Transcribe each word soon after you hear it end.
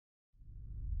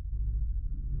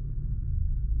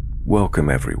Welcome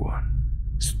everyone.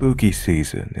 Spooky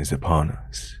season is upon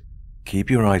us. Keep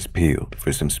your eyes peeled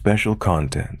for some special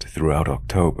content throughout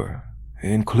October,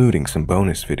 including some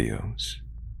bonus videos.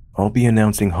 I'll be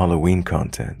announcing Halloween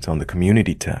content on the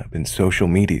community tab in social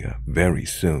media very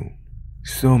soon,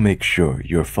 so make sure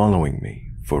you're following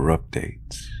me for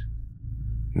updates.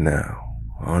 Now,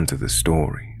 on to the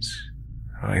stories.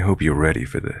 I hope you're ready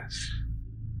for this.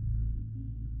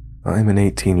 I'm an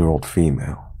 18-year-old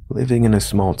female living in a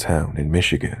small town in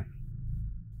Michigan.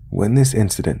 When this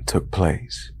incident took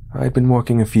place, I'd been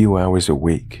working a few hours a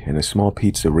week in a small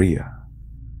pizzeria.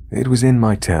 It was in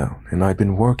my town and I'd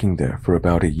been working there for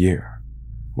about a year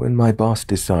when my boss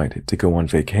decided to go on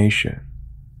vacation.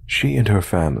 She and her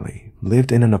family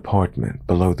lived in an apartment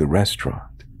below the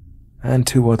restaurant, and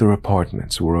 2 other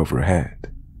apartments were overhead.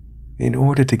 In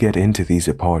order to get into these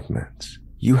apartments,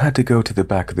 you had to go to the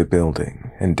back of the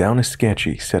building and down a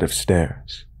sketchy set of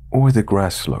stairs, or the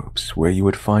grass slopes where you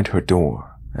would find her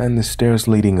door and the stairs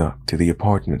leading up to the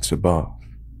apartments above.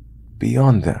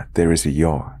 Beyond that, there is a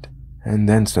yard, and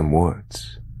then some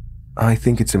woods. I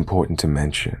think it's important to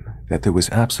mention that there was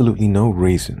absolutely no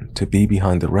reason to be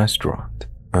behind the restaurant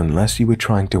unless you were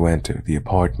trying to enter the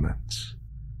apartments.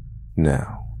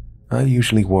 Now, I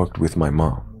usually worked with my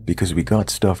mom because we got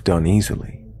stuff done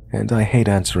easily, and I hate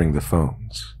answering the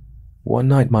phones. One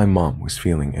night my mom was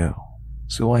feeling ill,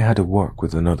 so I had to work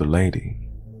with another lady.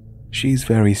 She's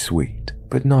very sweet,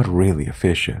 but not really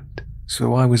efficient,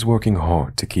 so I was working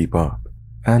hard to keep up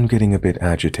and getting a bit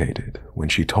agitated when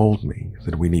she told me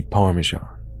that we need Parmesan.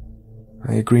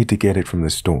 I agreed to get it from the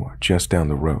store just down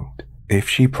the road if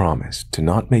she promised to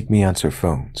not make me answer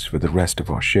phones for the rest of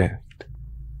our shift.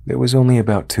 There was only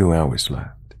about 2 hours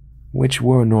left, which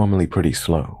were normally pretty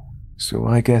slow, so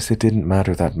I guess it didn't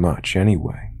matter that much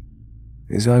anyway.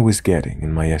 As I was getting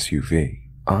in my SUV,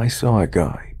 I saw a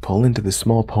guy pull into the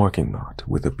small parking lot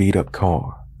with a beat-up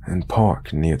car and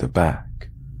park near the back.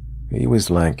 He was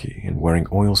lanky and wearing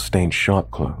oil-stained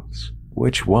shop clothes,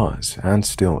 which was, and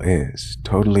still is,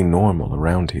 totally normal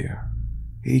around here.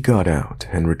 He got out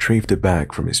and retrieved a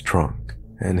bag from his trunk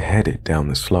and headed down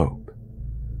the slope.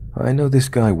 I know this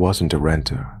guy wasn't a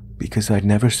renter because I'd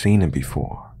never seen him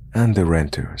before, and the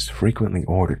renters frequently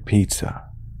ordered pizza.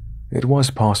 It was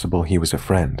possible he was a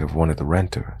friend of one of the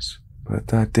renters, but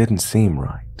that didn't seem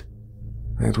right.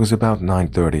 It was about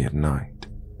 9:30 at night,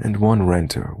 and one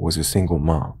renter was a single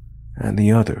mom, and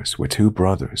the others were 2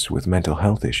 brothers with mental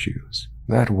health issues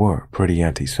that were pretty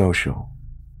antisocial.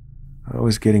 I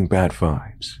was getting bad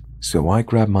vibes, so I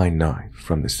grabbed my knife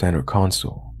from the center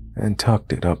console and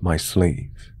tucked it up my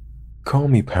sleeve. Call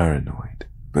me paranoid,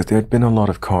 but there'd been a lot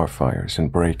of car fires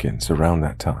and break-ins around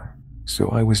that time, so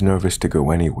I was nervous to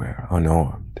go anywhere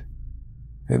unarmed.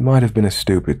 It might have been a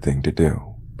stupid thing to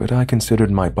do, but I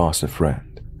considered my boss a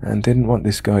friend and didn't want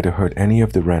this guy to hurt any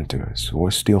of the renters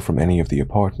or steal from any of the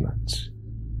apartments.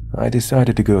 I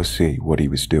decided to go see what he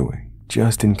was doing,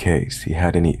 just in case he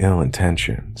had any ill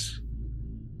intentions.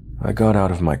 I got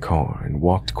out of my car and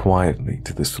walked quietly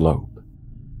to the slope.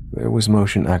 There was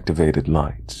motion-activated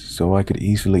lights, so I could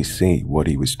easily see what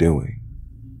he was doing.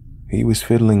 He was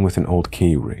fiddling with an old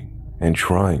key ring and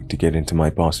trying to get into my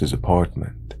boss's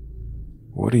apartment.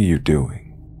 "What are you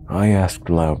doing?" I asked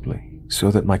loudly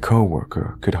so that my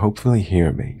coworker could hopefully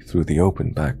hear me through the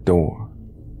open back door.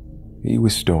 He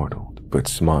was startled but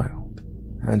smiled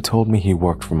and told me he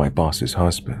worked for my boss's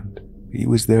husband. He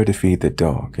was there to feed the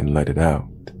dog and let it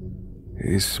out.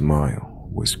 His smile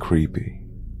was creepy,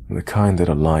 the kind that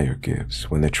a liar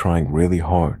gives when they're trying really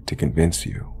hard to convince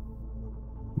you.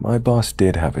 My boss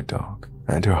did have a dog,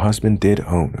 and her husband did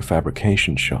own a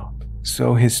fabrication shop,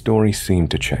 so his story seemed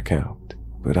to check out.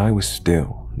 But I was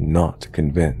still not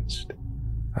convinced.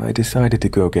 I decided to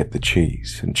go get the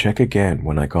cheese and check again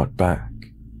when I got back.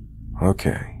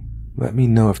 "Okay, let me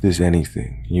know if there's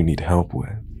anything you need help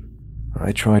with."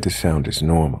 I tried to sound as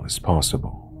normal as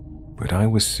possible, but I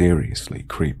was seriously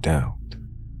creeped out.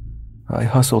 I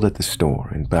hustled at the store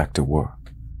and back to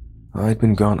work. I'd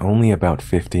been gone only about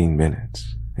 15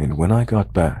 minutes, and when I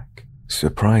got back,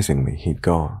 surprisingly he'd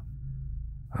gone.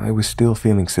 I was still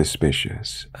feeling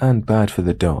suspicious and bad for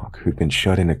the dog who'd been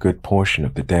shut in a good portion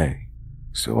of the day,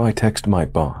 so I texted my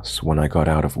boss when I got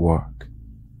out of work.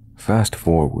 Fast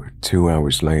forward 2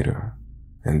 hours later,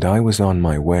 and I was on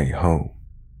my way home.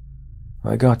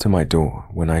 I got to my door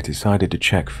when I decided to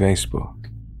check Facebook.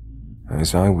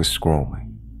 As I was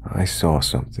scrolling, I saw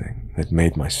something that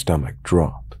made my stomach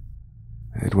drop.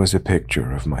 It was a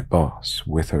picture of my boss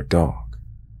with her dog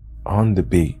on the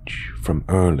beach from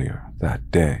earlier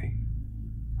that day.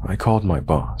 I called my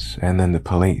boss and then the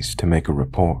police to make a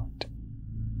report.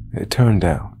 It turned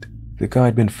out The guy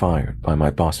had been fired by my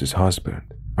boss's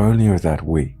husband earlier that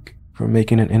week for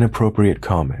making an inappropriate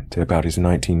comment about his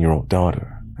 19-year-old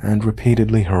daughter and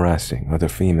repeatedly harassing other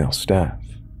female staff.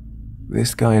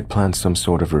 This guy had planned some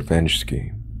sort of revenge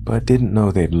scheme, but didn't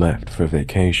know they'd left for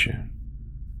vacation.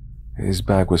 His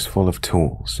bag was full of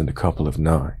tools and a couple of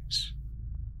knives.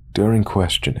 During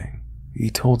questioning,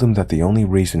 he told them that the only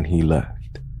reason he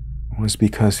left was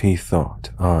because he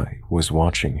thought I was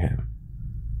watching him.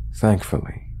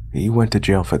 Thankfully, he went to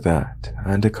jail for that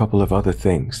and a couple of other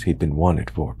things he'd been wanted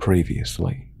for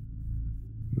previously.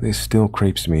 This still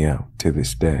creeps me out to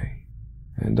this day,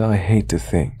 and I hate to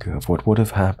think of what would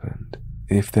have happened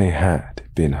if they had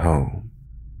been home.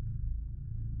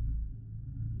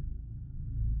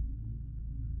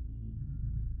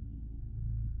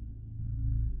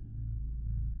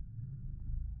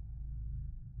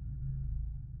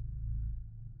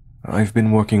 I've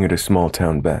been working at a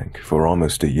small-town bank for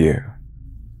almost a year.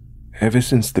 Ever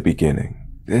since the beginning,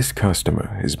 this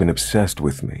customer has been obsessed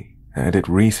with me, and it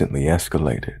recently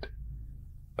escalated.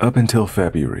 Up until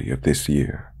February of this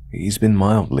year, he's been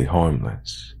mildly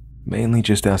harmless, mainly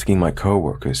just asking my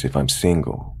coworkers if I'm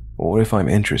single or if I'm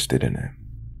interested in him.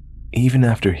 Even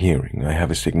after hearing I have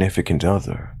a significant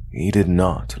other, he did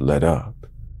not let up.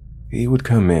 He would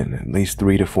come in at least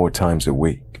 3 to 4 times a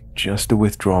week just to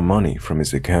withdraw money from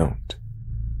his account.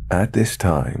 At this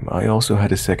time, I also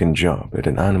had a second job at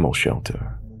an animal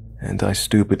shelter, and I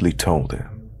stupidly told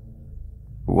him.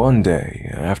 One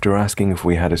day, after asking if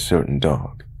we had a certain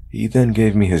dog, he then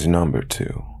gave me his number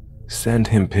to send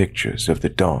him pictures of the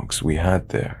dogs we had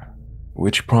there,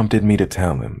 which prompted me to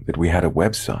tell him that we had a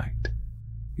website.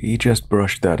 He just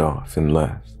brushed that off and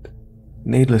left.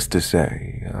 Needless to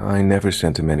say, I never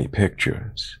sent him any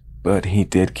pictures, but he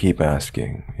did keep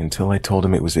asking until I told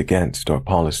him it was against our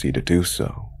policy to do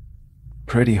so.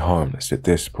 Pretty harmless at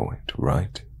this point,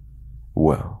 right?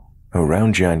 Well,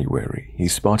 around January, he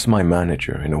spots my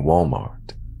manager in a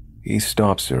Walmart. He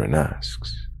stops her and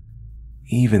asks.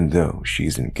 Even though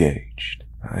she's engaged,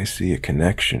 I see a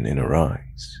connection in her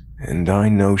eyes, and I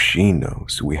know she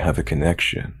knows we have a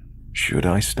connection. Should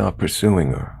I stop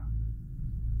pursuing her?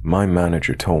 My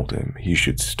manager told him he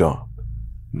should stop.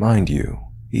 Mind you,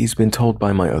 he's been told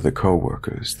by my other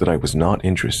coworkers that I was not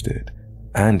interested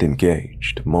and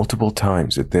engaged multiple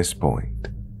times at this point.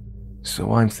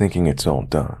 So I'm thinking it's all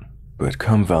done. But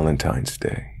come Valentine's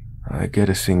Day, I get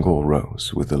a single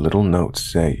rose with a little note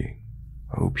saying,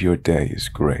 "Hope your day is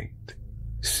great.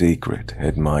 Secret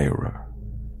admirer."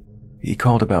 He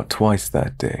called about twice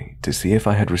that day to see if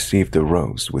I had received the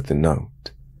rose with the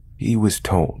note. He was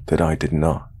told that I did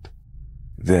not.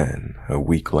 Then, a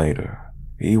week later,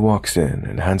 he walks in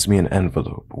and hands me an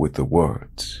envelope with the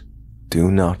words, "Do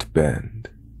not bend,"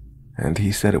 and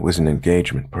he said it was an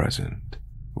engagement present,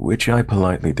 which I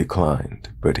politely declined,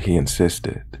 but he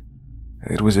insisted.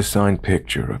 It was a signed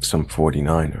picture of some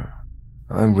 49er.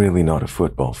 I'm really not a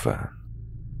football fan.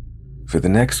 For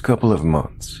the next couple of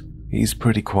months, he's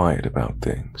pretty quiet about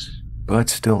things, but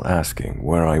still asking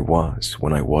where I was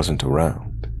when I wasn't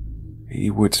around. He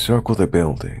would circle the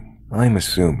building, I'm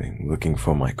assuming looking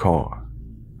for my car.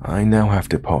 I now have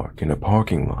to park in a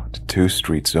parking lot 2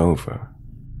 streets over.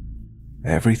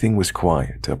 Everything was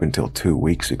quiet up until 2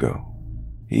 weeks ago.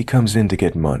 He comes in to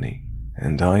get money,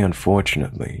 and I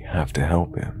unfortunately have to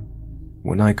help him.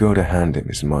 When I go to hand him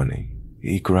his money,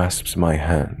 he grasps my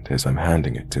hand as I'm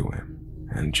handing it to him,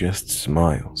 and just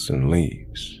smiles and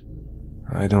leaves.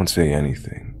 I don't say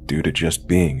anything due to just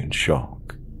being in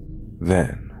shock.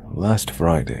 Then, last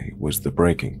Friday was the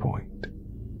breaking point.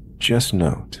 Just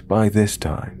note, by this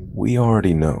time, we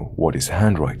already know what his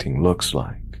handwriting looks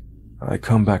like. I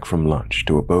come back from lunch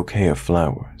to a bouquet of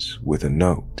flowers with a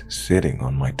note sitting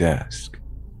on my desk.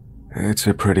 It's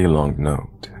a pretty long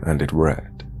note, and it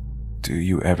read, "Do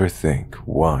you ever think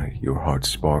why your heart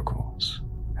sparkles?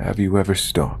 Have you ever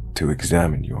stopped to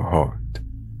examine your heart?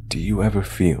 Do you ever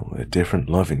feel a different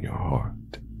love in your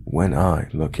heart? When I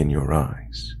look in your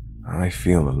eyes, I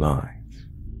feel alive.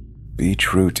 Be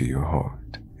true to your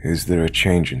heart. Is there a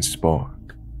change in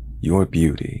spark? Your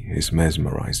beauty is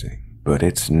mesmerizing, but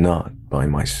it's not by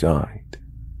my side.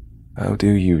 How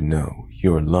do you know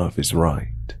your love is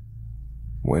right?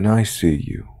 When I see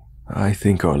you, I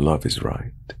think our love is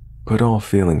right. Put all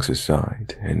feelings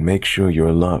aside and make sure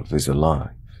your love is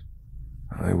alive.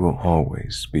 I will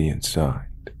always be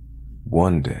inside.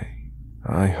 One day,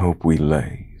 I hope we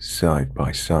lay side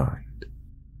by side.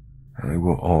 I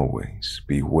will always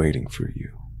be waiting for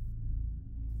you."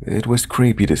 It was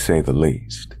creepy to say the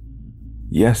least.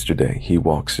 Yesterday, he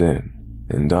walks in,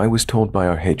 and I was told by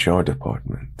our HR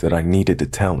department that I needed to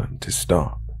tell him to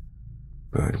stop.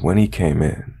 But when he came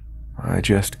in, I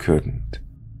just couldn't.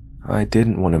 I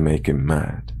didn't want to make him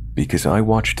mad because I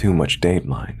watched too much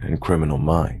Dateline and Criminal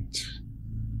Minds.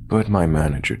 But my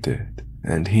manager did,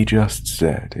 and he just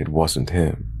said it wasn't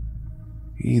him.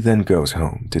 He then goes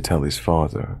home to tell his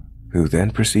father, who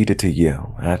then proceeded to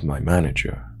yell at my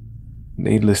manager.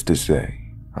 Needless to say,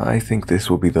 I think this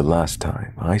will be the last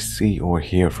time I see or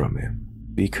hear from him,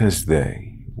 because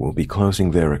they will be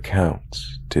closing their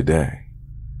accounts today.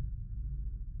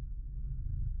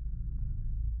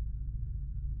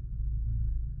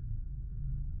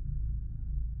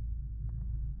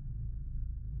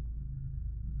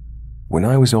 When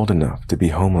I was old enough to be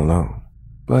home alone,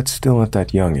 but still at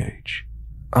that young age,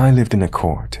 I lived in a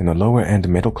court in a lower-end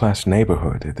middle-class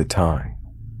neighborhood at the time.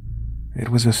 It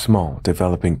was a small,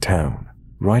 developing town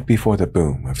right before the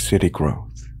boom of city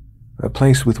growth, a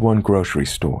place with one grocery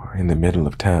store in the middle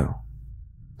of town.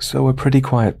 So a pretty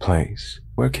quiet place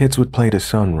where kids would play to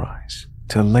sunrise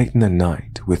till late in the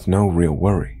night with no real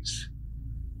worries.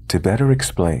 To better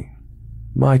explain,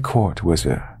 my court was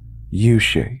a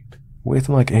U-shape with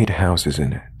like 8 houses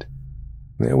in it.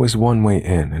 There was one way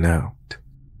in and out.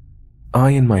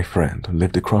 I and my friend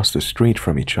lived across the street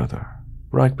from each other,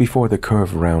 right before the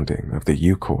curved rounding of the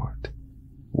U-court.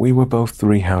 We were both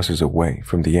 3 houses away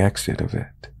from the exit of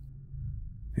it.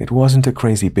 It wasn't a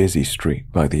crazy busy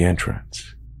street by the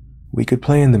entrance. We could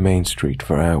play in the main street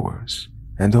for hours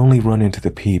and only run into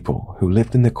the people who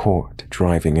lived in the court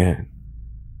driving in.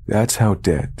 That's how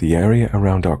dead the area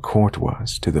around our court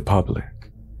was to the public.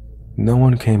 No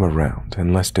one came around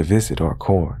unless to visit our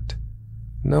court.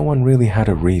 No one really had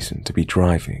a reason to be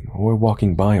driving or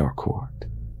walking by our court,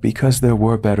 because there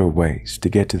were better ways to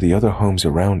get to the other homes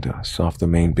around us off the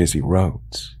main busy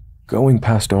roads. Going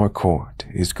past our court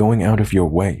is going out of your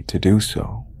way to do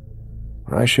so.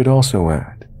 I should also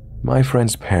add, my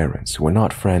friend's parents were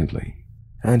not friendly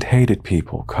and hated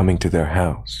people coming to their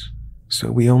house,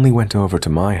 so we only went over to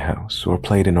my house or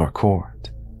played in our court,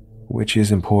 which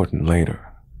is important later.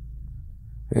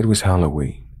 It was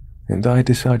Halloween, and I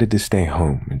decided to stay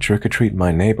home and trick-or-treat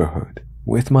my neighborhood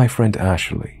with my friend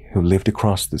Ashley, who lived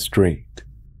across the street.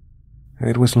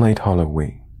 It was late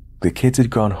Halloween. The kids had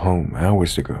gone home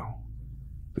hours ago.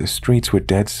 The streets were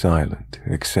dead silent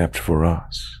except for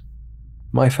us.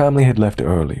 My family had left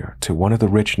earlier to one of the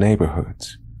rich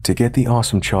neighborhoods to get the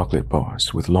awesome chocolate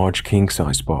bars with large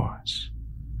king-size bars.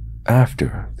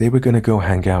 After, they were going to go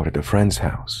hang out at a friend's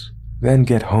house, then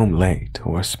get home late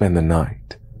or spend the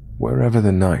night, wherever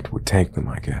the night would take them,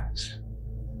 I guess.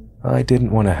 I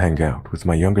didn't want to hang out with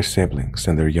my younger siblings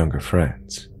and their younger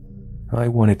friends. I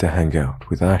wanted to hang out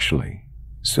with Ashley,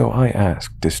 so I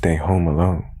asked to stay home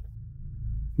alone.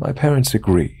 My parents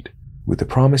agreed, with the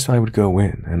promise I would go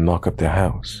in and lock up the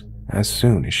house as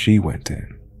soon as she went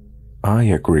in. I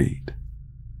agreed.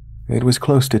 It was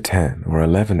close to 10 or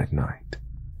 11 at night.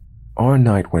 Our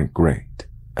night went great,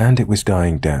 and it was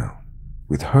dying down,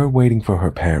 with her waiting for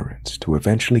her parents to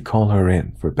eventually call her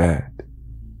in for bed.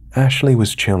 Ashley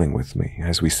was chilling with me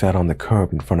as we sat on the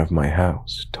curb in front of my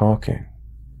house, talking,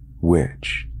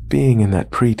 which, being in that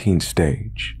preteen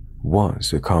stage,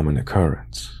 was a common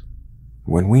occurrence.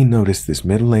 When we noticed this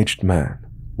middle-aged man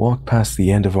walk past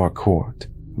the end of our court,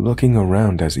 looking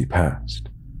around as he passed,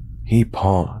 he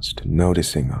paused,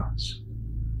 noticing us.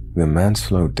 The man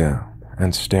slowed down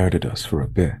and stared at us for a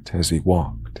bit as he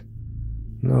walked.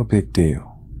 No big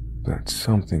deal, but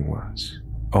something was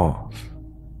off.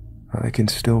 I can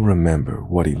still remember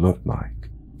what he looked like,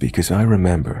 because I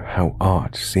remember how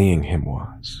odd seeing him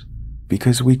was.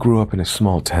 Because we grew up in a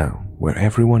small town where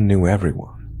everyone knew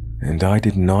everyone, and I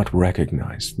did not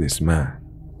recognize this man.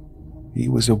 He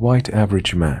was a white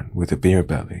average man with a beer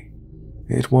belly.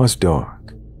 It was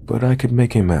dark, but I could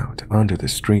make him out under the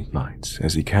streetlights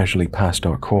as he casually passed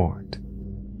our court.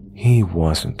 He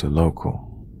wasn't a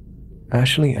local.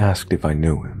 Ashley asked if I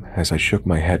knew him as I shook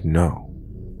my head no,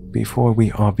 before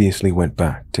we obviously went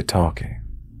back to talking.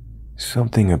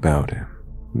 Something about him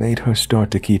made her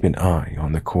start to keep an eye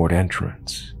on the court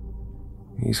entrance.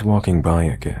 "He's walking by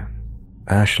again,"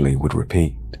 Ashley would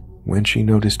repeat when she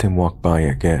noticed him walk by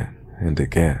again and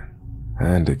again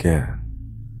and again.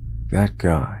 That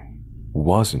guy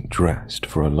wasn't dressed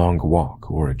for a long walk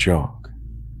or a jog.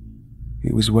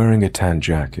 He was wearing a tan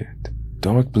jacket,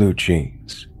 dark blue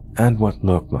jeans, and what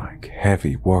looked like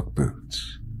heavy work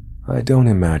boots. I don't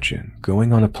imagine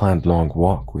going on a planned long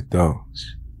walk with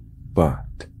those,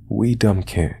 but we dumb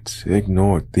kids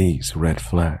ignored these red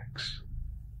flags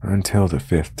until the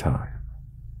 5th time.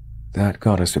 That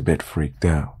got us a bit freaked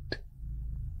out.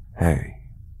 "Hey,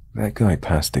 that guy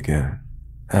passed again,"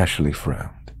 Ashley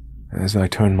frowned as I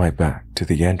turned my back to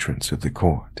the entrance of the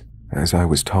court as I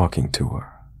was talking to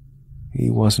her. He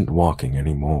wasn't walking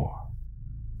anymore.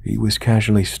 He was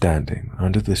casually standing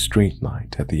under the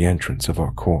streetlight at the entrance of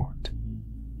our court,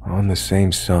 on the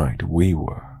same side we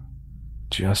were,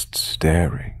 just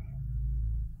staring.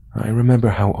 I remember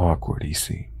how awkward he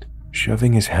seemed,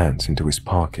 shoving his hands into his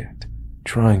pocket,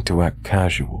 trying to act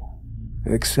casual,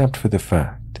 except for the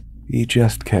fact he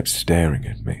just kept staring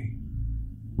at me.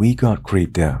 We got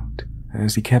creeped out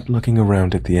as he kept looking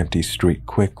around at the empty street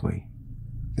quickly,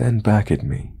 then back at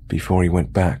me before he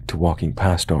went back to walking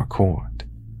past our court.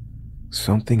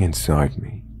 Something inside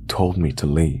me told me to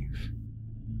leave.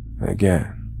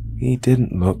 Again, he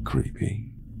didn't look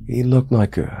creepy. He looked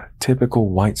like a typical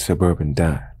white suburban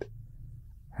dad.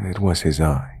 It was his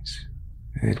eyes.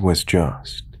 It was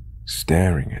just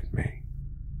staring at me.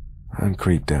 I'm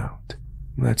creeped out.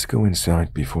 Let's go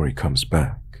inside before he comes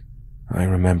back. I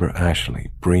remember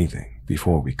Ashley breathing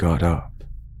before we got up.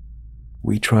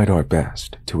 We tried our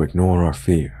best to ignore our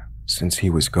fear since he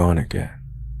was gone again.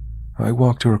 I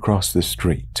walked her across the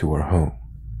street to her home.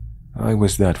 I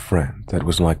was that friend that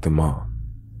was like the mom.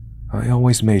 I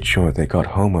always made sure they got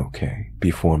home okay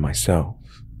before myself.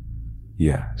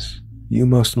 Yes, you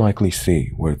most likely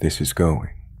see where this is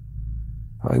going.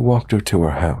 I walked her to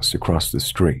her house across the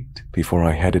street before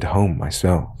I headed home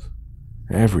myself.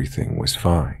 Everything was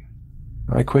fine.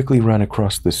 I quickly ran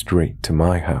across the street to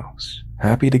my house,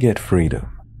 happy to get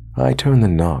freedom. I turned the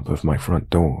knob of my front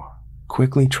door,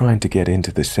 quickly trying to get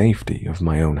into the safety of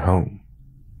my own home,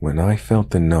 when I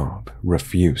felt the knob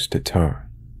refuse to turn.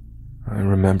 I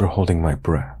remember holding my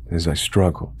breath as I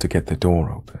struggled to get the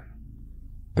door open.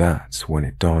 That's when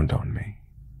it dawned on me.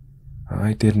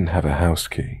 I didn't have a house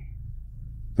key.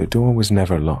 The door was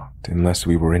never locked unless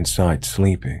we were inside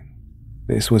sleeping.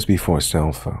 This was before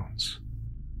cell phones.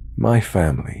 My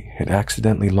family had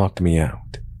accidentally locked me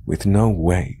out with no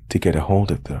way to get a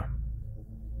hold of them.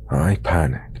 I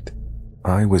panicked.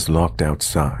 I was locked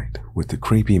outside with the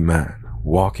creepy man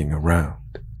walking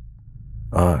around.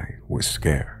 I was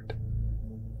scared.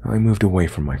 I moved away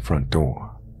from my front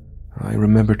door. I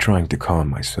remember trying to calm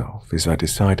myself as I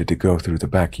decided to go through the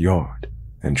backyard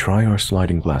and try our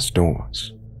sliding glass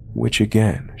doors, which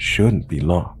again shouldn't be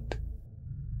locked.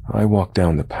 I walked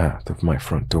down the path of my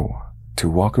front door to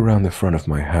walk around the front of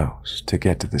my house to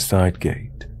get to the side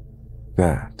gate.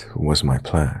 That was my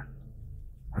plan.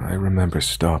 I remember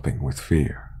stopping with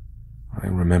fear. I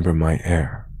remember my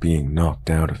air being knocked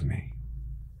out of me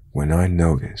when I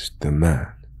noticed the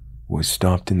man was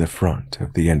stopped in the front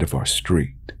of the end of our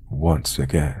street once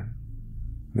again.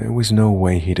 There was no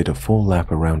way he did a full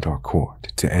lap around our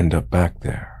court to end up back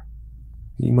there.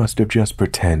 He must have just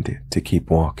pretended to keep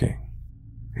walking.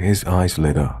 His eyes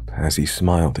lit up as he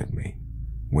smiled at me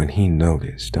when he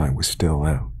noticed I was still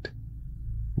out,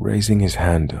 raising his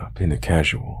hand up in a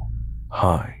casual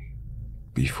hi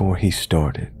before he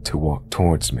started to walk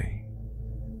towards me.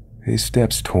 His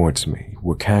steps towards me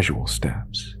were casual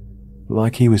steps,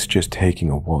 like he was just taking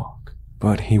a walk,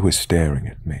 but he was staring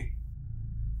at me.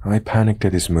 I panicked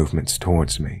at his movements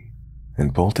towards me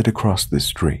and bolted across the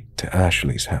street to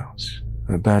Ashley's house,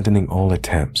 abandoning all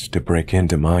attempts to break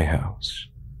into my house.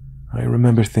 I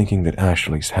remember thinking that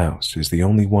Ashley's house is the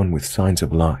only one with signs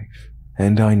of life,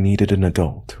 and I needed an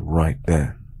adult right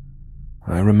then.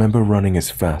 I remember running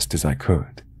as fast as I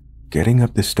could, getting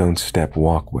up the stone step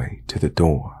walkway to the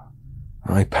door.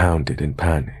 I pounded in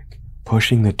panic,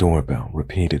 pushing the doorbell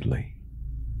repeatedly.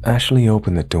 Ashley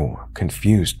opened the door,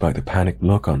 confused by the panicked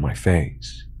look on my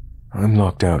face. "I'm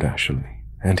locked out, Ashley,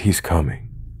 and he's coming,"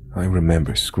 I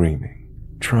remember screaming,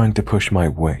 trying to push my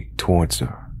way towards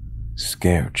her,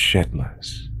 scared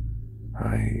shitless.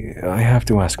 I have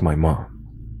to ask my mom."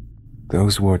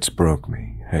 Those words broke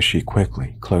me as she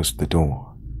quickly closed the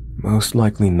door, most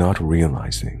likely not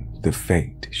realizing the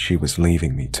fate she was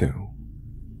leaving me to.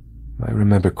 I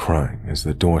remember crying as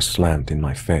the door slammed in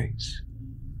my face.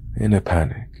 In a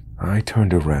panic, I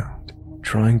turned around,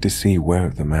 trying to see where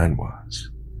the man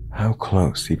was, how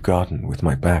close he'd gotten with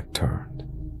my back turned.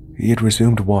 He had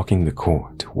resumed walking the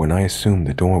court when I assumed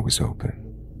the door was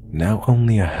open, now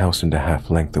only a house and a half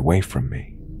length away from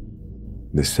me.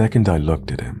 The second I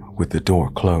looked at him with the door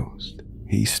closed,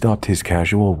 he stopped his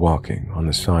casual walking on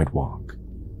the sidewalk.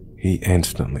 He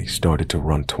instantly started to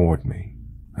run toward me,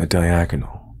 a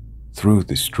diagonal, through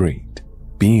the street,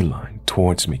 beeline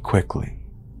towards me quickly.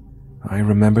 I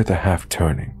remember the half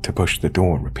turning to push the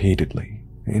door repeatedly,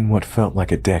 in what felt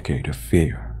like a decade of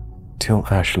fear, till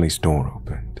Ashley's door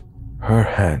opened, her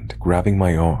hand grabbing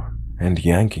my arm and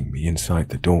yanking me inside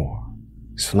the door,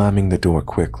 slamming the door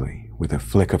quickly with a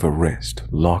flick of a wrist,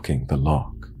 locking the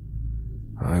lock.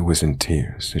 I was in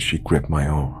tears as she gripped my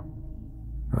arm.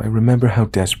 I remember how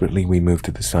desperately we moved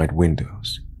to the side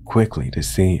windows, quickly to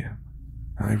see him.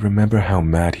 I remember how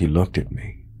mad he looked at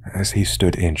me as he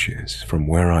stood inches from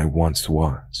where I once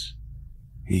was.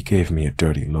 He gave me a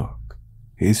dirty look,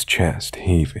 his chest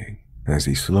heaving as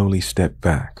he slowly stepped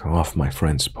back off my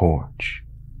friend's porch,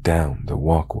 down the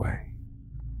walkway.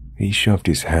 He shoved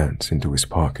his hands into his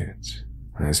pockets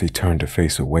as he turned to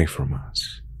face away from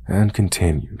us and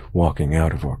continued walking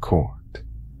out of our court.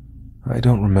 I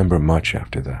don't remember much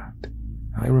after that.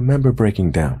 I remember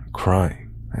breaking down,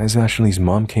 crying, as Ashley's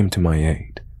mom came to my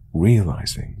aid,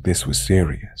 realizing this was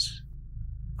serious.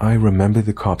 I remember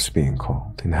the cops being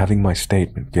called and having my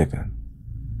statement given.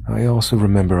 I also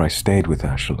remember I stayed with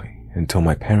Ashley until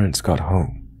my parents got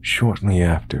home shortly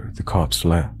after the cops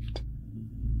left.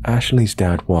 Ashley's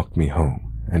dad walked me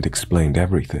home and explained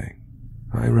everything.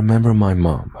 I remember my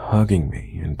mom hugging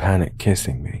me and panic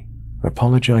kissing me,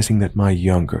 apologizing that my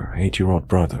younger 8-year-old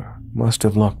brother must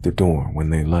have locked the door when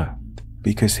they left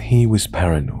because he was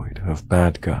paranoid of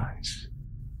bad guys.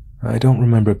 I don't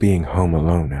remember being home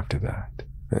alone after that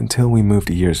until we moved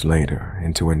years later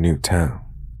into a new town.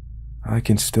 I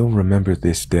can still remember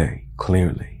this day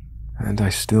clearly, and I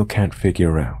still can't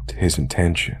figure out his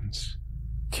intentions.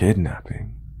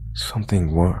 Kidnapping,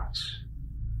 something worse.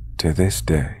 To this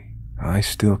day, I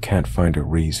still can't find a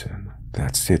reason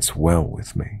that sits well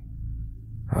with me.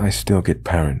 I still get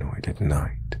paranoid at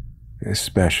night,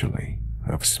 especially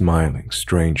of smiling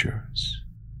strangers.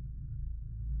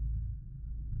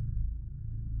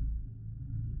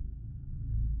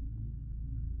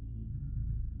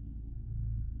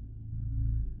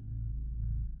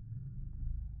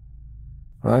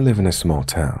 I live in a small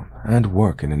town and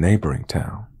work in a neighboring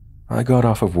town. I got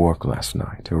off of work last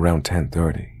night around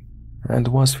 10:30 and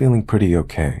was feeling pretty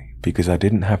okay because I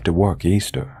didn't have to work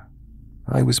Easter.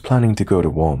 I was planning to go to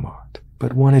Walmart,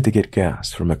 but wanted to get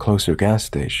gas from a closer gas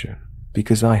station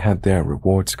because I had their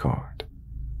rewards card.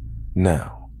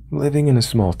 Now, living in a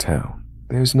small town,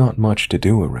 there's not much to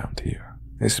do around here,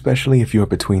 especially if you're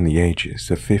between the ages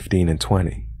of 15 and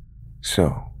 20.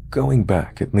 So, going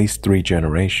back at least 3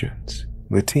 generations,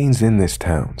 the teens in this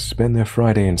town spend their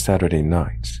Friday and Saturday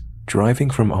nights driving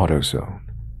from AutoZone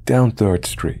down 3rd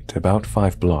Street about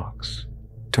 5 blocks,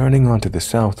 turning onto the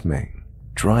South Main,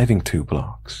 driving 2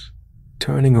 blocks,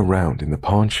 turning around in the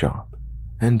pawn shop,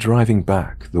 and driving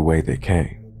back the way they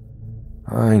came.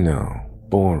 I know,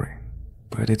 boring,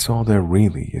 but it's all there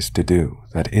really is to do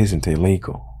that isn't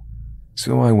illegal.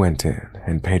 So I went in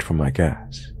and paid for my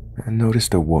gas and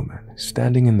noticed a woman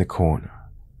standing in the corner,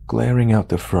 glaring out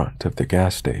the front of the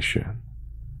gas station.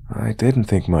 I didn't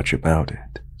think much about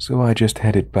it, so I just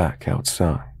headed back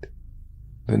outside.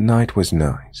 The night was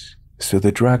nice, so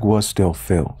the drag was still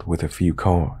filled with a few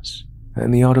cars,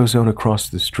 and the AutoZone across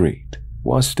the street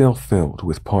was still filled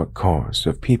with parked cars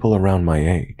of people around my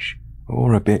age,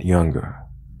 or a bit younger.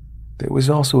 There was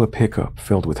also a pickup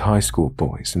filled with high school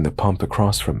boys in the pump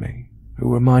across from me, who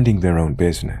were minding their own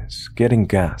business, getting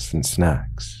gas and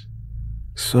snacks.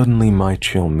 Suddenly my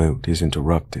chill mood is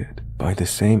interrupted by the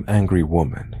same angry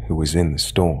woman who was in the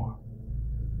store.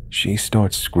 She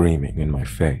starts screaming in my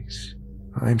face.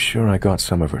 I'm sure I got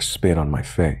some of her spit on my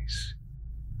face.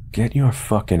 Get your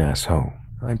fucking ass home.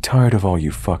 I'm tired of all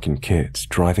you fucking kids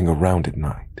driving around at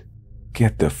night.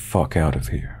 Get the fuck out of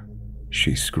here,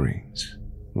 she screams,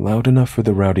 loud enough for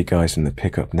the rowdy guys in the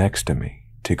pickup next to me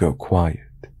to go quiet.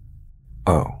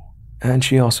 Oh, and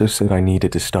she also said I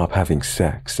needed to stop having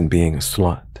sex and being a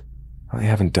slut. I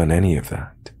haven't done any of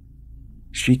that.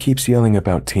 She keeps yelling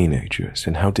about teenagers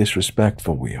and how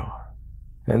disrespectful we are.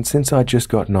 And since I'd just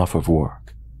gotten off of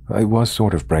work, I was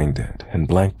sort of brain dead and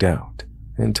blanked out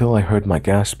until I heard my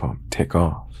gas pump tick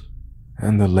off.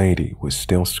 And the lady was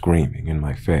still screaming in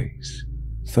my face,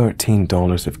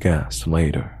 $13 of gas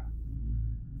later.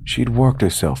 She'd worked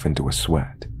herself into a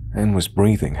sweat and was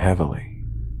breathing heavily.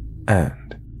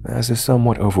 And as a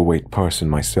somewhat overweight person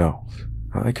myself,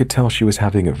 I could tell she was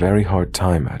having a very hard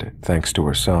time at it thanks to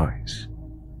her size.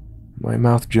 My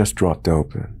mouth just dropped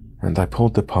open, and I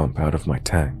pulled the pump out of my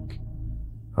tank.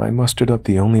 I mustered up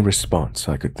the only response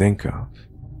I could think of.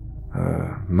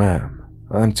 Ma'am,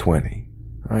 I'm 20.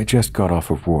 I just got off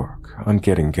of work. I'm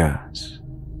getting gas.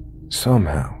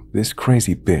 Somehow, this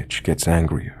crazy bitch gets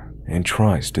angrier and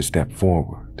tries to step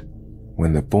forward,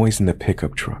 when the boys in the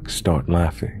pickup truck start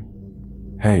laughing.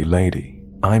 Hey lady,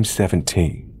 I'm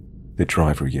 17, the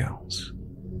driver yells.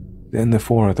 Then the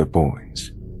 4 other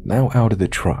boys, now out of the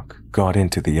truck, got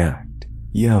into the act,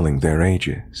 yelling their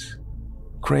ages.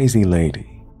 Crazy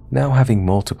lady, now having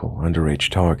multiple underage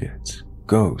targets,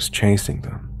 goes chasing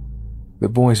them. The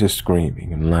boys are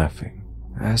screaming and laughing,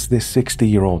 as this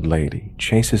 60-year-old lady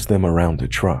chases them around the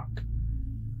truck.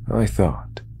 I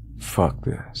thought, fuck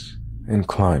this, and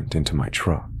climbed into my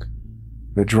truck.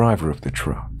 The driver of the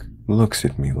truck looks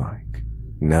at me like,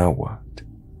 now what?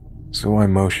 So I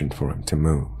motioned for him to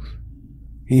move.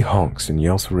 He honks and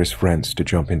yells for his friends to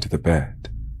jump into the bed.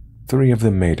 3 of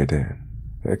them made it in,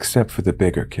 except for the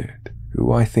bigger kid,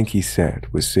 who I think he said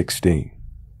was 16.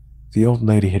 The old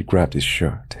lady had grabbed his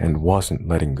shirt and wasn't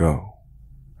letting go.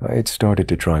 I had started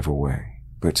to drive away,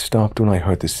 but stopped when I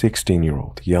heard the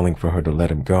 16-year-old yelling for her to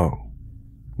let him go,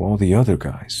 while the other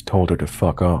guys told her to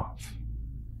fuck off.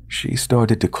 She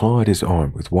started to claw at his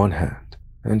arm with one hand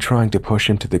and trying to push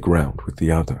him to the ground with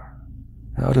the other.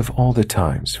 Out of all the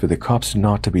times for the cops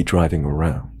not to be driving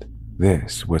around,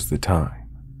 this was the time.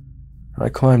 I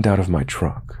climbed out of my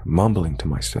truck, mumbling to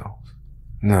myself,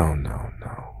 no,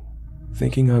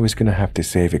 thinking I was going to have to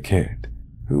save a kid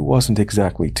who wasn't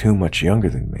exactly too much younger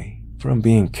than me from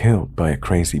being killed by a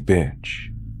crazy bitch.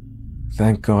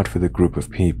 Thank God for the group of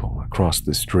people across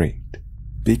the street,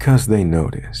 because they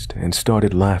noticed and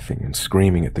started laughing and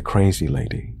screaming at the crazy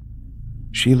lady.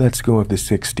 She lets go of the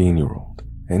 16-year-old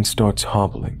and starts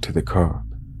hobbling to the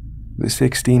curb. The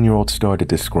 16-year-old started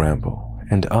to scramble,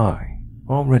 and I,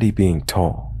 already being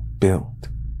tall, built,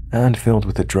 and filled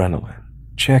with adrenaline,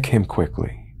 check him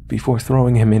quickly before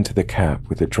throwing him into the cab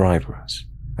with the drivers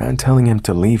and telling him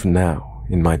to leave now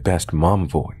in my best mom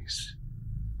voice.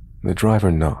 The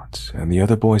driver nods, and the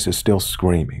other boys are still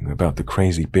screaming about the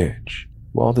crazy bitch,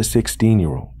 while the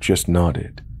 16-year-old just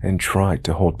nodded and tried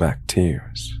to hold back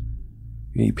tears.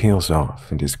 He peels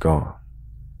off and is gone.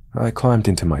 I climbed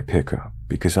into my pickup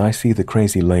because I see the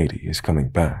crazy lady is coming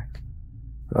back.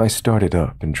 I started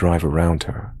up and drive around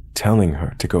her, telling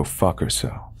her to go fuck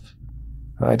herself.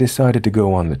 I decided to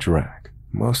go on the drag,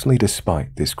 mostly to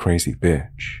spite this crazy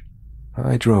bitch.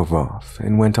 I drove off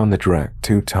and went on the drag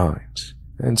 2 times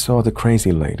and saw the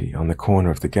crazy lady on the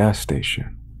corner of the gas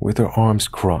station with her arms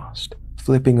crossed,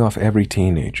 flipping off every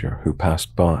teenager who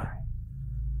passed by.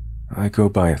 I go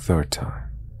by a 3rd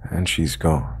time, and she's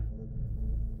gone.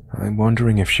 I'm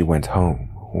wondering if she went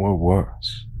home, or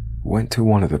worse, went to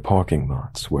one of the parking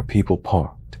lots where people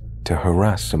parked to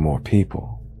harass some more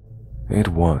people. It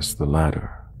was the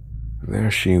latter. There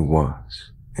she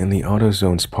was, in the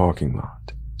AutoZone's parking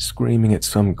lot, screaming at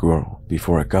some girl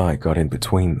before a guy got in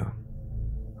between them.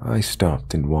 I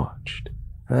stopped and watched,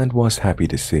 and was happy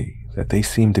to see that they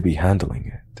seemed to be handling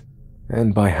it.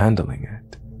 And by handling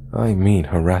it, I mean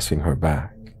harassing her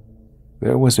back.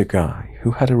 There was a guy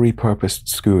who had a repurposed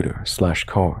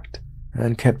scooter/cart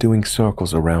and kept doing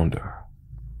circles around her.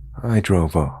 I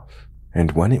drove off,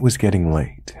 and when it was getting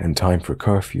late and time for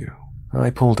curfew,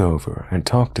 I pulled over and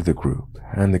talked to the group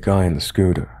and the guy in the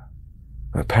scooter.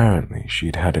 Apparently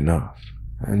she'd had enough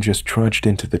and just trudged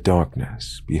into the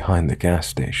darkness behind the gas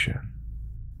station.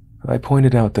 I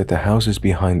pointed out that the houses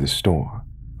behind the store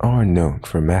are known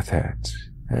for meth heads,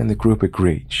 and the group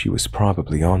agreed she was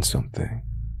probably on something.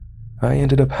 I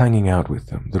ended up hanging out with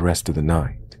them the rest of the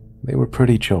night. They were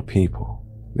pretty chill people.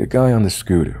 The guy on the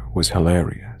scooter was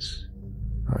hilarious.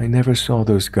 I never saw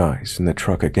those guys in the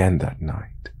truck again that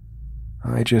night.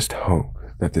 I just hope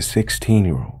that the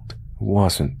 16-year-old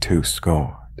wasn't too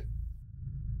scarred.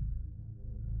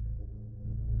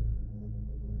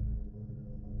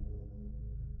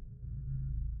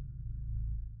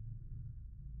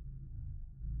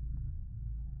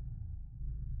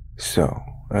 So,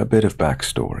 a bit of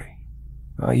backstory.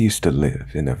 I used to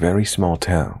live in a very small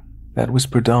town that was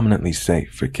predominantly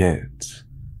safe for kids.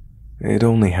 It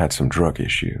only had some drug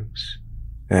issues.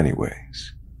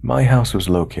 Anyways, my house was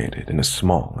located in a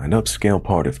small and upscale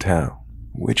part of town,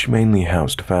 which mainly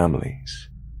housed families.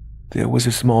 There was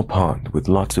a small pond with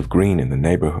lots of green in the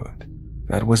neighborhood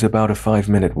that was about a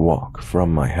 5-minute walk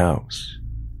from my house.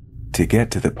 To get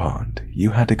to the pond,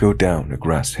 you had to go down a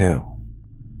grass hill.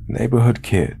 Neighborhood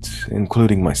kids,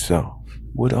 including myself,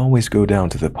 would always go down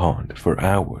to the pond for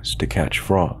hours to catch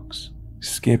frogs,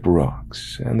 skip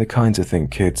rocks, and the kinds of thing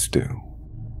kids do.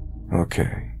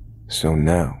 Okay. So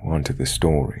now onto the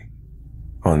story.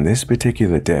 On this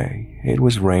particular day, it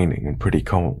was raining and pretty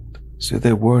cold, so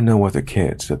there were no other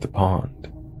kids at the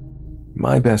pond.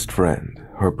 My best friend,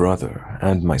 her brother,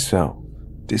 and myself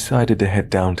decided to head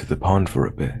down to the pond for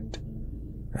a bit.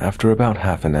 After about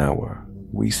half an hour,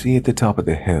 we see at the top of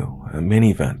the hill a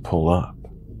minivan pull up.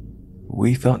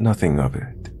 We thought nothing of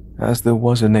it, as there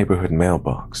was a neighborhood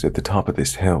mailbox at the top of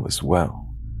this hill as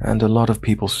well, and a lot of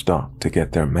people stopped to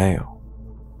get their mail.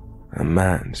 A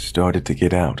man started to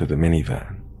get out of the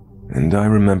minivan, and I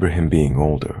remember him being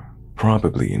older,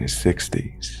 probably in his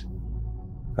 60s.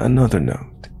 Another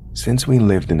note, since we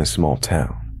lived in a small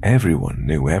town, Everyone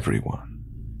knew everyone,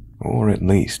 or at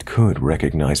least could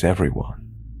recognize everyone.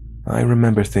 I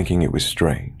remember thinking it was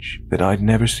strange that I'd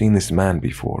never seen this man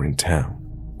before in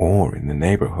town or in the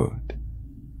neighborhood.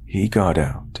 He got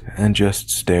out and just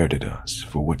stared at us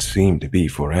for what seemed to be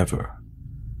forever.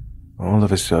 All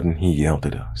of a sudden he yelled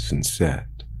at us and said,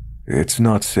 "It's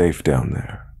not safe down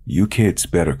there. You kids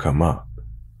better come up."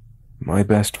 My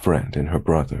best friend and her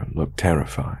brother looked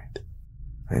terrified,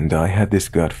 and I had this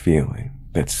gut feeling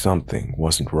that something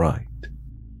wasn't right.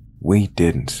 We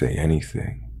didn't say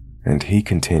anything, and he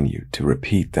continued to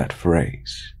repeat that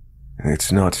phrase.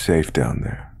 "It's not safe down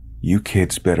there. You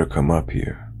kids better come up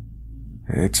here.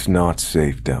 It's not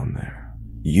safe down there.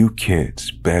 You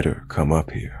kids better come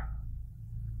up here."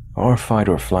 Our fight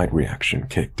or flight reaction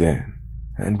kicked in,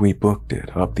 and we booked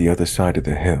it up the other side of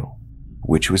the hill,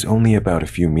 which was only about a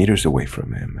few meters away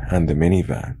from him and the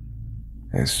minivan.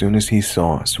 As soon as he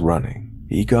saw us running,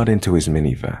 he got into his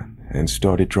minivan and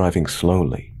started driving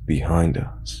slowly behind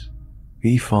us.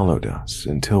 He followed us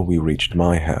until we reached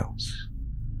my house.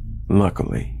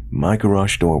 Luckily, my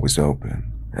garage door was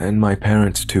open, and my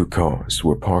parents' 2 cars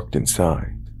were parked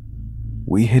inside.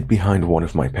 We hid behind one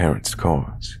of my parents'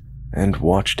 cars and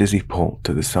watched as he pulled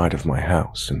to the side of my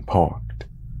house and parked.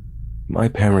 My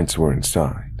parents were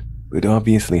inside, but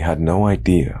obviously had no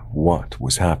idea what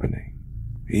was happening.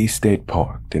 He stayed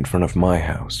parked in front of my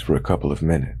house for a couple of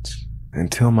minutes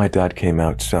until my dad came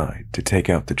outside to take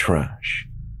out the trash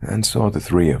and saw the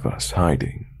 3 of us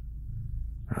hiding.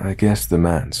 I guess the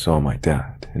man saw my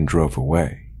dad and drove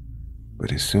away,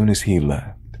 but as soon as he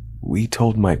left, we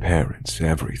told my parents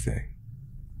everything.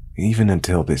 Even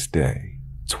until this day,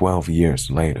 12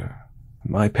 years later,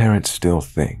 my parents still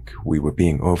think we were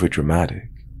being overdramatic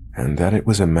and that it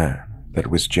was a man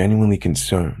that was genuinely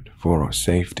concerned for our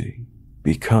safety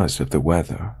because of the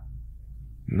weather.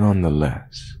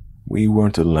 Nonetheless, we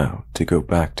weren't allowed to go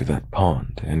back to that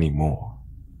pond anymore.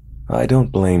 I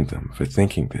don't blame them for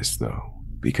thinking this though,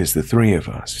 because the 3 of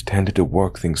us tended to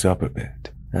work things up a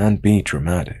bit and be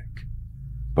dramatic.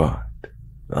 But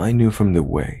I knew from the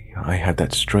way I had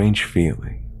that strange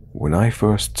feeling when I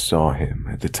first saw him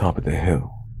at the top of the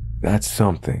hill that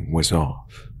something was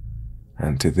off.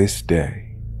 And to this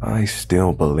day, I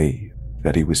still believe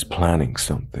that he was planning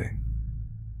something.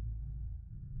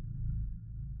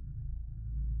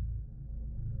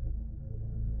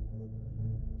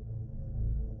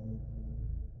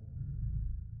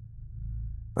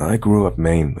 I grew up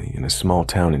mainly in a small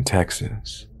town in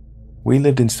Texas. We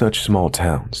lived in such small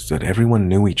towns that everyone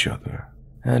knew each other,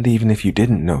 and even if you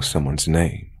didn't know someone's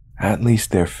name, at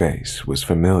least their face was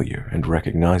familiar and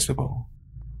recognizable.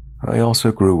 I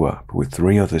also grew up with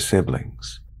 3 other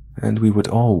siblings, and we would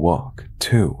all walk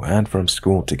to and from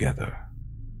school together.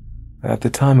 At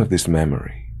the time of this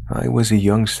memory, I was a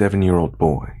young 7-year-old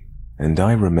boy, and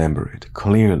I remember it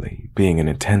clearly being an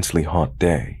intensely hot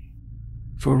day.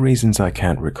 For reasons I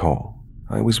can't recall,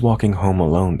 I was walking home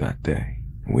alone that day,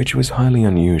 which was highly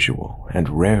unusual and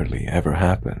rarely ever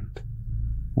happened.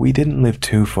 We didn't live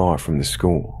too far from the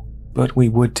school, but we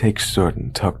would take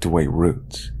certain tucked-away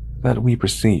routes that we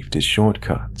perceived as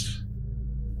shortcuts.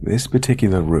 This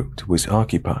particular route was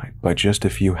occupied by just a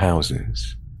few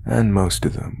houses, and most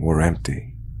of them were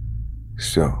empty.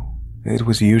 So, it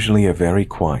was usually a very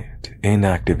quiet,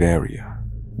 inactive area,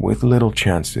 with little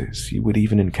chances you would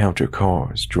even encounter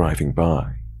cars driving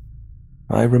by.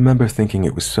 I remember thinking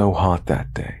it was so hot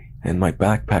that day, and my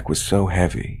backpack was so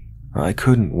heavy, I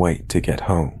couldn't wait to get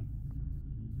home.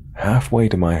 Halfway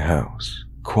to my house,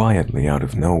 quietly out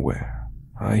of nowhere,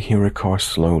 I hear a car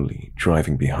slowly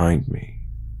driving behind me.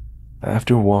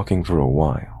 After walking for a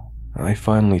while, I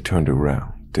finally turned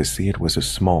around to see it was a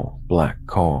small black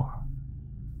car.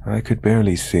 I could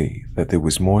barely see that there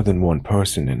was more than one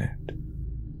person in it.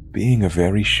 Being a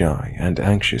very shy and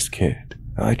anxious kid,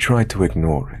 I tried to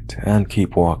ignore it and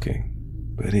keep walking,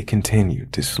 but it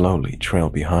continued to slowly trail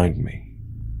behind me.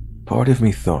 Part of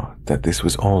me thought that this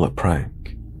was all a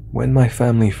prank. When my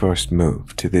family first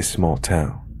moved to this small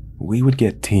town, we would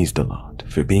get teased a lot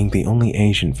for being the only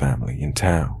Asian family in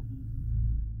town.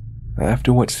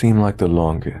 After what seemed like the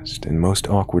longest and most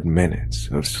awkward minutes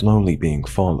of slowly being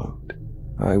followed,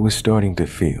 I was starting to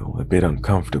feel a bit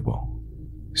uncomfortable.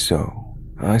 So,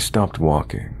 I stopped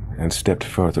walking and stepped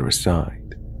further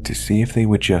aside to see if they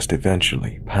would just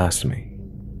eventually pass me.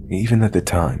 Even at the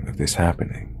time of this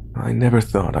happening, I never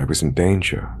thought I was in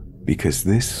danger because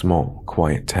this small,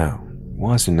 quiet town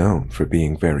was known for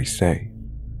being very safe.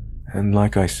 And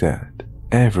like I said,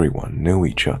 everyone knew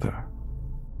each other.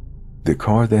 The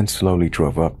car then slowly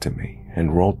drove up to me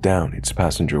and rolled down its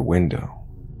passenger window.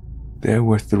 There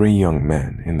were 3 young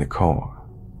men in the car.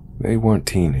 They weren't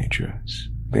teenagers.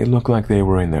 They looked like they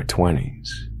were in their 20s.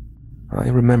 I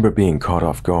remember being caught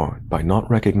off guard by not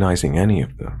recognizing any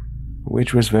of them,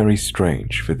 which was very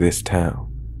strange for this town.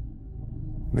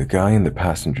 The guy in the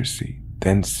passenger seat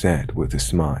then said with a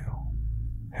smile,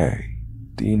 "Hey,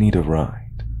 do you need a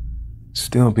ride?"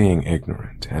 Still being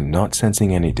ignorant and not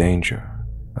sensing any danger,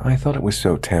 I thought it was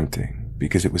so tempting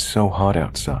because it was so hot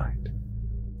outside.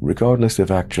 Regardless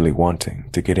of actually wanting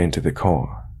to get into the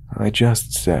car, I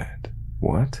just said,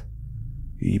 "What?"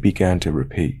 He began to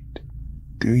repeat,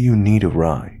 "Do you need a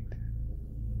ride?"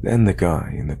 Then the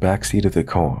guy in the back seat of the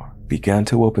car began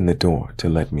to open the door to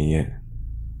let me in,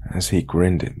 as he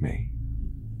grinned at me.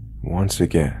 Once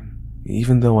again,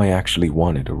 even though I actually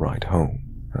wanted a ride home,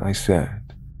 I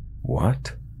said,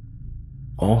 "What?"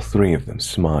 All three of them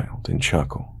smiled and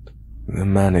chuckled. The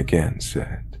man again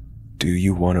said, "Do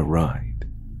you want a ride?"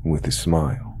 with a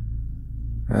smile.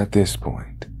 At this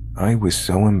point, I was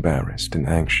so embarrassed and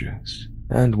anxious,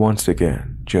 and once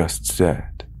again just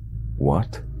said,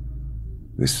 "What?"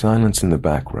 The silence in the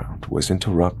background was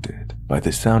interrupted by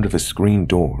the sound of a screen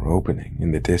door opening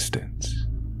in the distance.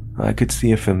 I could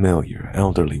see a familiar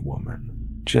elderly woman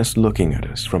just looking at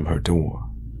us from her door.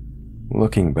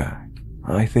 Looking back,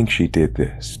 I think she did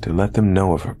this to let them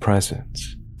know of her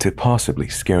presence, to possibly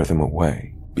scare them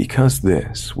away, because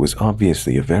this was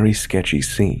obviously a very sketchy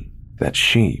scene that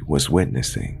she was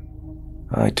witnessing.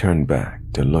 I turned back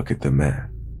to look at the men.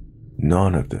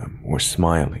 None of them were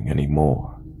smiling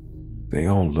anymore. They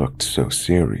all looked so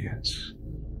serious.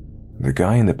 The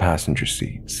guy in the passenger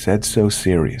seat said so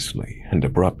seriously and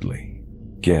abruptly,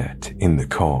 "Get in the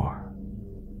car."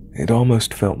 It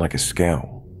almost felt like a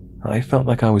scowl. I felt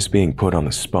like I was being put on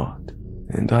the spot,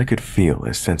 and I could feel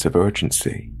a sense of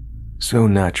urgency. So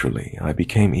naturally, I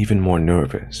became even more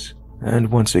nervous,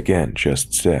 and once again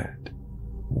just said,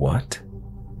 "What?"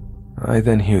 I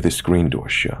then hear the screen door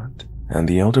shut, and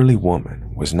the elderly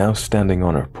woman was now standing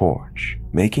on her porch,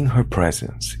 making her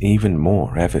presence even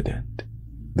more evident.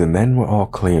 The men were all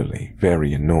clearly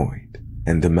very annoyed,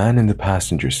 and the man in the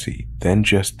passenger seat then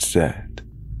just said,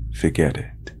 "Forget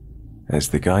it," as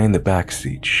the guy in the back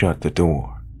seat shut the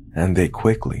door, and they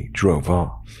quickly drove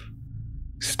off.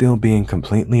 Still being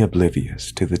completely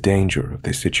oblivious to the danger of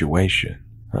the situation,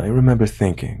 I remember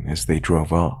thinking as they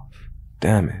drove off,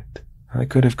 "Damn it, I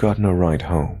could have gotten a ride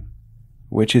home,"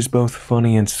 which is both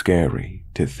funny and scary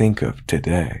to think of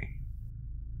today.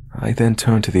 I then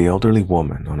turned to the elderly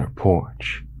woman on her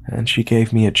porch, and she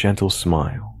gave me a gentle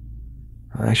smile.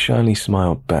 I shyly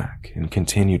smiled back and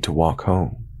continued to walk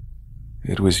home.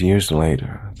 It was years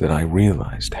later that I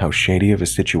realized how shady of a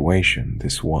situation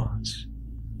this was.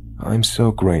 I'm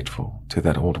so grateful to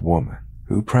that old woman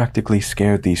who practically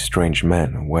scared these strange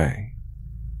men away.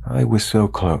 I was so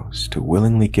close to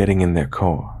willingly getting in their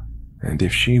car, and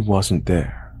if she wasn't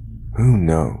there, who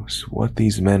knows what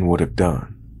these men would have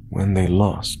done when they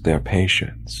lost their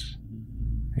patience.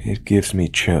 It gives me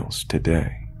chills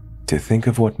today to think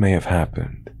of what may have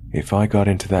happened if I got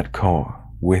into that car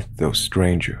with those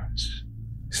strangers.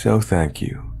 So thank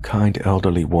you, kind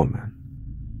elderly woman.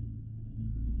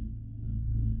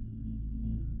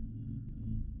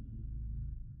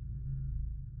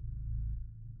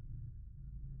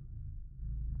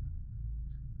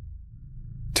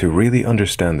 To really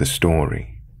understand the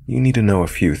story, you need to know a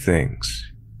few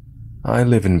things. I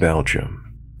live in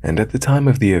Belgium, and at the time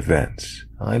of the events,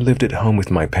 I lived at home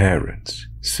with my parents,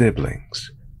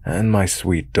 siblings, and my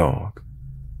sweet dog.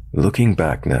 Looking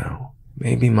back now,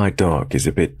 maybe my dog is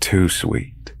a bit too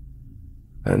sweet.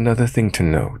 Another thing to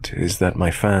note is that my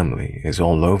family is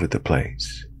all over the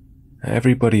place.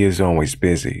 Everybody is always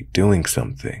busy doing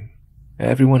something.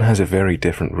 Everyone has a very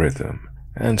different rhythm,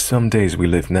 and some days we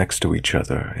live next to each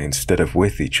other instead of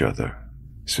with each other.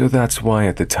 So that's why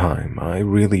at the time I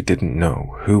really didn't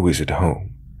know who was at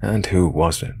home and who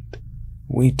wasn't.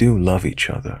 We do love each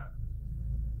other.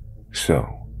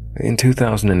 So, in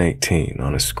 2018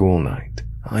 on a school night,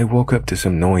 I woke up to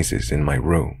some noises in my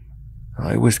room.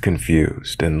 I was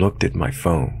confused and looked at my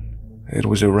phone. It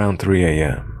was around 3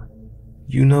 a.m.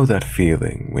 You know that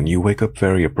feeling when you wake up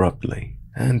very abruptly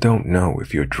and don't know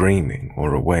if you're dreaming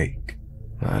or awake.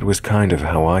 That was kind of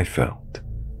how I felt.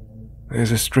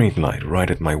 There's a street light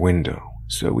right at my window,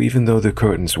 so even though the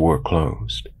curtains were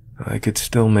closed, I could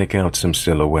still make out some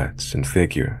silhouettes and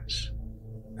figures.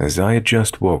 As I had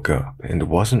just woke up and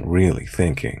wasn't really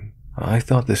thinking, I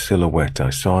thought the silhouette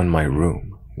I saw in my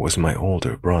room was my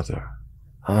older brother.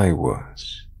 I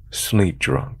was sleep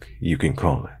drunk, you can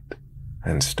call it,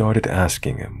 and started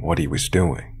asking him what he was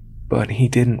doing, but he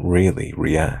didn't really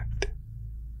react.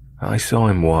 I saw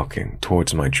him walking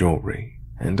towards my jewelry,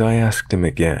 and I asked him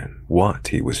again what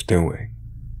he was doing.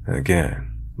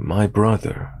 Again, my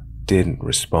brother didn't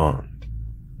respond.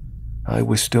 I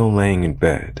was still laying in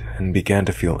bed and began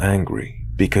to feel angry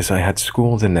because I had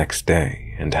school the next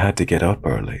day and had to get up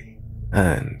early.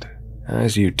 And,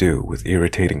 as you do with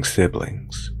irritating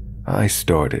siblings, I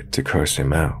started to curse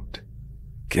him out.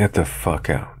 "Get the fuck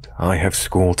out. I have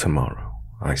school tomorrow,"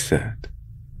 I said.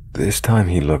 This time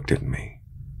he looked at me,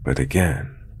 but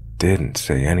again, didn't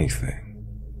say anything.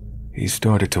 He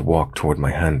started to walk toward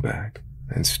my handbag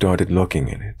and started looking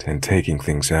in it and taking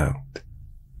things out.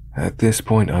 At this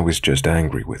point, I was just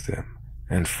angry with him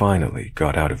and finally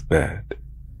got out of bed.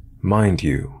 Mind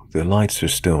you, the lights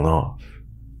are still off.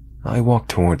 I walked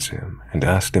towards him and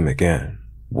asked him again,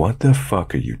 "What the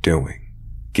fuck are you doing?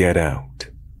 Get out."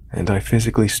 And I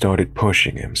physically started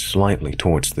pushing him slightly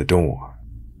towards the door.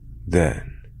 Then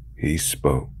he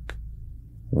spoke.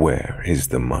 "Where is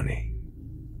the money?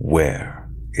 Where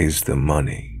is the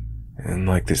money?" In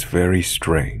like this very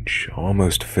strange,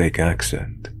 almost fake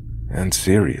accent. And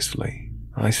seriously,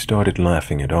 I started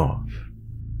laughing it off.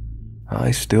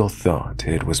 I still thought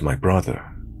it was my brother.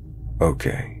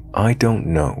 "Okay, I don't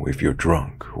know if you're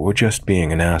drunk or just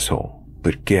being an asshole,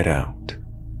 but get out."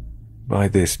 By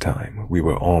this time, we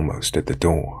were almost at the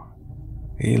door.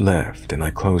 He left and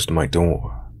I closed my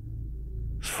door.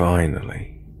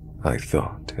 Finally, I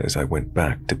thought as I went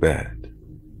back to bed.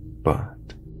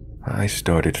 But I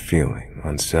started feeling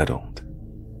unsettled.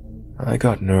 I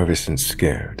got nervous and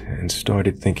scared and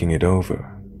started thinking it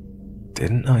over.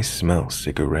 Didn't I smell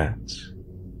cigarettes?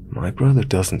 My brother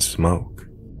doesn't smoke.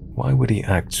 Why would he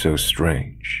act so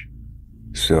strange?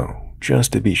 So,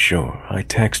 just to be sure, I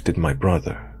texted my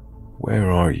brother, "Where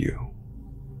are you?"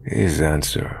 His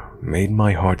answer made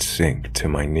my heart sink to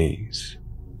my knees.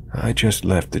 "I just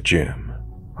left the gym.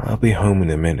 I'll be home in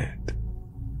a minute."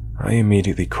 I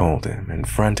immediately called him and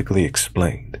frantically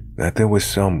explained that there was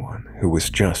someone who was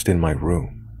just in my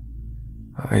room.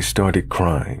 I started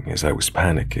crying as I was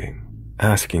panicking,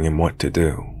 asking him what to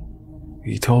do.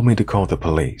 He told me to call the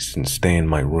police and stay in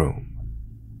my room.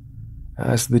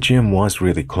 As the gym was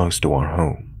really close to our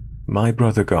home, my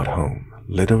brother got home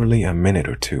literally a minute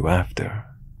or two after.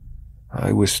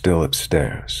 I was still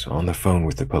upstairs on the phone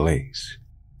with the police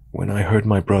when I heard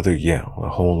my brother yell a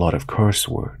whole lot of curse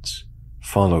words,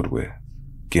 followed with,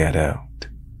 "Get out."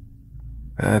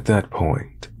 At that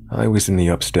point, I was in the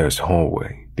upstairs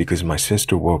hallway because my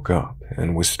sister woke up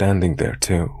and was standing there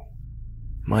too.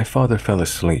 My father fell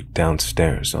asleep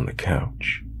downstairs on the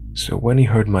couch, so when he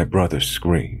heard my brother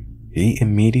scream, he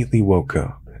immediately woke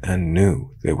up and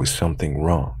knew there was something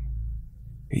wrong.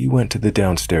 He went to the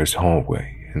downstairs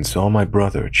hallway and saw my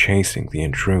brother chasing the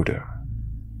intruder.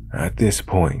 At this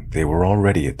point, they were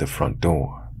already at the front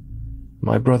door.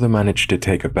 My brother managed to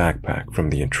take a backpack from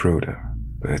the intruder,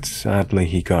 but sadly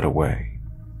he got away.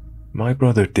 My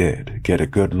brother did get a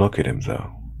good look at him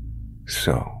though.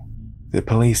 So, the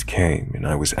police came and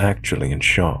I was actually in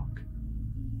shock.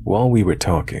 While we were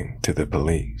talking to the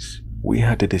police, we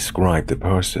had to describe the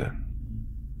person.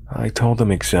 I told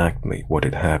them exactly what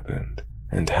had happened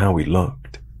and how he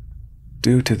looked.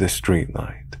 Due to the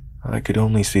streetlight, I could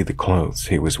only see the clothes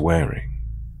he was wearing.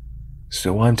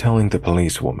 So I'm telling the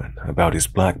policewoman about his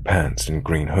black pants and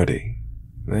green hoodie.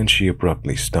 Then she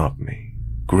abruptly stopped me.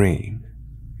 "Green?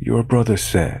 Your brother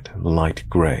said light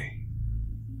gray."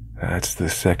 That's the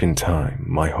second time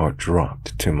my heart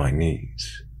dropped to my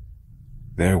knees.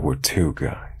 There were two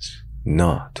guys,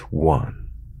 not one.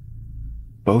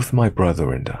 Both my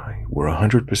brother and I were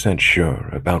 100% sure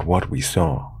about what we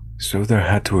saw, so there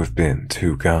had to have been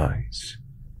two guys.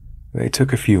 They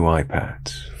took a few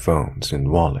iPads, phones, and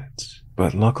wallets,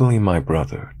 but luckily my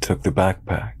brother took the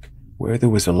backpack where there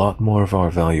was a lot more of our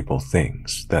valuable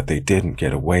things that they didn't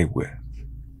get away with.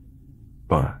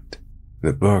 But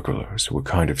the burglars were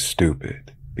kind of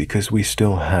stupid because we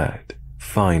still had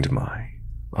Find My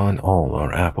on all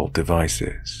our Apple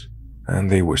devices, and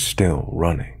they were still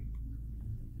running.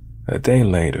 A day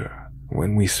later,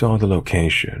 when we saw the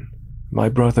location, my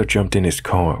brother jumped in his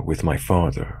car with my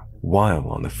father while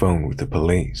on the phone with the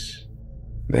police.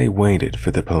 They waited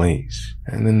for the police,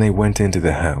 and then they went into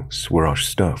the house where our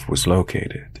stuff was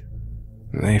located.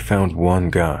 They found one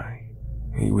guy.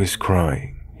 He was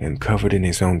crying and covered in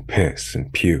his own piss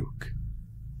and puke.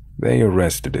 They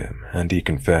arrested him and he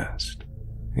confessed.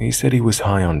 He said he was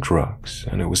high on drugs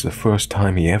and it was the first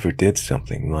time he ever did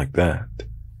something like that.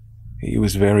 He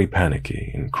was very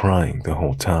panicky and crying the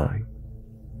whole time.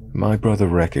 My brother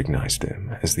recognized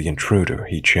him as the intruder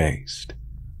he chased,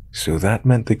 so that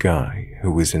meant the guy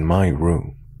who was in my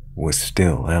room was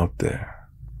still out there.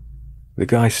 The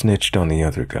guy snitched on the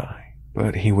other guy,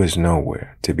 but he was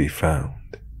nowhere to be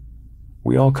found.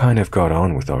 We all kind of got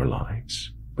on with our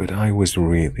lives, but I was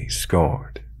really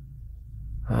scarred.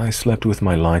 I slept with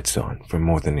my lights on for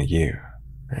more than a year,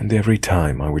 and every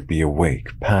time I would be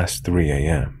awake past 3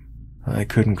 a.m., I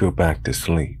couldn't go back to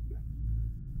sleep.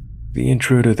 The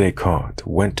intruder they caught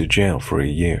went to jail for a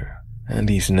year, and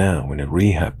he's now in a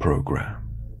rehab program.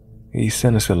 He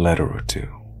sent us a letter or two.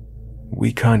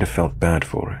 We kind of felt bad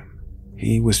for him.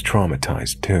 He was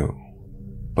traumatized too.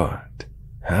 But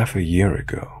half a year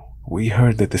ago, we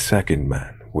heard that the second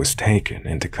man was taken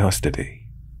into custody.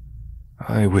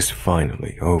 I was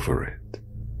finally over it.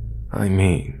 I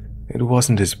mean, it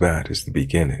wasn't as bad as the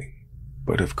beginning,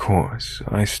 but of course,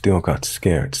 I still got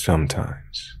scared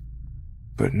sometimes.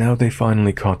 But now they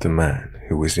finally caught the man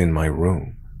who was in my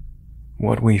room.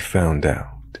 What we found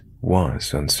out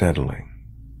was unsettling.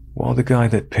 While the guy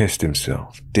that pissed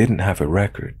himself didn't have a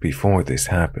record before this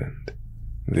happened,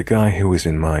 the guy who was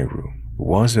in my room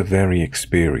was a very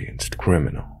experienced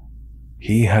criminal.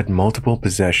 He had multiple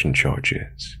possession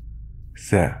charges,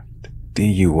 theft,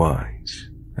 DUIs,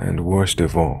 and worst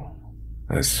of all,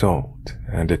 assault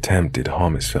and attempted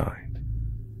homicide.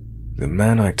 The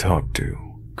man I talked to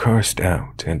cursed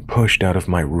out and pushed out of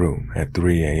my room at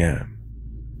 3 a.m.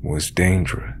 was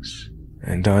dangerous,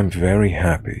 and I'm very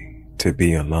happy to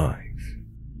be alive.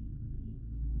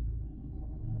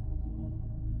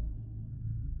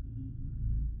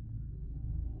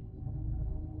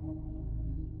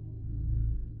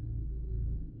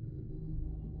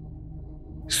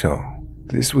 So,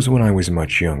 this was when I was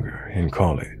much younger, in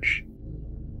college.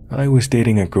 I was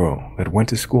dating a girl that went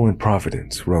to school in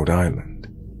Providence, Rhode Island.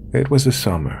 It was the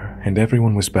summer, and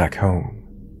everyone was back home.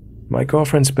 My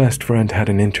girlfriend's best friend had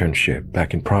an internship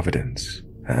back in Providence,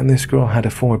 and this girl had a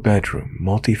 4-bedroom,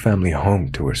 multi-family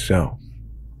home to herself.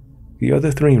 The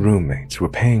other 3 roommates were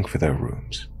paying for their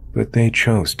rooms, but they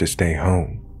chose to stay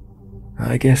home.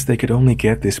 I guess they could only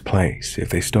get this place if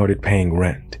they started paying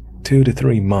rent 2 to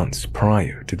 3 months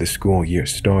prior to the school year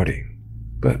starting,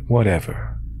 but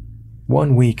whatever.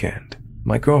 One weekend,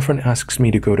 my girlfriend asks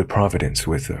me to go to Providence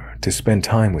with her to spend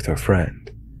time with her friend.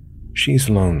 She's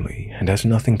lonely and has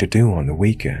nothing to do on the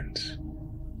weekends.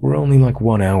 We're only like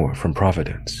 1 hour from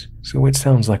Providence, so it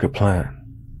sounds like a plan.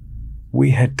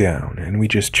 We head down and we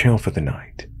just chill for the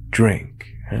night, drink,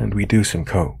 and we do some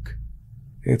coke.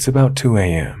 It's about 2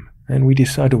 a.m. and we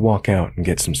decide to walk out and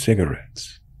get some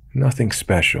cigarettes. Nothing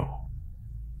special.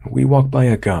 We walk by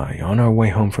a guy on our way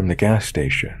home from the gas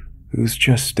station who's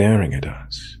just staring at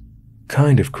us.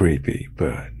 Kind of creepy,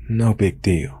 but no big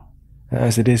deal,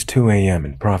 as it is 2 a.m.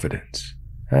 in Providence,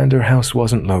 and her house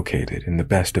wasn't located in the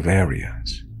best of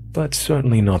areas, but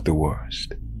certainly not the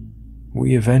worst.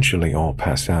 We eventually all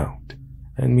pass out,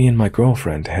 and me and my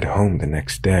girlfriend head home the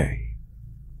next day.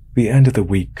 The end of the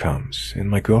week comes, and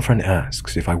my girlfriend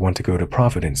asks if I want to go to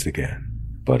Providence again,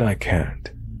 but I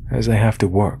can't, as I have to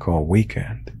work all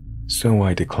weekend, so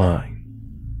I decline.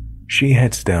 She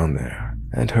heads down there,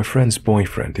 and her friend's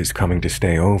boyfriend is coming to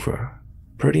stay over,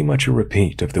 pretty much a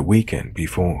repeat of the weekend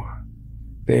before.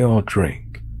 They all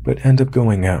drink, but end up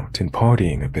going out and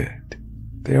partying a bit.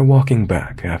 They're walking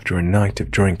back after a night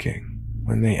of drinking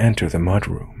when they enter the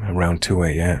mudroom around 2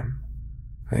 a.m.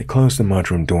 They close the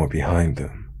mudroom door behind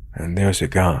them, and there's a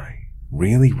guy,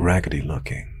 really raggedy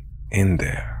looking, in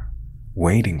there,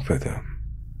 waiting for them.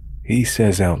 He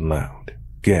says out loud,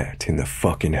 "Get in the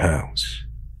fucking house."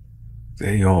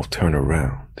 They all turn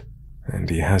around, and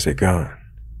he has a gun.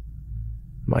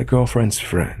 My girlfriend's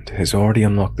friend has already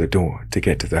unlocked the door to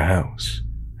get to the house,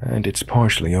 and it's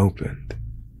partially opened.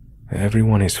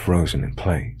 Everyone is frozen in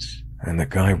place, and the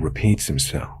guy repeats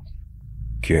himself,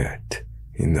 "Get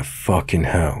in the fucking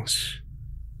house."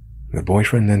 The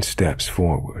boyfriend then steps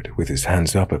forward with his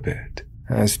hands up a bit,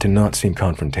 as to not seem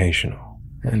confrontational,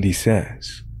 and he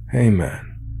says, "Hey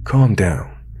man, calm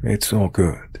down, it's all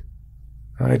good."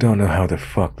 I don't know how the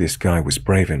fuck this guy was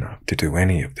brave enough to do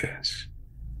any of this.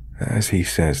 As he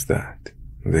says that,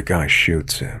 the guy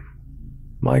shoots him.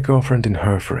 My girlfriend and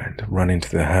her friend run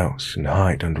into the house and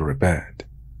hide under a bed.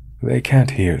 They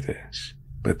can't hear this,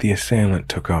 but the assailant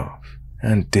took off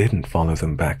and didn't follow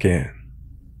them back in.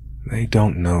 They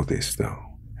don't know this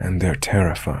though, and they're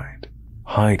terrified,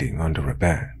 hiding under a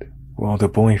bed, while the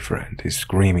boyfriend is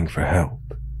screaming for help.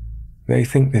 They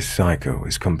think this psycho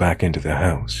has come back into the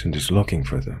house and is looking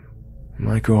for them.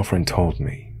 My girlfriend told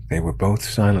me they were both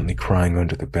silently crying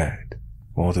under the bed,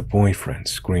 while the boyfriend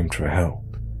screamed for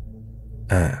help.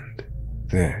 And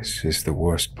this is the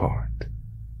worst part,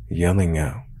 yelling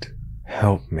out,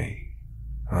 "Help me,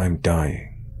 I'm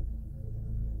dying."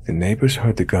 The neighbors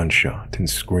heard the gunshot and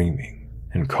screaming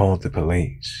and called the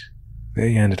police.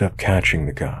 They ended up catching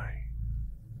the guy.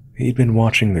 He'd been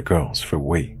watching the girls for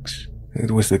weeks.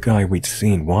 It was the guy we'd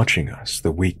seen watching us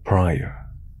the week prior.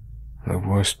 The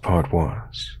worst part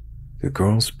was, the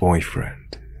girl's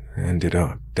boyfriend ended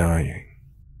up dying.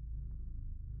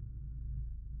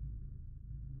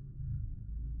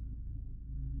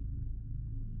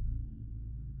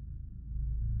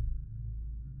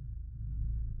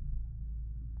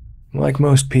 Like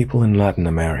most people in Latin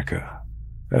America,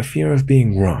 a fear of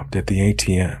being robbed at the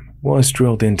ATM was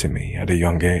drilled into me at a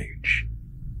young age.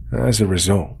 As a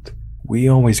result, we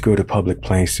always go to public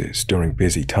places during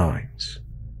busy times.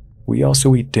 We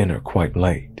also eat dinner quite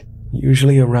late,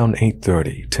 usually around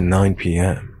 8:30 to 9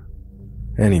 p.m.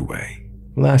 Anyway,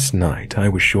 last night I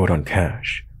was short on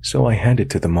cash, so I headed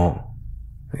to the mall.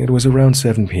 It was around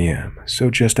 7 p.m., so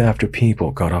just after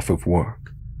people got off of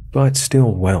work, but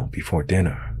still well before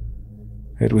dinner.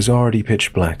 It was already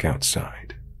pitch black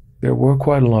outside. There were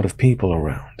quite a lot of people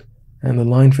around, and the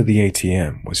line for the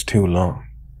ATM was too long.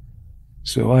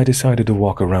 So I decided to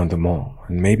walk around the mall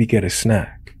and maybe get a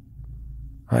snack.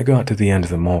 I got to the end of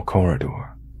the mall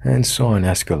corridor and saw an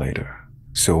escalator,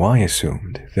 so I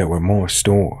assumed there were more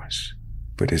stores.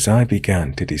 But as I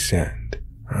began to descend,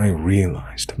 I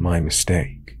realized my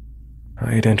mistake.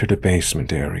 I had entered a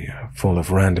basement area full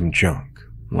of random junk,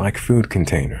 like food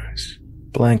containers,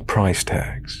 blank price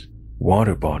tags,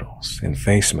 water bottles, and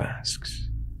face masks.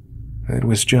 It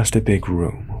was just a big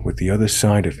room with the other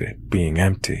side of it being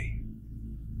empty.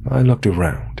 I looked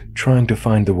around, trying to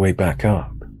find the way back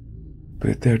up,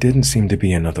 but there didn't seem to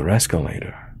be another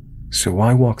escalator, so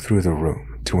I walked through the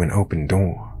room to an open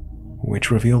door, which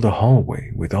revealed a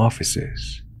hallway with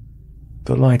offices.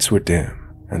 The lights were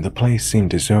dim, and the place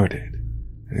seemed deserted,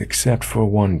 except for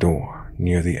one door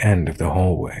near the end of the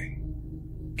hallway.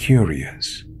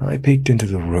 Curious, I peeked into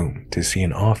the room to see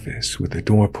an office with the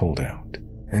door pulled out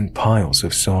and piles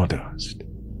of sawdust.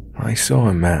 I saw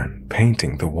a man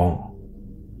painting the wall.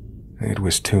 It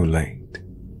was too late.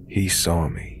 He saw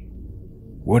me.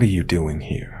 "What are you doing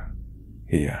here?"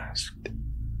 he asked.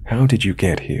 "How did you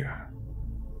get here?"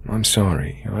 "I'm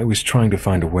sorry, I was trying to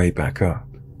find a way back up,"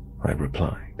 I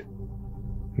replied.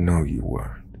 "No, you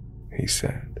weren't," he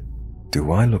said.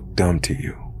 "Do I look dumb to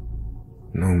you?"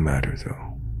 "No matter though.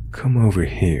 Come over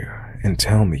here and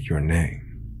tell me your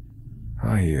name."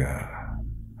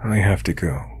 I have to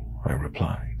go," I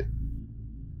replied.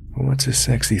 "What's a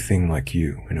sexy thing like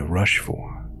you in a rush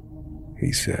for?"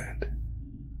 he said.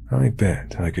 "I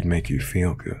bet I could make you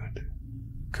feel good.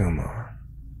 Come on,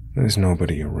 there's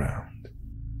nobody around.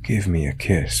 Give me a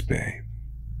kiss, babe."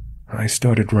 I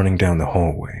started running down the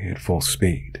hallway at full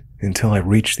speed until I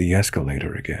reached the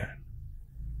escalator again.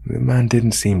 The man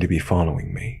didn't seem to be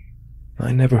following me.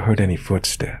 I never heard any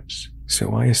footsteps,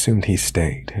 so I assumed he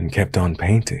stayed and kept on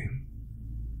painting.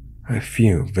 A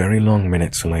few very long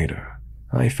minutes later,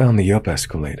 I found the up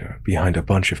escalator behind a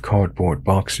bunch of cardboard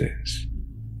boxes.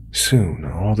 Soon,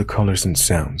 all the colors and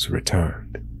sounds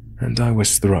returned, and I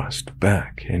was thrust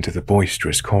back into the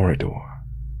boisterous corridor.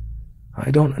 I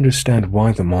don't understand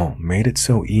why the mall made it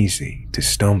so easy to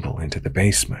stumble into the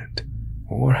basement,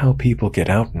 or how people get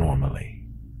out normally.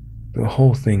 The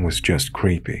whole thing was just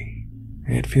creepy.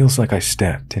 It feels like I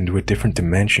stepped into a different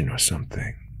dimension or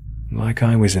something, like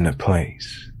I was in a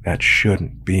place that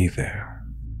shouldn't be there.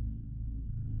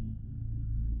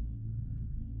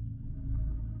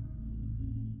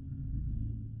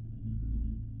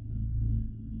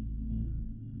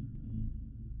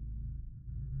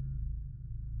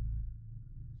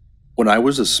 When I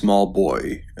was a small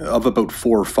boy, of about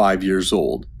 4 or 5 years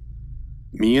old,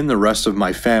 me and the rest of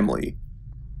my family,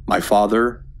 my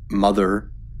father,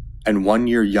 mother, and 1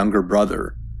 year younger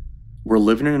brother, were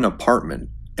living in an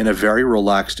apartment in a very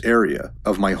relaxed area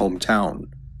of my hometown.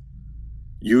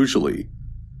 Usually,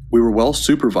 we were well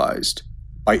supervised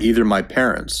by either my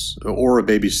parents or a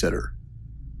babysitter.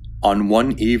 On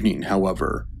one evening,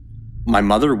 however, my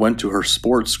mother went to her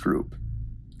sports group,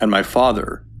 and my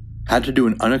father had to do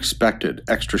an unexpected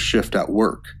extra shift at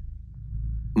work.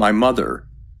 My mother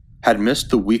had missed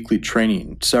the weekly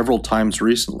training several times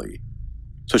recently,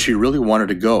 so she really wanted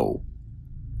to go,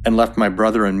 and left my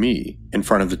brother and me in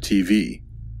front of the TV.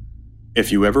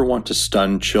 If you ever want to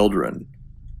stun children,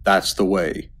 that's the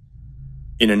way.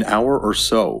 In an hour or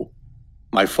so,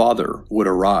 my father would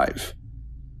arrive.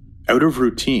 Out of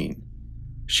routine,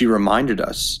 she reminded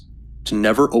us to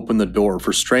never open the door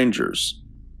for strangers,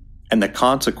 and the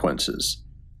consequences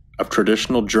of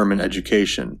traditional German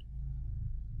education.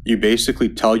 You basically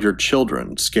tell your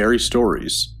children scary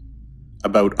stories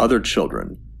about other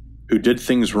children who did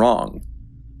things wrong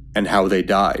and how they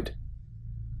died.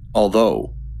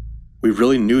 Although, We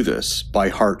really knew this by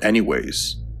heart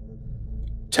anyways.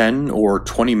 10 or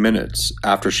 20 minutes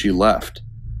after she left,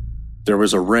 there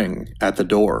was a ring at the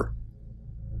door.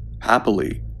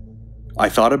 Happily, I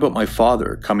thought about my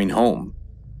father coming home,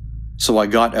 so I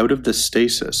got out of the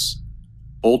stasis,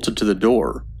 bolted to the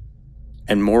door,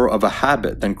 and more of a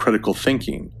habit than critical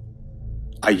thinking,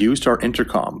 I used our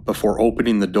intercom before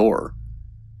opening the door,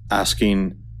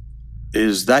 asking,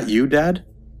 "Is that you, Dad?"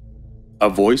 A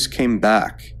voice came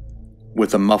back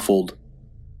with a muffled,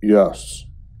 "Yes,"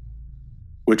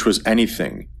 which was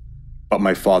anything but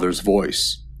my father's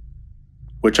voice,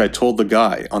 which I told the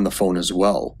guy on the phone as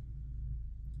well.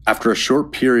 After a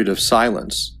short period of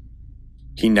silence,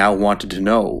 he now wanted to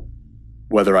know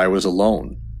whether I was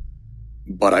alone,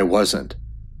 but I wasn't.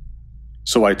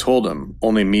 So I told him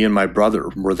only me and my brother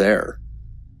were there.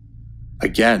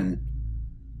 Again,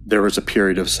 there was a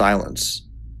period of silence.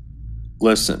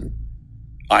 "Listen,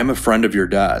 I'm a friend of your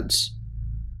dad's.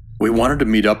 We wanted to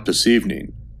meet up this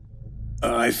evening.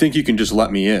 I think you can just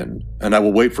let me in, and I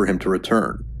will wait for him to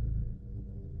return."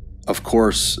 Of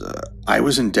course, I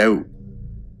was in doubt,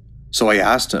 so I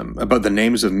asked him about the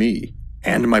names of me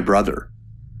and my brother.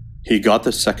 He got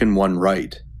the second one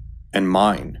right, and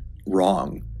mine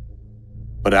wrong.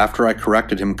 But after I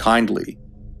corrected him kindly,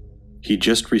 he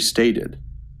just restated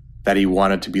that he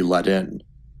wanted to be let in.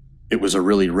 It was a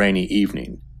really rainy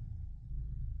evening.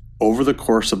 Over the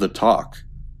course of the talk,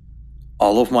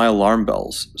 all of my alarm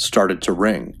bells started to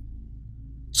ring,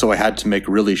 so I had to make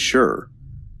really sure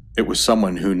it was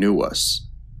someone who knew us.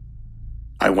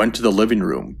 I went to the living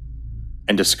room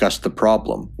and discussed the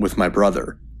problem with my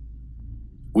brother.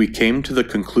 We came to the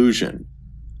conclusion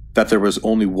that there was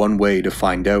only one way to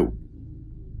find out,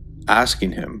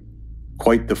 asking him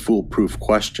quite the foolproof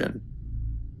question: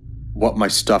 what my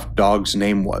stuffed dog's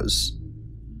name was.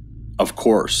 Of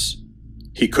course,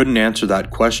 he couldn't answer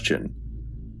that question,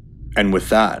 and with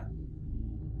that,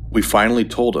 we finally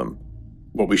told him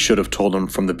what we should have told him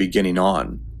from the beginning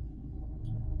on: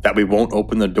 that we won't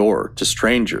open the door to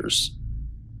strangers,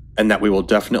 and that we will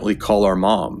definitely call our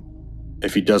mom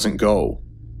if he doesn't go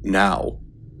now.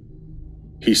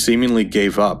 He seemingly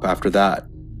gave up after that,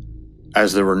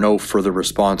 as there were no further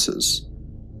responses.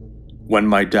 When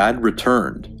my dad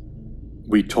returned,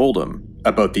 we told him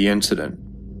about the incident.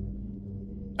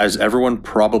 As everyone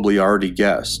probably already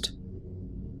guessed,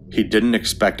 he didn't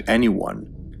expect anyone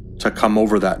to come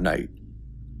over that night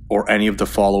or any of the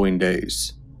following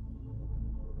days.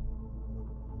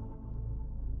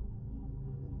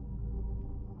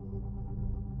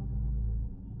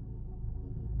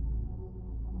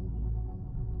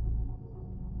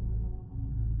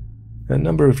 A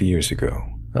number of years ago,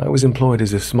 I was employed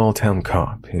as a small-town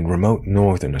cop in remote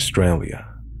northern Australia.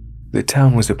 The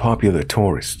town was a popular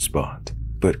tourist spot,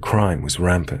 but crime was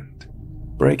rampant.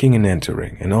 Breaking and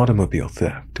entering and automobile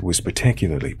theft was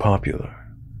particularly popular.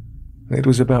 It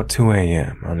was about 2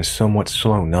 a.m. on a somewhat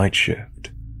slow night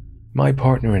shift. My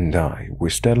partner and I were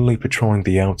steadily patrolling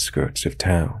the outskirts of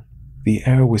town. The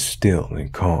air was still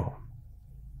and calm.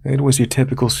 It was your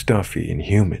typical stuffy and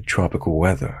humid tropical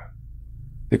weather.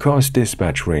 The car's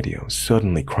dispatch radio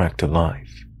suddenly cracked to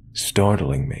life,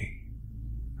 startling me.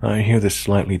 I hear the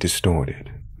slightly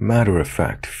distorted,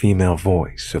 matter-of-fact female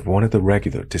voice of one of the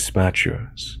regular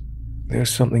dispatchers. There's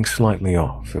something slightly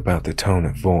off about the tone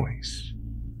of voice.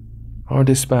 Our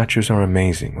dispatchers are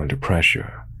amazing under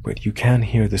pressure, but you can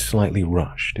hear the slightly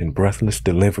rushed and breathless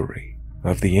delivery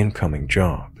of the incoming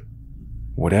job.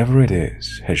 Whatever it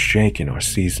is has shaken our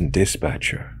seasoned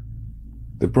dispatcher.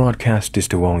 The broadcast is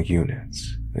to all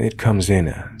units. It comes in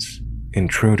as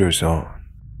 "Intruders on,"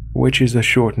 which is a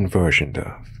shortened version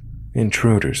of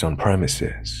 "Intruders on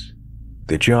premises."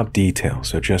 The job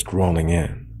details are just rolling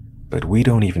in, but we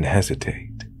don't even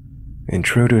hesitate.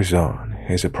 "Intruders on"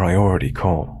 is a priority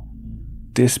call.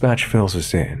 Dispatch fills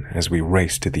us in as we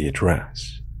race to the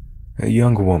address. A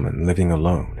young woman living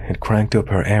alone had cranked up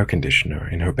her air conditioner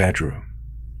in her bedroom.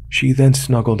 She then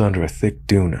snuggled under a thick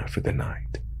doona for the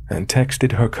night and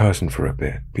texted her cousin for a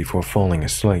bit before falling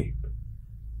asleep.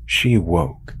 She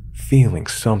woke, feeling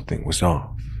something was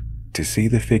off, to see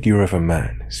the figure of a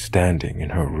man standing in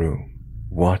her room,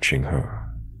 watching her.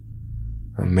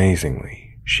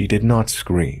 Amazingly, she did not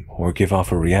scream or give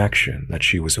off a reaction that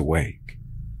she was awake.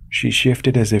 She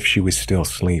shifted as if she was still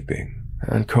sleeping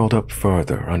and curled up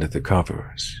further under the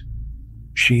covers.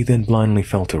 She then blindly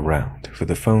felt around for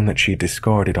the phone that she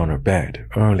discarded on her bed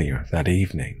earlier that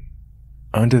evening.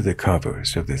 Under the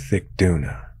covers of the thick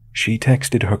doona, she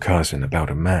texted her cousin about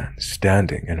a man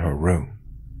standing in her room.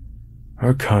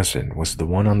 Her cousin was the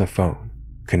one on the phone,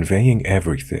 conveying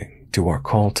everything to our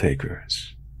call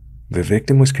takers. The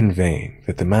victim was conveying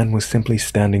that the man was simply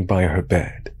standing by her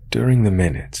bed during the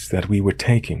minutes that we were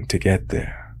taking to get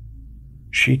there.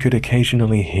 She could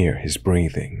occasionally hear his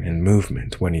breathing and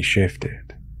movement when he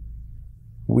shifted.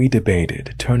 We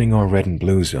debated turning our red and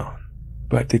blues on,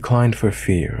 but declined for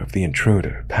fear of the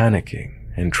intruder panicking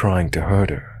and trying to hurt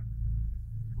her.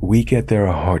 We get there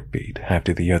a heartbeat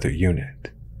after the other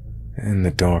unit. In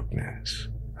the darkness,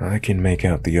 I can make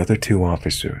out the other 2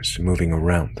 officers moving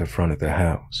around the front of the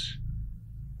house.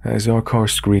 As our car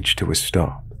screeched to a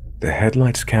stop, the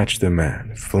headlights catch the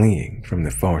man fleeing from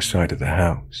the far side of the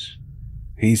house.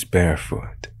 He's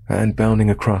barefoot and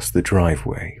bounding across the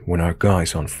driveway when our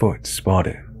guys on foot spot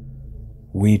him.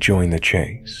 We join the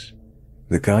chase.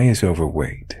 The guy is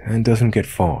overweight and doesn't get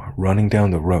far running down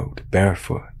the road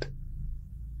barefoot.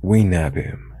 We nab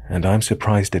him, and I'm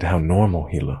surprised at how normal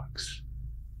he looks.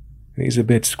 He's a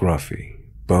bit scruffy,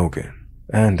 bogan,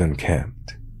 and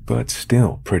unkempt, but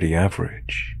still pretty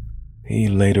average. He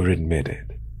later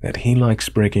admitted that he likes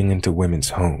breaking into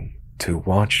women's home to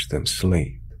watch them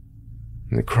sleep.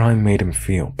 The crime made him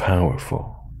feel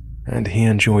powerful, and he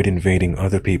enjoyed invading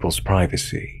other people's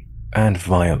privacy and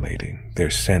violating their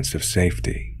sense of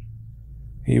safety.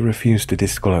 He refused to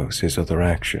disclose his other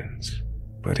actions,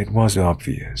 but it was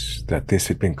obvious that this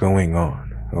had been going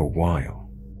on a while.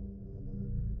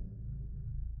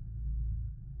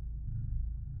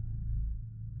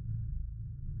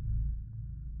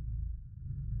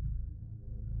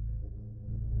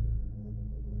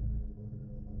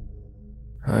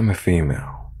 I'm a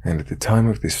female, and at the time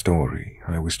of this story,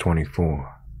 I was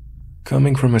 24.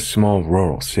 Coming from a small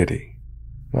rural city,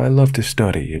 I loved to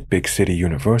study at big city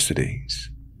universities.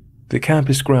 The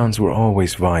campus grounds were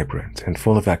always vibrant and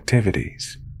full of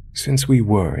activities, since we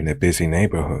were in a busy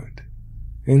neighborhood.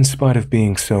 In spite of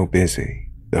being so busy,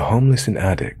 the homeless and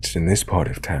addicts in this part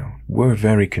of town were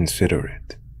very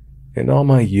considerate. In all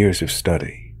my years of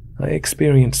study, I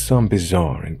experienced some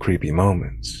bizarre and creepy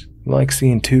moments, like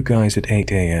seeing 2 guys at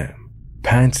 8 a.m.,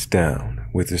 pants down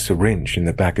with a syringe in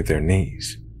the back of their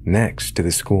knees, next to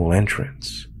the school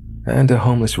entrance, and a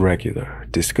homeless regular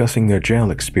discussing their jail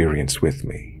experience with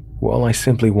me, while I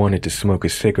simply wanted to smoke a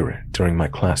cigarette during my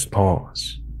class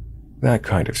pause. That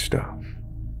kind of stuff.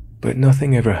 But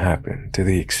nothing ever happened to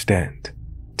the extent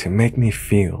to make me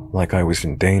feel like I was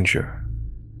in danger.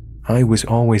 I was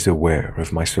always aware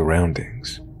of my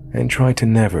surroundings and tried to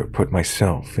never put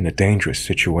myself in a dangerous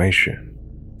situation,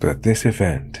 but this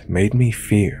event made me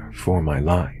fear for my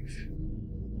life.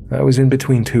 I was in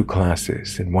between 2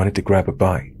 classes and wanted to grab a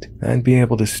bite and be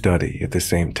able to study at the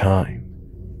same time.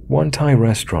 One Thai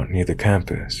restaurant near the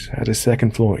campus had a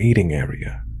second-floor eating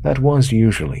area that was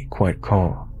usually quite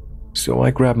calm, so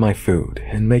I grabbed my food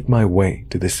and make my way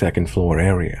to the second-floor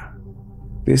area.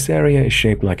 This area is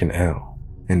shaped like an L,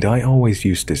 and I always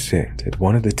used to sit at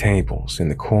one of the tables in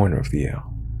the corner of the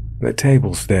L. The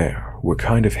tables there were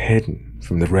kind of hidden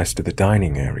from the rest of the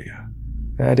dining area,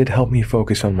 and it helped me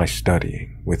focus on my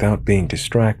studying without being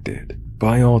distracted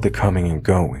by all the coming and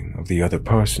going of the other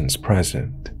persons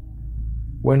present.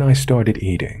 When I started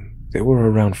eating, there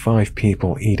were around 5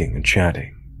 people eating and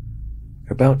chatting.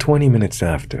 About 20 minutes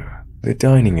after, the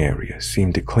dining area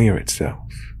seemed to clear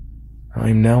itself.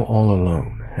 I'm now all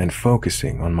alone and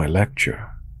focusing on my lecture.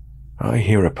 I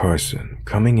hear a person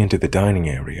coming into the dining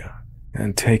area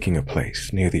and taking a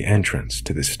place near the entrance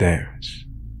to the stairs.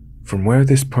 From where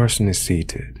this person is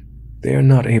seated, they are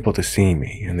not able to see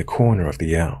me in the corner of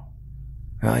the L.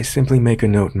 I simply make a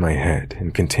note in my head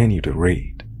and continue to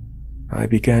read. I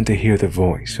began to hear the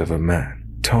voice of a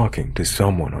man talking to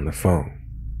someone on the phone.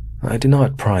 I did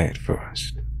not pry at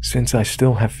first, since I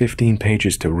still have 15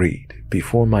 pages to read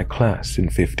before my class in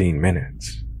 15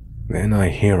 minutes. Then I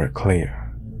hear it clear.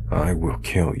 "I will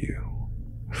kill you,"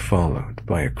 followed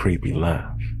by a creepy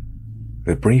laugh.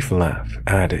 The brief laugh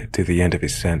added to the end of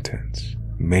his sentence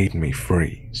made me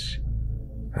freeze.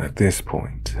 At this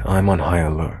point, I'm on high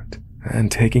alert and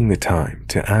taking the time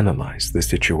to analyze the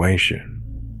situation.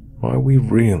 Are we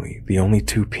really the only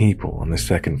 2 people on the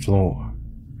second floor?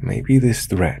 Maybe this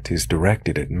threat is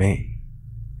directed at me.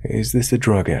 Is this a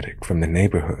drug addict from the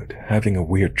neighborhood having a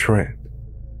weird trip?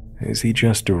 Is he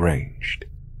just deranged?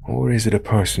 Or is it a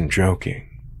person joking?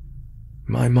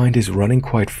 My mind is running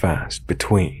quite fast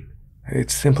between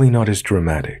 "it's simply not as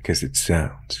dramatic as it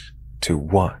sounds" to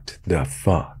 "what the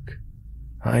fuck."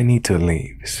 I need to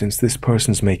leave since this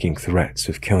person's making threats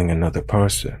of killing another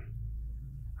person.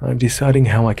 I'm deciding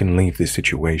how I can leave this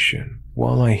situation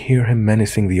while I hear him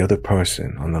menacing the other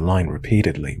person on the line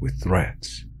repeatedly with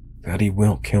threats that he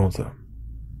will kill them.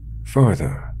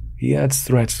 Further, he adds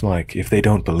threats like if they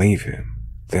don't believe him,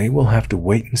 they will have to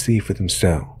wait and see for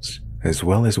themselves as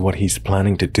well as what he's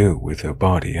planning to do with her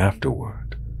body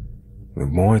afterward. The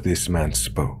more this man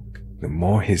spoke, the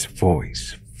more his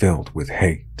voice filled with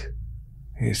hate.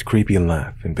 His creepy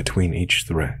laugh in between each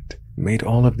threat made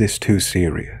all of this too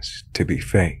serious to be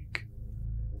fake.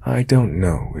 I don't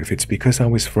know if it's because I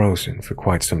was frozen for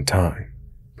quite some time,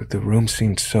 but the room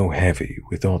seemed so heavy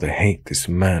with all the hate this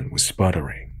man was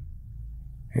sputtering.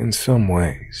 In some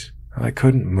ways, I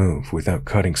couldn't move without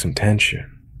cutting some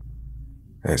tension.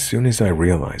 As soon as I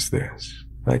realize this,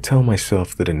 I tell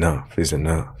myself that enough is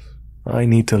enough. I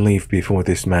need to leave before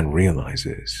this man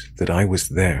realizes that I was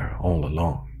there all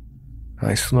along.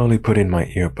 I slowly put in my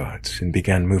earbuds and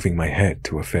began moving my head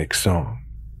to a fake song.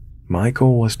 My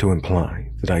goal was to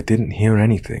imply that I didn't hear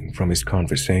anything from his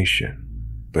conversation,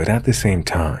 but at the same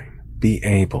time, be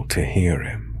able to hear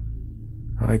him.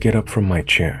 I get up from my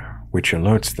chair, which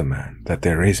alerts the man that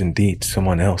there is indeed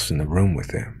someone else in the room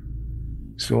with him.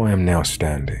 So I am now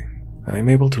standing. I am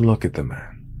able to look at the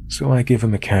man, so I give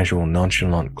him a casual,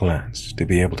 nonchalant glance to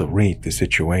be able to read the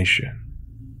situation.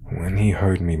 When he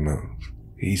heard me move,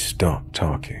 he stopped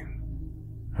talking.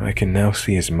 I can now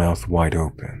see his mouth wide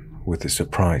open with a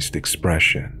surprised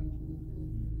expression.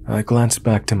 I glance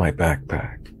back to my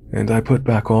backpack, and I put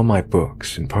back all my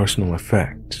books and personal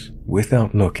effects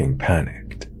without looking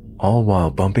panicked, all while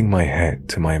bumping my head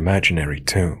to my imaginary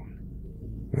tune.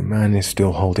 The man is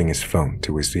still holding his phone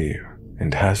to his ear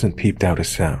and hasn't peeped out a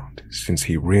sound since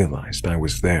he realized I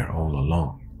was there all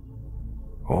along.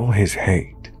 All his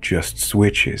hate just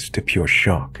switches to pure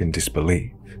shock and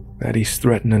disbelief that he's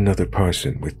threatened another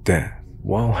person with death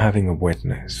while having a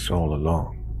witness all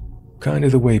along. Kind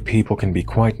of the way people can be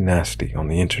quite nasty on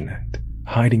the internet,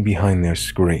 hiding behind their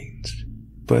screens,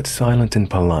 but silent and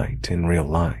polite in real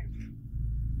life.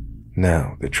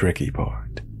 Now the tricky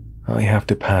part. I have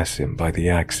to pass him by the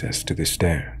access to the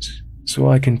stairs, so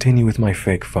I continue with my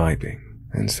fake vibing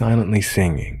and silently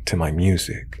singing to my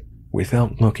music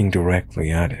without looking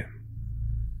directly at him.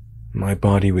 My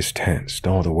body was tensed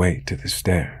all the way to the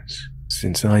stairs,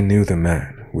 since I knew the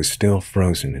man was still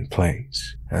frozen in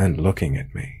place and looking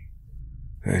at me.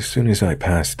 As soon as I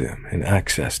passed him and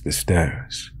accessed the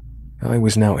stairs, I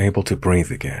was now able to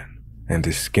breathe again and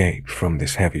escape from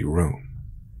this heavy room.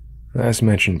 As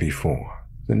mentioned before,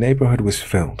 the neighborhood was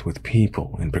filled with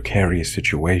people in precarious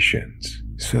situations,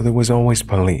 so there was always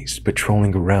police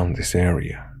patrolling around this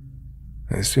area.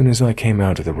 As soon as I came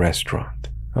out of the restaurant,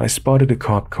 I spotted a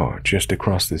cop car just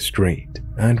across the street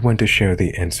and went to share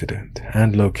the incident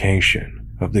and location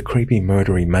of the creepy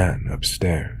murdery man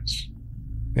upstairs.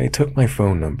 They took my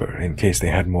phone number in case they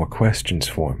had more questions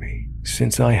for me,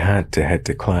 since I had to head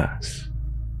to class.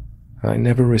 I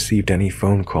never received any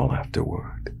phone call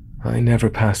afterward. I never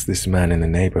passed this man in the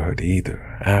neighborhood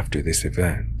either after this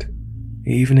event.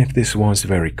 Even if this was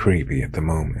very creepy at the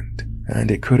moment,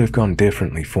 and it could have gone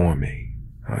differently for me,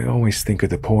 I always think of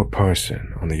the poor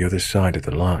person on the other side of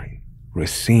the line,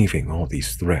 receiving all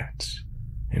these threats,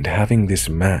 and having this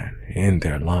man in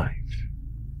their life.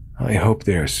 I hope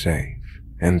they are safe,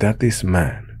 and that this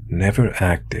man never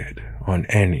acted on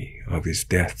any of his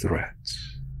death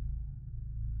threats.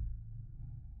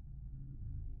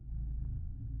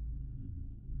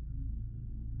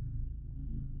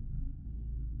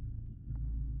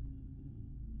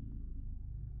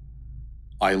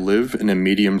 I live in a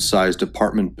medium-sized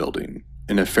apartment building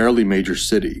in a fairly major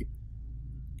city.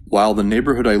 While the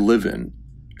neighborhood I live in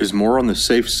is more on the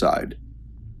safe side,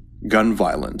 gun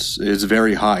violence is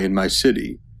very high in my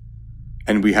city,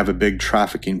 and we have a big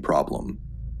trafficking problem.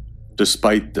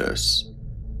 Despite this,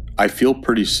 I feel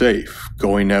pretty safe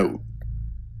going out,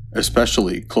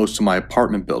 especially close to my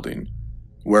apartment building,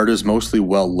 where it is mostly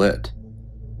well lit,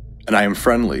 and I am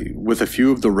friendly with a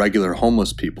few of the regular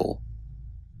homeless people.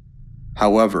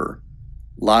 However,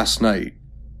 last night,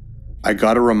 I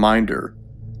got a reminder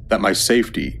that my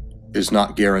safety is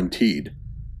not guaranteed,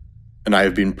 and I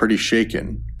have been pretty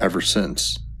shaken ever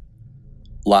since.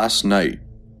 Last night,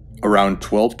 around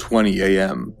 12:20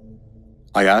 a.m.,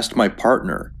 I asked my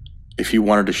partner if he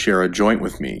wanted to share a joint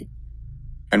with me,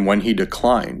 and when he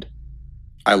declined,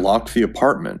 I locked the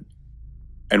apartment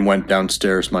and went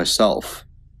downstairs myself.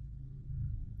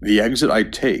 The exit I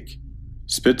take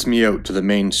spits me out to the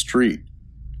main street,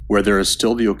 where there is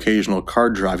still the occasional car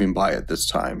driving by at this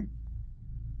time.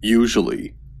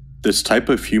 Usually, this type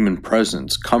of human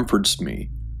presence comforts me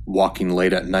walking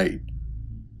late at night.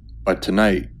 But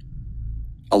tonight,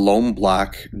 a lone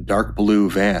black, dark blue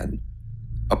van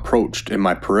approached in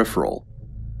my peripheral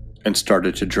and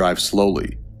started to drive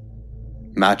slowly,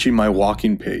 matching my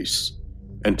walking pace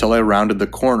until I rounded the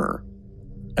corner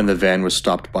and the van was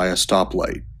stopped by a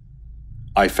stoplight.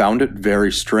 I found it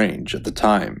very strange at the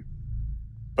time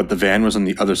but the van was on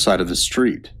the other side of the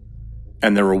street,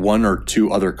 and there were one or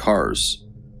two other cars,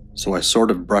 so I sort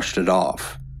of brushed it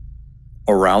off.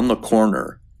 Around the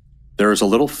corner, there is a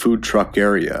little food truck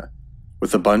area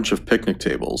with a bunch of picnic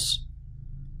tables.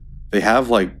 They have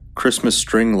like Christmas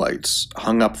string lights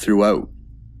hung up throughout,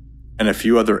 and a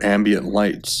few other ambient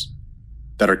lights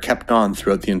that are kept on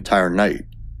throughout the entire night,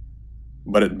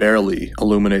 but it barely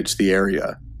illuminates the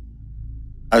area.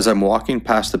 As I'm walking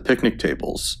past the picnic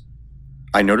tables,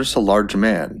 I notice a large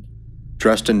man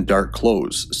dressed in dark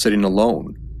clothes sitting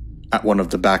alone at one of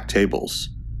the back tables.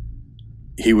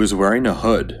 He was wearing a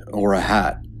hood or a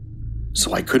hat,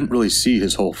 so I couldn't really see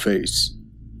his whole face,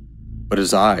 but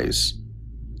his eyes,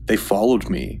 they followed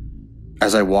me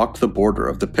as I walked the border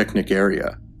of the picnic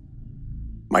area.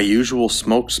 My usual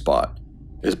smoke spot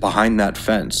is behind that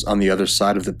fence on the other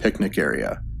side of the picnic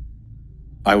area.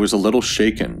 I was a little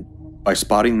shaken by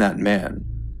spotting that man,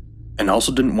 and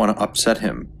also didn't want to upset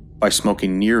him by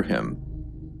smoking near him,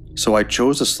 so I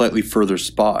chose a slightly further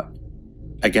spot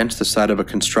against the side of a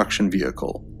construction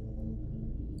vehicle.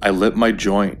 I lit my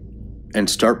joint and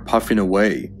start puffing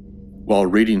away while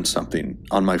reading something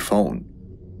on my phone.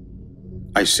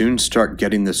 I soon start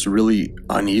getting this really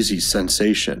uneasy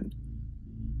sensation.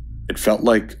 It felt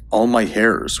like all my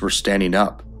hairs were standing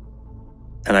up,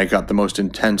 and I got the most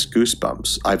intense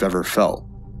goosebumps I've ever felt.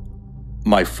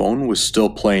 My phone was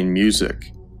still playing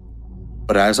music,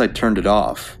 but as I turned it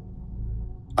off,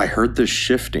 I heard this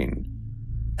shifting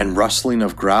and rustling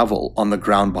of gravel on the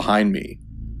ground behind me.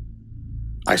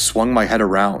 I swung my head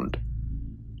around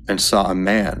and saw a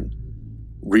man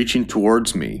reaching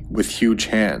towards me with huge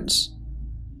hands.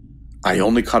 I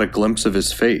only caught a glimpse of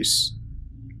his face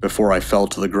before I fell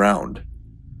to the ground.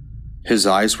 His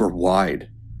eyes were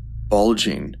wide,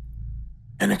 bulging,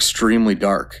 and extremely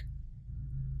dark.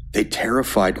 They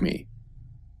terrified me.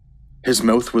 His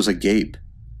mouth was agape,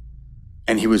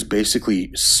 and he was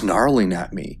basically snarling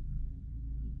at me.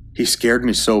 He scared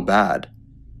me so bad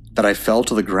that I fell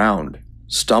to the ground,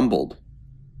 stumbled,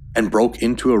 and broke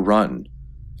into a run,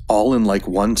 all in like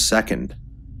 1 second.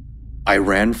 I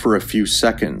ran for a few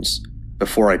seconds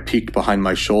before I peeked behind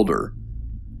my shoulder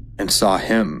and saw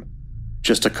him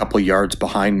just a couple yards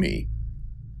behind me.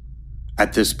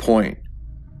 At this point,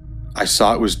 I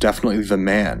saw it was definitely the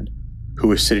man who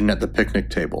was sitting at the picnic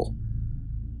table,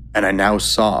 and I now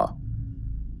saw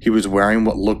he was wearing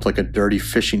what looked like a dirty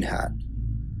fishing hat.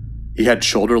 He had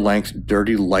shoulder-length,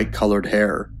 dirty, light-colored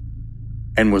hair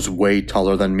and was way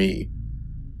taller than me,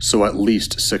 so at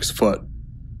least 6 foot.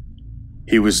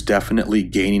 He was definitely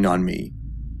gaining on me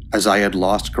as I had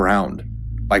lost ground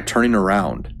by turning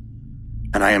around,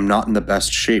 and I am not in the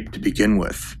best shape to begin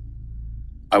with.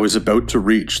 I was about to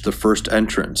reach the first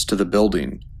entrance to the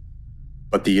building,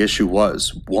 but the issue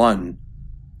was, 1,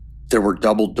 there were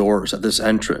double doors at this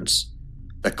entrance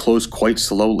that closed quite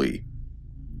slowly,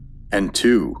 and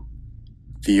 2,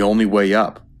 the only way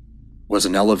up was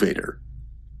an elevator,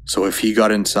 so if he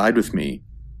got inside with me,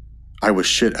 I was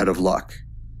shit out of luck.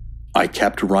 I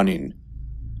kept running,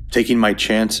 taking my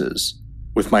chances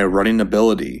with my running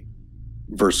ability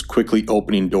versus quickly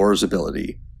opening doors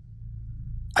ability.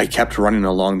 I kept running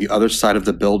along the other side of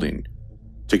the building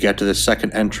to get to the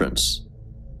second entrance.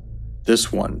 This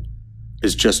one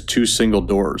is just 2 single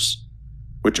doors,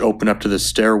 which open up to the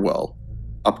stairwell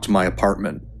up to my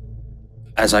apartment.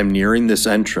 As I'm nearing this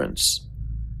entrance,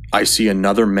 I see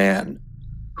another man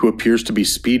who appears to be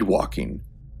speed walking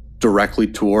directly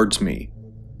towards me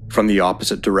from the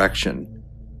opposite direction.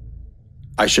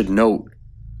 I should note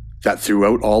that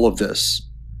throughout all of this,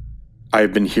 I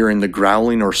have been hearing the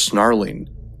growling or snarling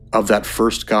of that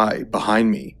first guy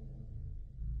behind me,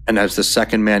 and as the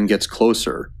second man gets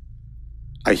closer,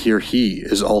 I hear he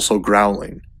is also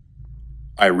growling.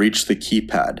 I reach the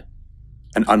keypad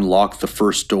and unlock the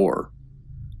first door,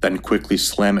 then quickly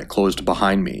slam it closed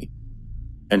behind me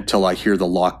until I hear the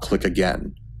lock click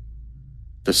again.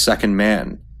 The second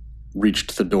man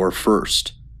reached the door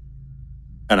first,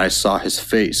 and I saw his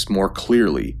face more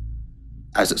clearly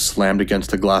as it slammed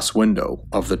against the glass window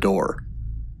of the door.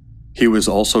 He was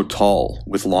also tall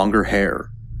with longer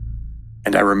hair,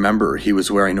 and I remember he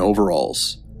was wearing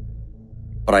overalls,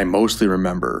 but I mostly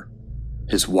remember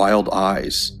his wild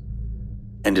eyes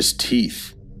and his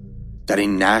teeth that he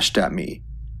gnashed at me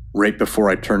right before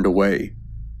I turned away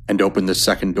and opened the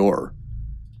second door,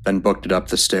 then booked it up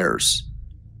the stairs.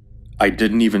 I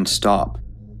didn't even stop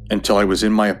until I was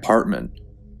in my apartment,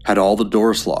 had all the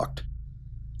doors locked,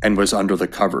 and was under the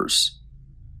covers.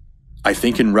 I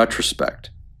think in retrospect,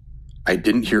 I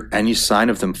didn't hear any sign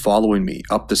of them following me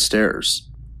up the stairs,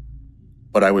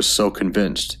 but I was so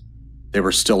convinced they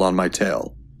were still on my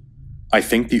tail. I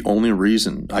think the only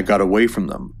reason I got away from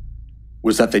them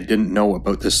was that they didn't know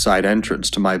about this side entrance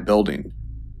to my building,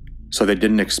 so they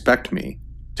didn't expect me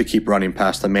to keep running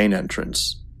past the main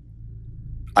entrance.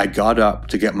 I got up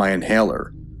to get my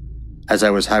inhaler, as I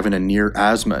was having a near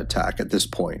asthma attack at this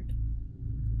point.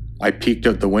 I peeked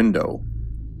out the window,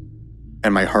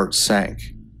 and my heart sank.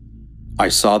 I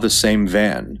saw the same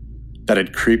van that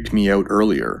had creeped me out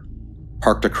earlier,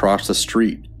 parked across the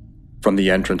street from the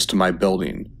entrance to my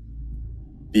building.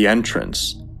 The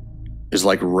entrance is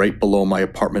like right below my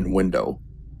apartment window.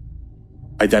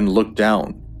 I then looked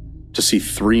down to see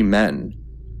 3 men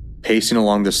pacing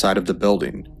along the side of the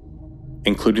building,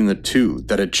 including the 2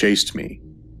 that had chased me.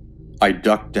 I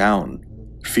ducked down,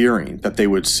 fearing that they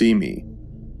would see me.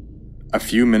 A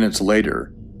few minutes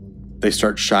later, they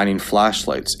start shining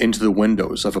flashlights into the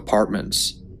windows of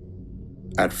apartments.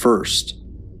 At first,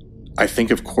 I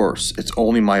think of course it's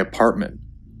only my apartment,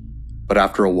 but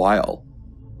after a while,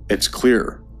 it's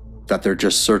clear that they're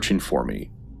just searching for me.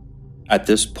 At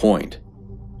this point,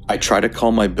 I try to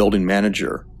call my building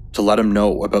manager to let him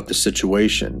know about the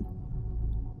situation.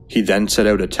 He then set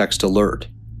out a text alert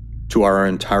to our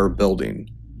entire building.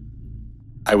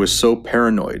 I was so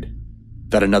paranoid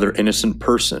that another innocent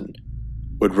person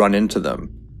would run into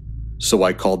them, so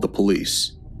I called the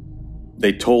police.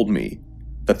 They told me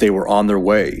that they were on their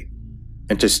way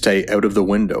and to stay out of the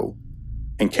window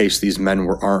in case these men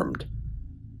were armed.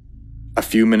 A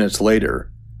few minutes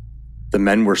later, the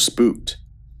men were spooked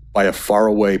by a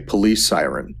faraway police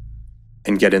siren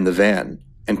and get in the van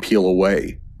and peel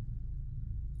away.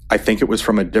 I think it was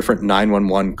from a different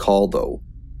 911 call though,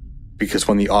 because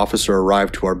when the officer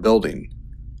arrived to our building,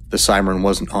 the siren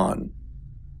wasn't on.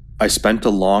 I spent a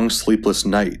long sleepless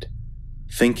night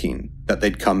thinking that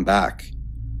they'd come back,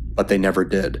 but they never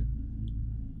did.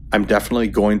 I'm definitely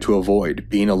going to avoid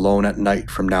being alone at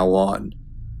night from now on.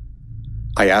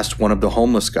 I asked one of the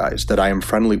homeless guys that I am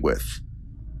friendly with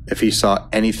if he saw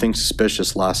anything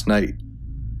suspicious last night,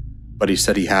 but he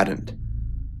said he hadn't.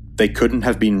 They couldn't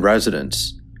have been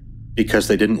residents because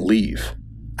they didn't leave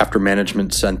after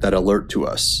management sent that alert to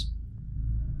us.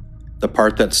 The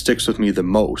part that sticks with me the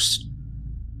most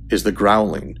is the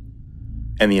growling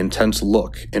and the intense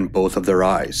look in both of their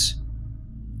eyes.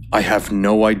 I have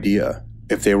no idea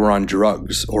if they were on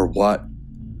drugs or what.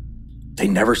 They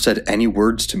never said any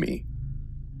words to me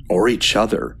or each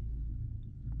other.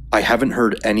 I haven't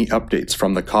heard any updates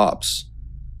from the cops,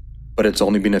 but it's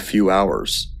only been a few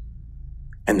hours,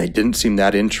 and they didn't seem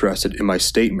that interested in my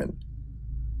statement,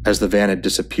 as the van had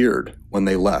disappeared when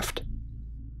they left.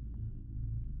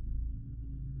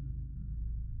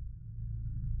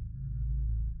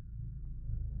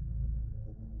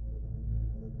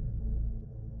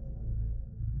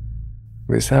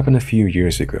 This happened a few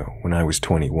years ago when I was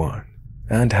 21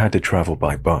 and had to travel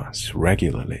by bus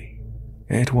regularly.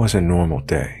 It was a normal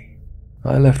day.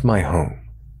 I left my home,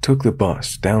 took the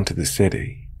bus down to the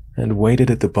city, and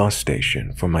waited at the bus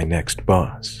station for my next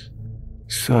bus.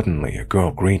 Suddenly, a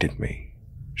girl greeted me.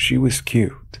 She was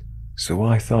cute, so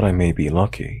I thought I may be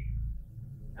lucky.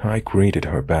 I greeted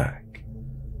her back.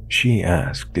 She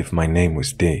asked if my name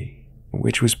was D,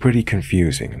 which was pretty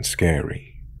confusing and scary.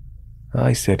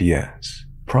 I said yes,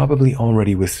 probably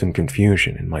already with some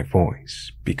confusion in my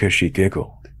voice because she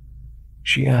giggled.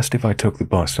 She asked if I took the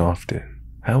bus often,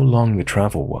 how long the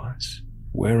travel was,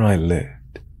 where I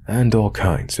lived, and all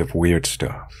kinds of weird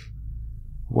stuff.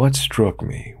 What struck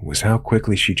me was how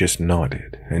quickly she just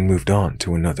nodded and moved on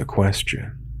to another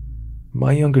question.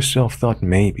 My younger self thought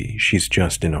maybe she's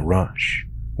just in a rush,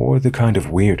 or the kind of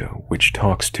weirdo which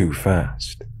talks too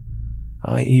fast.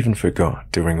 I even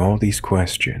forgot during all these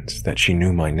questions that she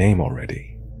knew my name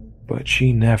already, but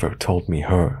she never told me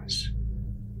hers.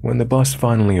 When the bus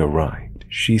finally arrived,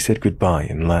 she said goodbye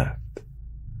and left.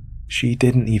 She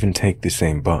didn't even take the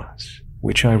same bus,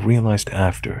 which I realized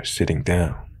after sitting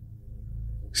down.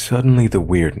 Suddenly the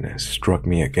weirdness struck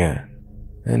me again,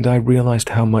 and I realized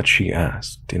how much she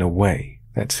asked in a way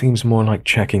that seems more like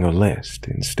checking a list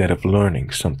instead of learning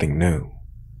something new.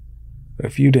 A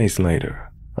few days later,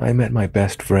 I met my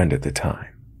best friend at the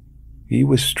time. He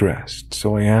was stressed,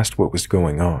 so I asked what was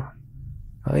going on.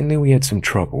 I knew he had some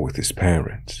trouble with his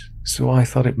parents, so I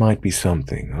thought it might be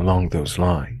something along those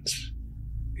lines.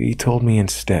 He told me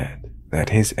instead that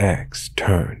his ex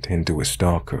turned into a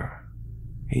stalker.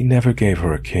 He never gave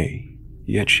her a key,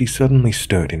 yet she suddenly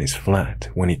stood in his flat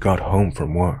when he got home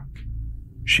from work.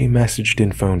 She messaged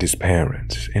and phoned his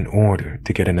parents in order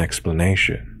to get an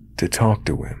explanation, to talk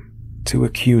to him, to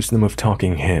accuse them of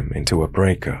talking him into a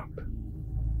breakup.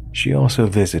 She also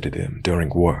visited him during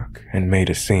work and made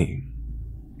a scene.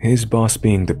 His boss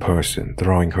being the person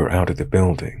throwing her out of the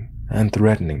building and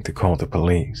threatening to call the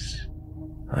police.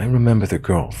 I remember the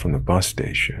girl from the bus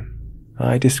station.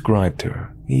 I described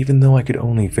her, even though I could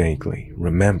only vaguely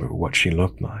remember what she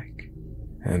looked like,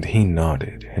 and he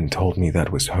nodded and told me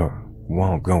that was her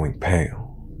while going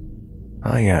pale.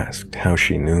 I asked how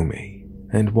she knew me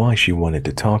and why she wanted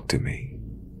to talk to me,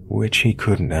 which he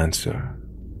couldn't answer.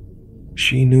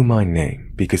 She knew my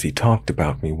name because he talked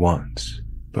about me once,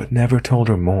 but never told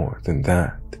her more than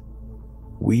that.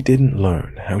 We didn't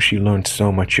learn how she learned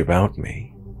so much about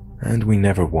me, and we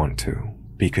never want to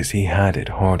because he had it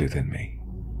harder than me.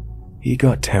 He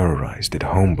got terrorized at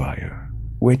home by her,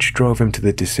 which drove him to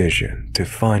the decision to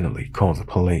finally call the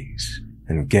police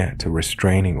and get a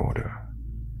restraining order.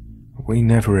 We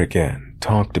never again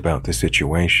talked about the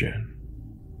situation.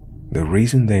 The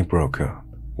reason they broke up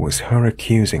was her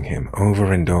accusing him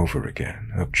over and over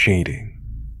again of cheating.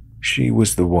 She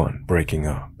was the one breaking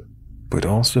up, but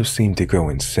also seemed to go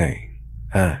insane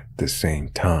at the same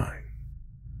time.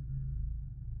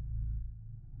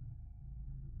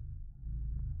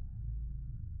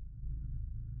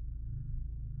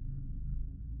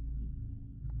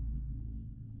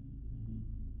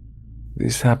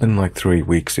 This happened like 3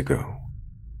 weeks ago.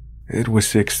 It was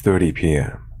 6:30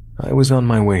 p.m. I was on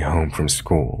my way home from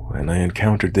school and I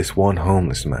encountered this one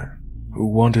homeless man who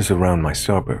wanders around my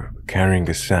suburb carrying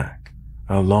a sack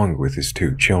along with his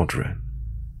 2 children.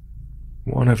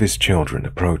 One of his children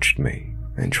approached me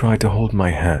and tried to hold my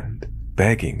hand,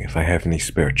 begging if I have any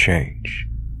spare change.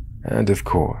 And of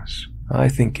course, I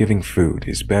think giving food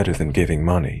is better than giving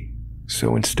money,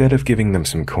 so instead of giving them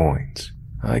some coins,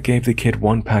 I gave the kid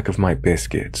 1 pack of my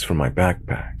biscuits from my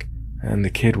backpack, and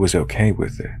the kid was okay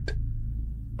with it.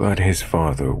 But his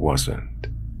father wasn't.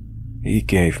 He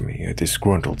gave me a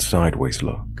disgruntled sideways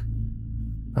look.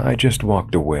 I just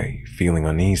walked away, feeling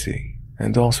uneasy,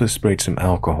 and also sprayed some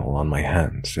alcohol on my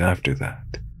hands after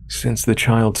that, since the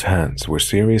child's hands were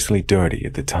seriously dirty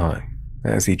at the time,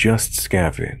 as he just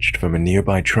scavenged from a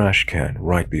nearby trash can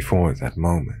right before that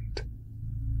moment.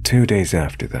 2 days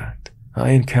after that,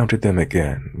 I encountered them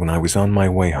again when I was on my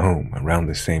way home around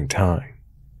the same time.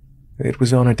 It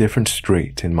was on a different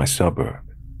street in my suburb.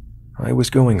 I was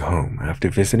going home after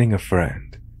visiting a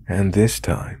friend, and this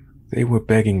time they were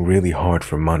begging really hard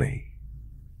for money.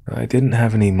 I didn't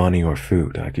have any money or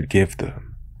food I could give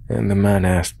them, and the man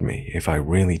asked me if I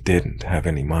really didn't have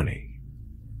any money.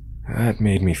 That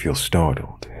made me feel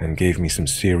startled and gave me some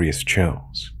serious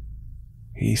chills.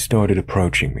 He started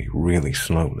approaching me really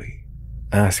slowly,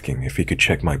 asking if he could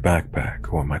check my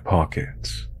backpack or my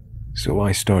pockets, so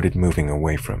I started moving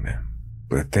away from him.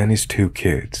 But then his 2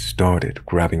 kids started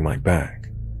grabbing my bag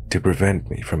to prevent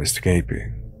me from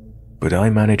escaping. But I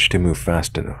managed to move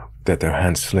fast enough that their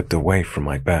hands slipped away from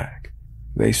my bag.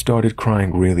 They started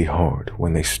crying really hard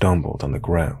when they stumbled on the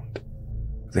ground.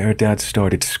 Their dad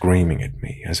started screaming at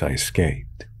me as I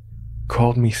escaped,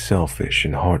 called me selfish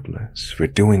and heartless for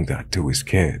doing that to his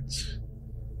kids.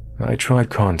 I tried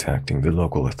contacting the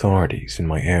local authorities in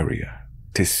my area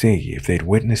to see if they'd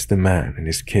witnessed the man and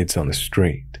his kids on the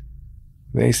street.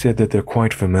 They said that they're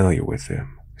quite familiar with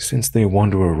him since they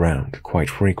wander around quite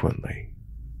frequently.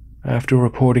 After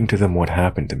reporting to them what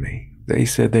happened to me, they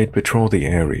said they'd patrol the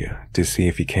area to see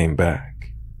if he came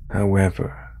back.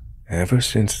 However, ever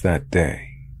since that day,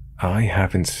 I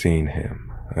haven't seen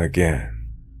him again.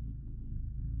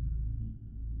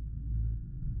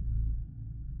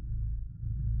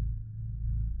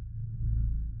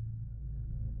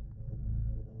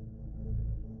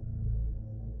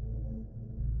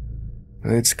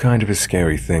 It's kind of a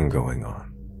scary thing going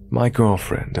on. My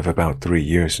girlfriend of about 3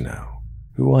 years now,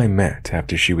 who I met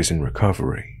after she was in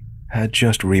recovery, had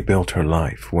just rebuilt her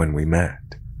life when we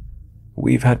met.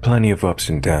 We've had plenty of ups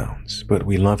and downs, but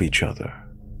we love each other.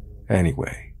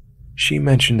 Anyway, she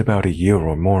mentioned about a year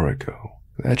or more ago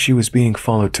that she was being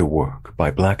followed to work by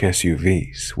black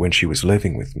SUVs when she was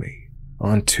living with me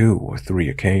on 2 or 3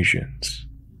 occasions.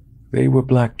 They were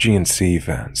black GNC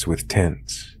vans with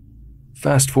tints.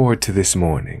 Fast forward to this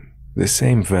morning, the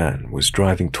same van was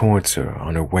driving towards her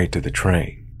on her way to the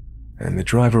train, and the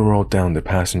driver rolled down the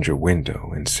passenger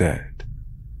window and said,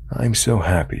 "I'm so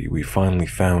happy we finally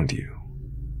found you."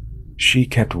 She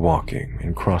kept walking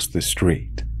and crossed the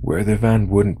street where the van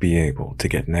wouldn't be able to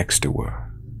get next to her.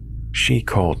 She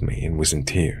called me and was in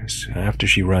tears after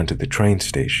she ran to the train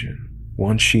station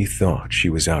once she thought she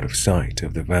was out of sight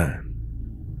of the van.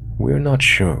 We're not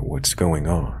sure what's going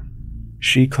on.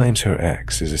 She claims her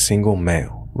ex is a single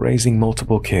male raising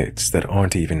multiple kids that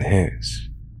aren't even his.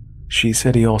 She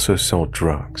said he also sold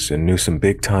drugs and knew some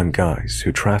big-time guys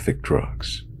who trafficked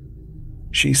drugs.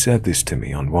 She said this to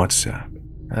me on WhatsApp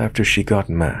after she got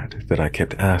mad that I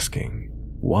kept asking,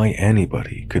 why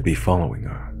anybody could be following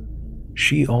her.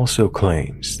 She also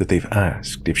claims that they've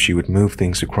asked if she would move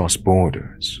things across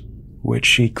borders, which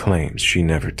she claims she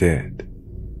never did.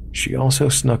 She also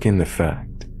snuck in the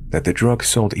fact that the drugs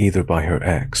sold either by her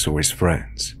ex or his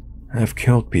friends have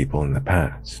killed people in the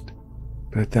past,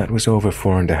 but that was over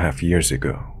 4.5 years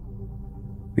ago.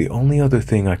 The only other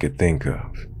thing I could think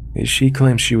of is she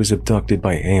claims she was abducted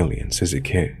by aliens as a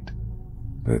kid,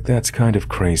 but that's kind of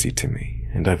crazy to me,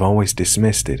 and I've always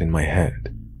dismissed it in my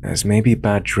head as maybe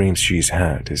bad dreams she's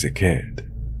had as a kid.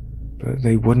 But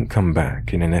they wouldn't come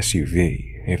back in an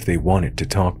SUV if they wanted to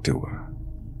talk to her.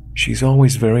 She's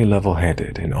always very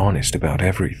level-headed and honest about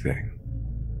everything.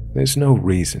 There's no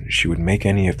reason she would make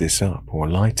any of this up or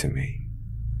lie to me,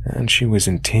 and she was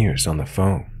in tears on the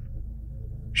phone.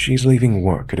 She's leaving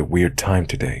work at a weird time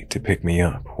today to pick me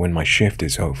up when my shift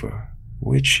is over,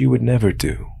 which she would never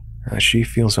do, as she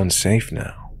feels unsafe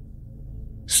now.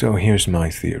 So here's my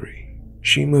theory.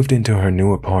 She moved into her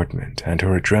new apartment and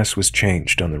her address was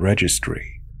changed on the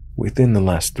registry within the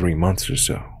last 3 months or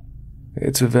so.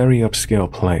 It's a very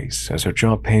upscale place as her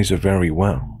job pays her very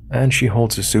well and she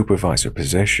holds a supervisor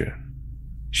position.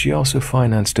 She also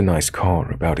financed a nice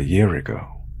car about a year ago.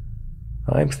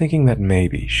 I'm thinking that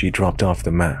maybe she dropped off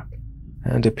the map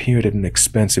and appeared at an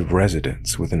expensive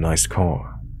residence with a nice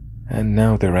car, and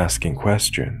now they're asking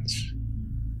questions.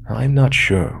 I'm not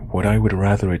sure what I would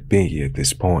rather it be at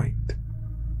this point.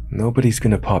 Nobody's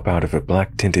gonna pop out of a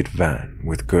black-tinted van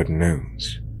with good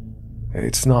news.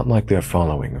 It's not like they're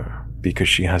following her because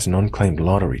she has an unclaimed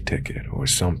lottery ticket or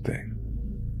something.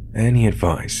 Any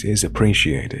advice is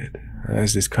appreciated,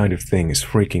 as this kind of thing is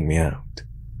freaking me out.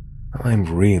 I'm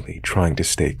really trying to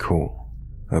stay cool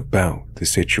about the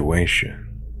situation.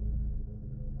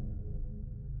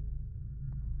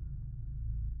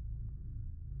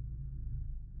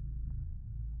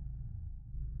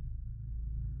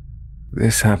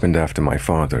 This happened after my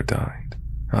father died.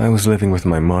 I was living with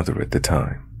my mother at the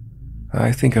time.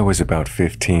 I think I was about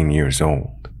 15 years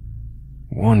old.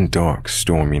 One dark,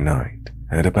 stormy night,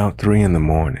 at about 3 in the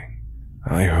morning,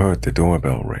 I heard the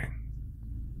doorbell ring.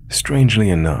 Strangely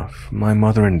enough, my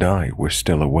mother and I were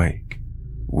still awake.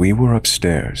 We were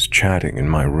upstairs chatting in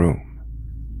my room.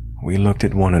 We looked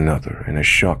at one another in a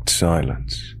shocked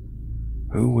silence.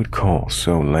 "Who would call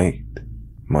so late?"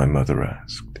 my mother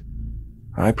asked.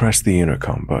 I pressed the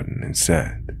intercom button and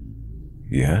said,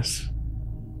 "Yes?"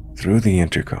 Through the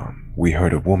intercom, we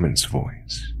heard a woman's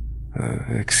voice.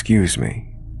 Excuse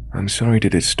me, I'm sorry to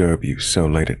disturb you so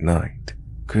late at night.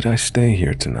 Could I stay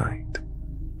here tonight?"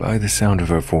 By the sound of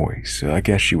her voice, I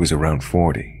guess she was around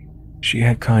 40. She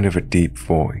had kind of a deep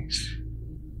voice.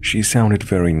 She sounded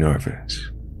very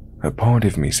nervous. A part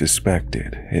of me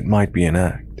suspected it might be an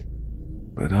act,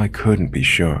 but I couldn't be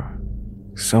sure.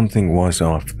 Something was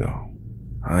off though.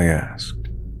 I asked,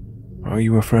 "Are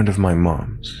you a friend of my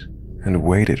mom's?" and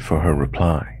waited for her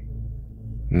reply.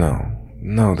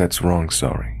 No, that's wrong,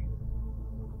 sorry.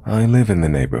 I live in the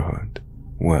neighborhood.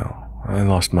 Well, I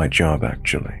lost my job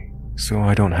actually, so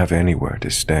I don't have anywhere to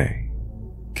stay.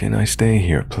 Can I stay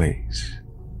here, please?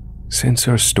 Since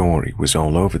her story was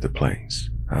all over the place,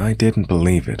 I didn't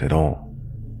believe it at all.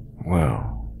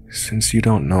 Well, since you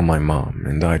don't know my mom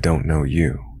and I don't know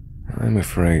you, I'm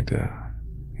afraid,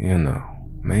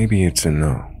 maybe it's a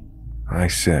no, I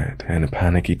said in a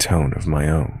panicky tone of my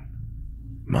own.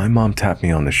 My mom tapped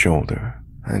me on the shoulder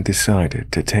and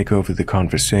decided to take over the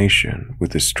conversation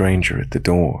with the stranger at the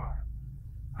door.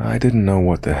 I didn't know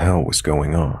what the hell was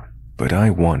going on, but I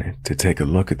wanted to take a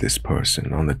look at this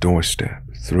person on the doorstep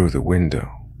through the window.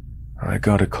 I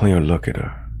got a clear look at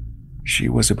her. She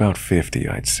was about 50,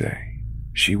 I'd say.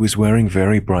 She was wearing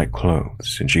very bright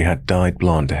clothes and she had dyed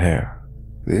blonde hair.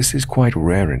 This is quite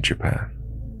rare in Japan.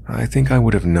 I think I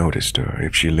would have noticed her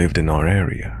if she lived in our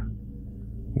area.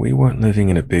 We weren't living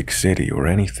in a big city or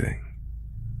anything.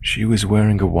 She was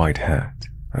wearing a white hat,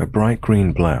 a bright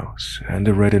green blouse, and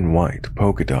a red and white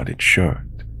polka-dotted shirt.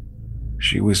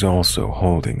 She was also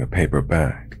holding a paper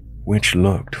bag, which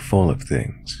looked full of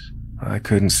things. I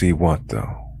couldn't see what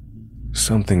though.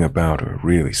 Something about her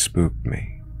really spooked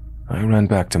me. I ran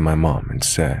back to my mom and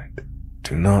said,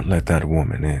 "Do not let that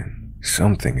woman in.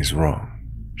 Something is wrong.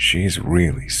 She's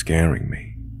really scaring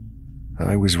me."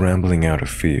 I was rambling out of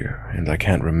fear, and I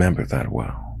can't remember that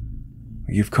well.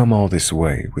 "You've come all this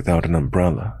way without an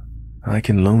umbrella. I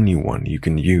can loan you one you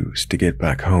can use to get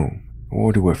back home,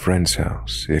 or to a friend's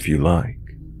house if you like,"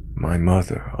 my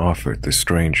mother offered the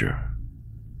stranger.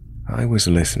 I was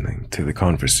listening to the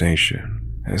conversation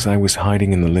as I was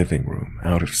hiding in the living room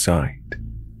out of sight.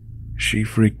 She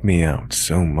freaked me out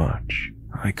so much,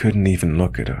 I couldn't even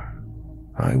look at her.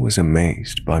 I was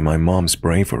amazed by my mom's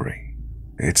bravery.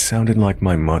 It sounded like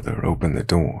my mother opened the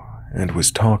door and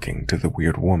was talking to the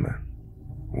weird woman.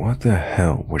 What the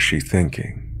hell was she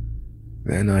thinking?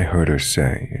 Then I heard her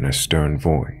say in a stern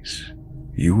voice,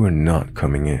 "You are not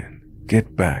coming in.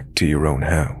 Get back to your own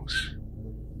house."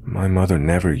 My mother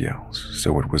never yells,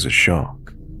 so it was a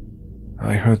shock.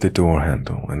 I heard the door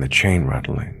handle and the chain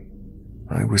rattling.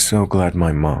 I was so glad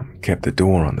my mom kept the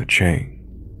door on the chain.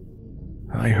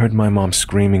 I heard my mom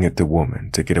screaming at the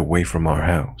woman to get away from our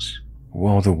house,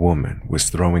 while the woman was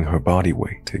throwing her body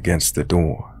weight against the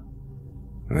door.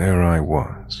 There I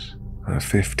was, a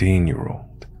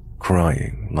 15-year-old,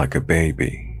 crying like a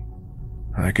baby.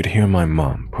 I could hear my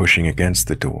mom pushing against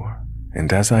the door,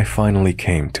 and as I finally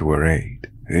came to her aid,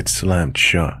 it slammed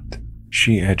shut.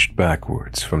 She edged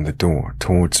backwards from the door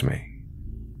towards me.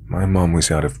 My mom was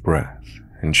out of breath,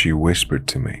 and she whispered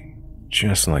to me,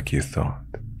 "Just like you thought,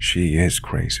 she is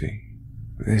crazy.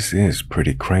 This is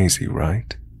pretty crazy,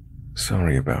 right?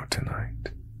 Sorry about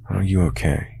tonight. Are you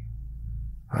okay?"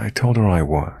 I told her I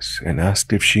was and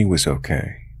asked if she was okay.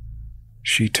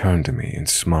 She turned to me and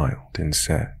smiled and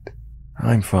said,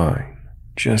 "I'm fine.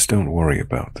 Just don't worry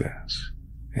about this.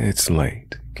 It's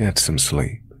late. Get some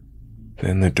sleep."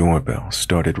 Then the doorbell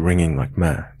started ringing like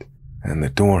mad, and the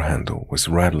door handle was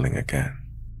rattling again.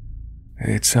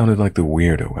 It sounded like the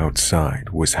weirdo outside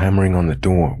was hammering on the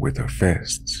door with her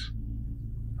fists.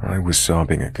 I was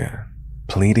sobbing again,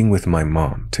 pleading with my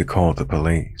mom to call the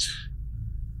police.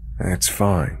 "It's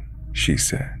fine," she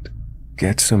said.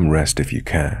 "Get some rest if you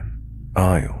can.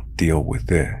 I'll deal with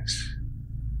this."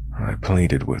 I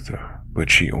pleaded with her,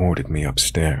 but she ordered me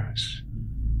upstairs.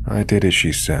 I did as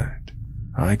she said.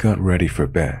 I got ready for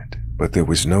bed, but there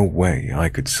was no way I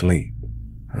could sleep.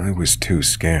 I was too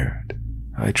scared.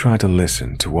 I tried to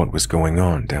listen to what was going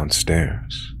on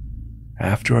downstairs.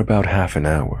 After about half an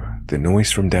hour, the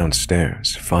noise from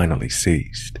downstairs finally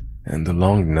ceased, and the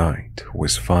long night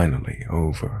was finally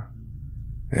over.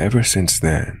 Ever since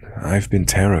then, I've been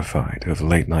terrified of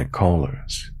late-night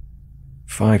callers.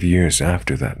 5 years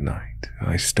after that night,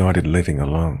 I started living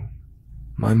alone.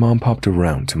 My mom popped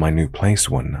around to my new place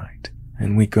one night,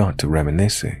 and we got to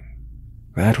reminiscing.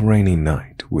 That rainy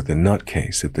night with the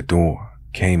nutcase at the door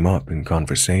came up in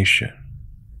conversation.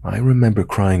 "I remember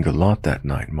crying a lot that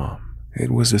night, Mom. It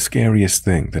was the scariest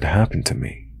thing that happened to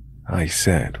me," I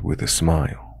said with a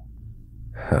smile.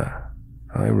 "Huh,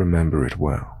 I remember it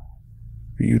well.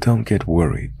 You don't get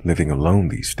worried living alone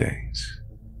these days,"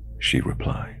 she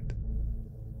replied.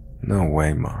 "No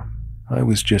way, Mom. I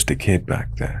was just a kid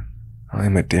back then.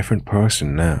 I'm a different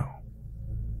person now."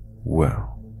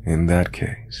 "Well, in that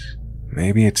case,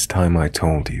 maybe it's time I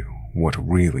told you what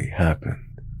really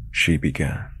happened," she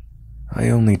began. "I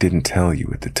only didn't tell you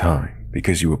at the time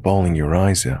because you were bawling your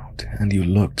eyes out and you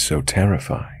looked so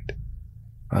terrified.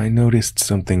 I noticed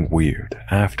something weird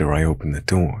after I opened the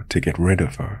door to get rid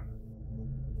of her.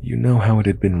 You know how it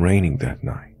had been raining that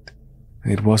night?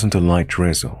 It wasn't a light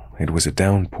drizzle, it was a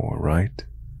downpour, right?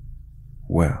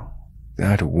 Well,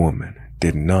 that woman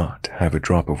did not have a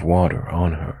drop of water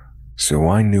on her. So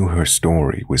I knew her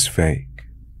story was fake.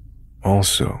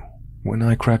 Also, when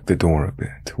I cracked the door a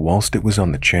bit whilst it was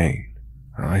on the chain,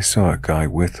 I saw a guy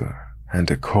with her and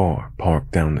a car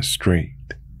parked down the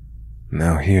street.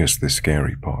 Now here's the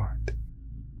scary part.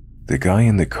 The guy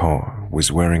in the car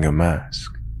was wearing a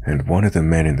mask, and one of the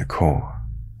men in the car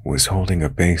was holding a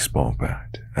baseball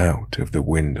bat out of the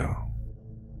window.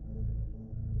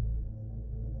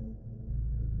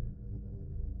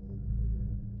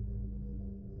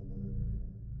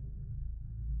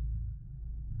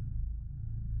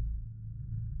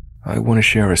 I want to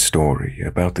share a story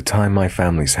about the time my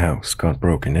family's house got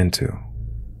broken into.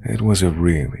 It was a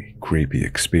really creepy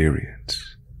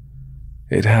experience.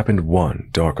 It happened one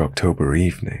dark October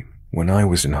evening when I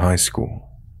was in high school.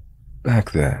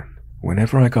 Back then,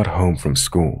 whenever I got home from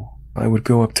school, I would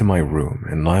go up to my room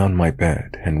and lie on my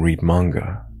bed and read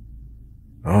manga.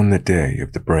 On the day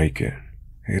of the break-in,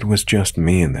 it was just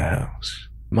me in the house.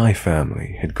 My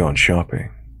family had gone shopping.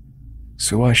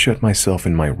 So I shut myself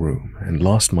in my room and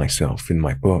lost myself in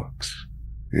my books.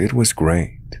 It was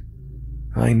great.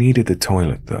 I needed the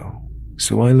toilet though,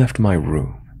 so I left my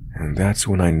room, and that's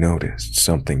when I noticed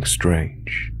something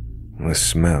strange. The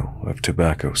smell of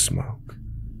tobacco smoke.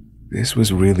 This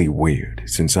was really weird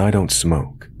since I don't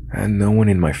smoke, and no one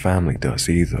in my family does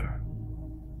either.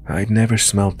 I'd never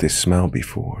smelled this smell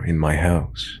before in my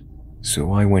house,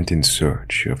 so I went in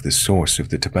search of the source of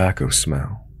the tobacco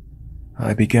smell.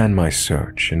 I began my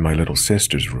search in my little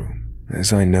sister's room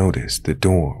as I noticed the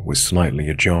door was slightly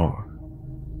ajar.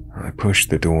 I pushed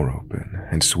the door open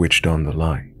and switched on the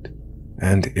light,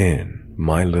 and in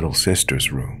my little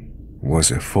sister's room, was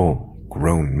a full,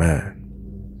 grown man.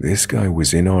 This guy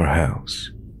was in our house.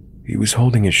 He was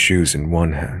holding his shoes in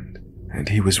one hand, and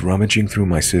he was rummaging through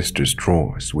my sister's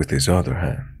drawers with his other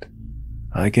hand.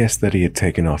 I guessed that he had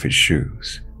taken off his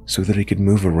shoes so that he could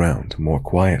move around more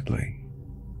quietly.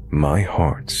 My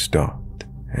heart stopped,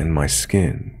 and my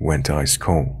skin went ice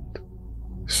cold.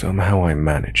 Somehow I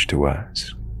managed to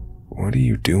ask, "What are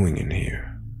you doing in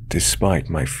here?" despite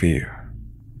my fear.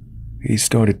 He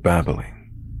started babbling,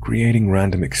 creating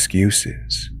random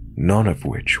excuses, none of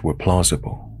which were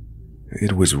plausible.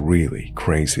 It was really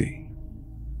crazy.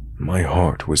 My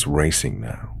heart was racing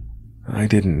now. I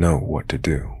didn't know what to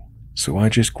do, so I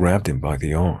just grabbed him by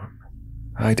the arm.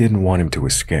 I didn't want him to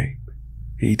escape.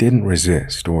 He didn't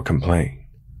resist or complain.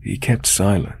 He kept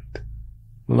silent.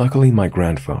 Luckily, my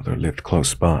grandfather lived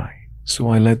close by, so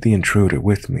I led the intruder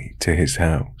with me to his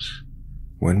house.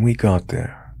 When we got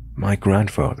there, my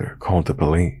grandfather called the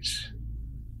police.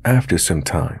 After some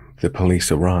time, the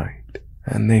police arrived,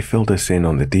 and they filled us in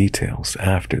on the details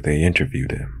after they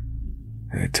interviewed him.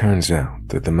 It turns out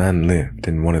that the man lived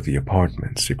in one of the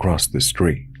apartments across the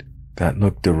street that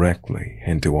looked directly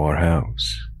into our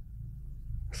house.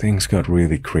 Things got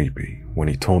really creepy when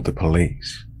he told the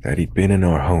police that he'd been in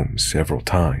our home several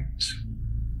times.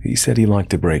 He said he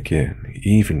liked to break in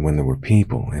even when there were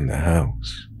people in the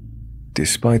house.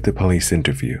 Despite the police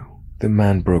interview, the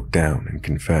man broke down and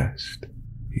confessed.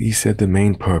 He said the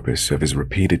main purpose of his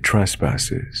repeated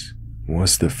trespasses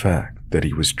was the fact that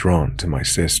he was drawn to my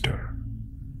sister.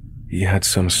 He had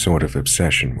some sort of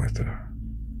obsession with her.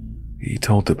 He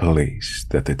told the police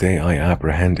that the day I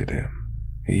apprehended him,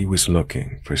 he was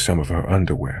looking for some of her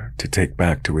underwear to take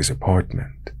back to his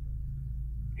apartment.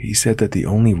 He said that the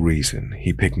only reason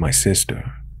he picked my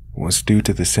sister was due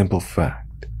to the simple fact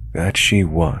that she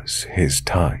was his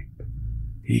type.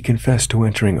 He confessed to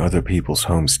entering other people's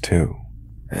homes too,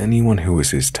 anyone who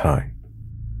was his type.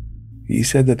 He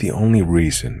said that the only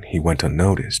reason he went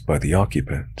unnoticed by the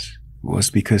occupants was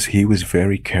because he was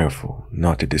very careful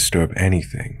not to disturb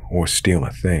anything or steal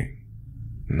a thing.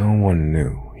 No one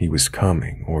knew he was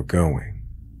coming or going.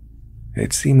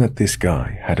 It seemed that this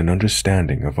guy had an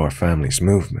understanding of our family's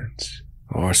movements,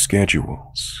 our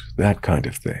schedules, that kind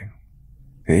of thing.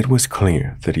 It was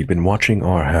clear that he'd been watching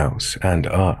our house and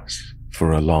us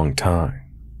for a long time.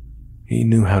 He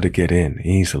knew how to get in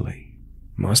easily,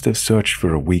 must have searched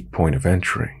for a weak point of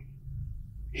entry.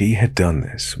 He had done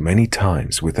this many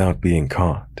times without being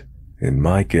caught, and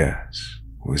my guess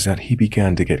was that he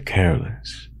began to get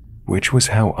careless, which was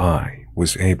how I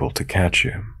was able to catch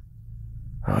him.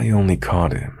 I only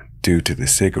caught him due to the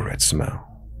cigarette smell.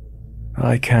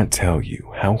 I can't tell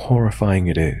you how horrifying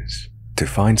it is to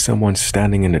find someone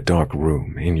standing in a dark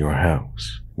room in your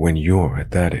house when you're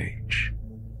at that age.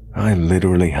 I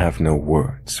literally have no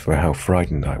words for how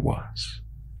frightened I was.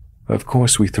 Of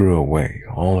course, we threw away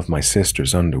all of my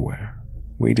sister's underwear.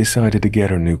 We decided to get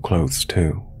her new clothes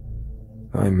too.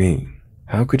 I mean,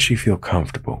 how could she feel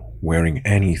comfortable wearing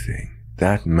anything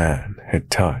that man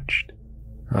had touched?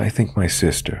 I think my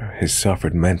sister has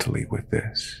suffered mentally with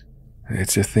this.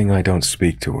 It's a thing I don't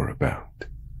speak to her about.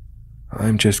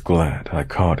 I'm just glad I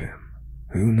caught him.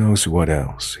 Who knows what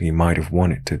else he might have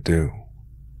wanted to do.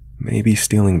 Maybe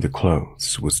stealing the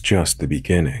clothes was just the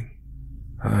beginning.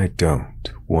 I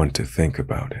don't want to think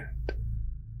about it.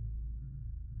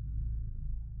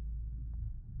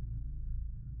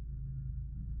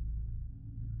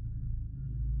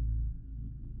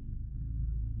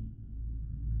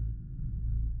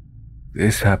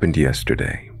 This happened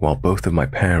yesterday while both of my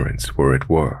parents were at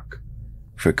work.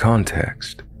 For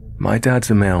context, my dad's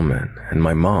a mailman and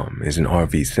my mom is an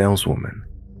RV saleswoman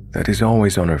that is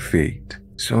always on her feet,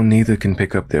 so neither can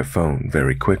pick up their phone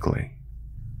very quickly.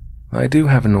 I do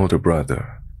have an older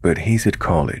brother, but he's at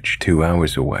college 2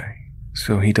 hours away,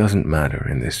 so he doesn't matter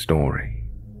in this story.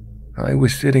 I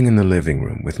was sitting in the living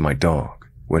room with my dog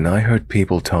when I heard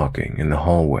people talking in the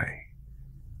hallway.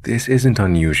 This isn't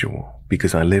unusual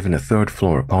because I live in a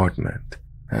third-floor apartment,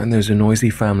 and there's a noisy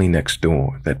family next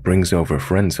door that brings over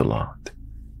friends a lot.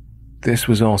 This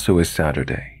was also a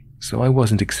Saturday, so I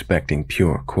wasn't expecting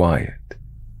pure quiet.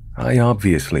 I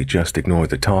obviously just ignored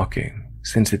the talking,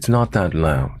 since it's not that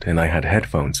loud and I had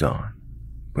headphones on.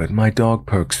 But my dog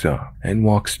perks up and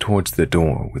walks towards the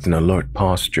door with an alert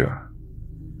posture.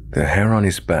 The hair on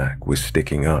his back was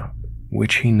sticking up,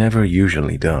 which he never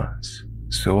usually does,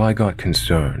 so I got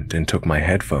concerned and took my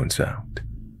headphones out.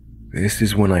 This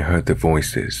is when I heard the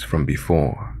voices from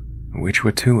before, which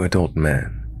were 2 adult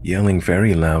men yelling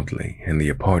very loudly in the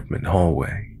apartment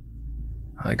hallway.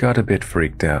 I got a bit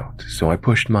freaked out, so I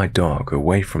pushed my dog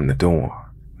away from the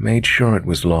door, made sure it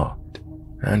was locked,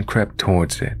 and crept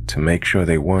towards it to make sure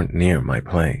they weren't near my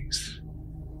place.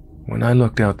 When I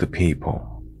looked out the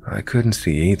peephole, I couldn't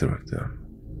see either of them,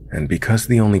 and because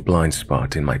the only blind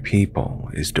spot in my peephole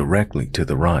is directly to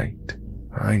the right,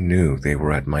 I knew they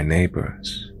were at my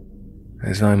neighbor's.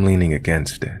 As I'm leaning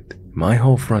against it, my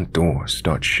whole front door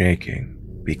starts shaking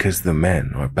because the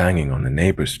men are banging on the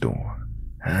neighbor's door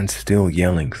and still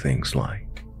yelling things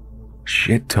like,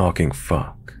 "Shit-talking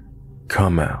fuck,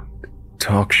 come out,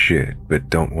 talk shit but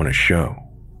don't want to show."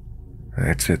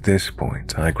 It's at this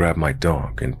point I grab my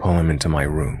dog and pull him into my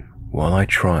room while I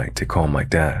try to call my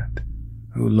dad,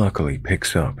 who luckily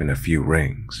picks up in a few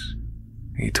rings.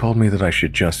 He told me that I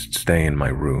should just stay in my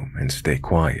room and stay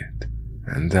quiet,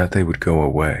 and that they would go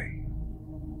away.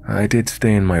 I did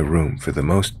stay in my room for the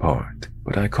most part,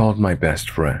 but I called my best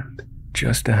friend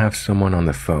just to have someone on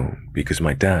the phone because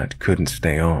my dad couldn't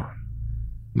stay on.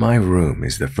 My room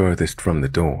is the furthest from the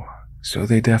door, so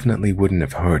they definitely wouldn't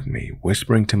have heard me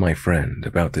whispering to my friend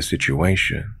about the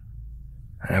situation.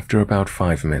 After about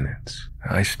 5 minutes,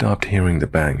 I stopped hearing the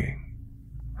banging.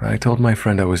 I told my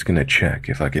friend I was going to check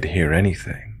if I could hear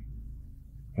anything.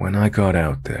 When I got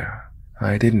out there,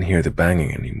 I didn't hear the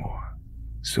banging anymore,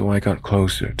 so I got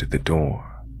closer to the door.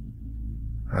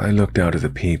 I looked out of the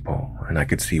peephole and I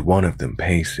could see one of them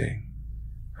pacing.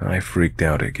 I freaked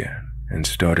out again and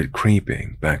started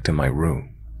creeping back to my room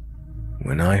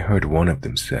when I heard one of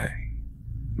them say,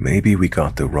 "Maybe we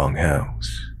got the wrong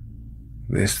house."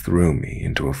 This threw me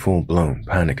into a full-blown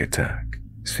panic attack,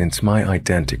 since my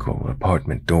identical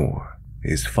apartment door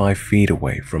is 5 feet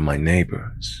away from my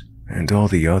neighbor's, and all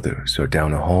the others are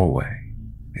down a hallway.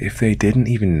 If they didn't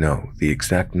even know the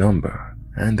exact number,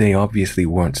 and they obviously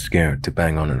weren't scared to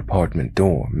bang on an apartment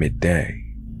door midday,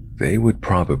 they would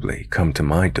probably come to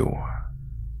my door.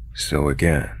 So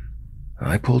again,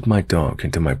 I pulled my dog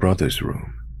into my brother's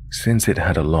room, since it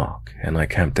had a lock and I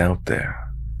camped out there.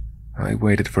 I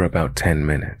waited for about 10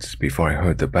 minutes before I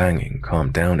heard the banging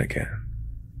calm down again.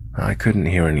 I couldn't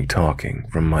hear any talking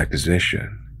from my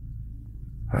position.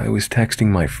 I was texting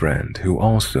my friend who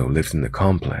also lives in the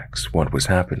complex what was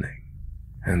happening,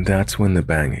 and that's when the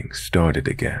banging started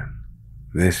again,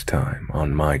 this time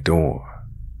on my door.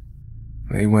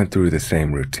 They went through the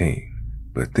same routine,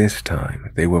 but this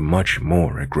time they were much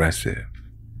more aggressive.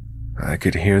 I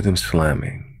could hear them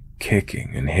slamming,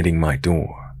 kicking, and hitting my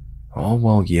door, all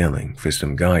while yelling for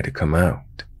some guy to come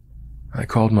out. I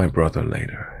called my brother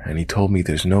later, and he told me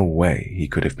there's no way he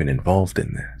could have been involved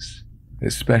in this,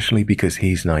 especially because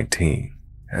he's 19,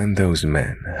 and those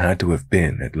men had to have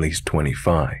been at least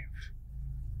 25.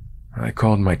 I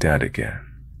called my dad again,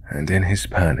 and in his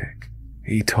panic,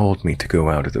 he told me to go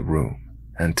out of the room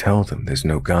and tell them there's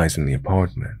no guys in the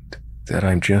apartment, that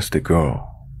I'm just a girl.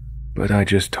 But I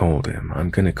just told him I'm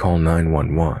gonna call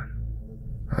 911.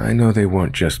 I know they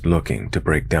weren't just looking to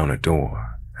break down a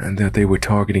door, and that they were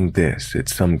targeting this at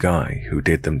some guy who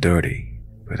did them dirty,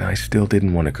 but I still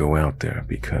didn't want to go out there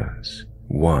because,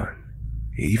 1,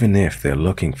 even if they're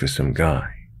looking for some guy,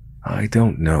 I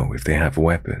don't know if they have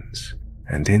weapons,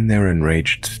 and in their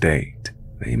enraged state,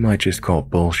 they might just call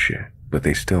bullshit, but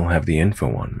they still have the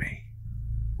info on me.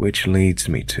 Which leads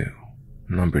me to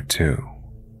number 2.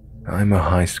 I'm a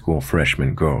high school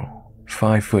freshman girl,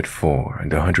 5'4"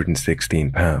 and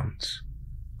 116 pounds.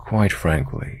 Quite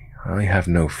frankly, I have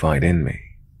no fight in me.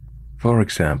 For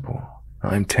example,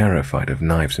 I'm terrified of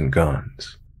knives and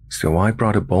guns, so I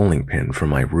brought a bowling pin from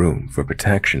my room for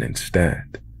protection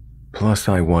instead. Plus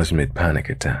I was mid-panic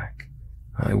attack.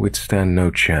 I would stand no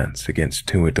chance against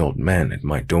 2 adult men at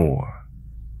my door.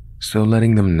 So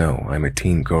letting them know I'm a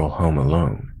teen girl home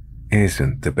alone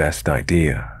isn't the best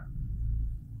idea.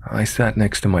 I sat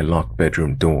next to my locked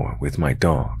bedroom door with my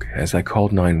dog as I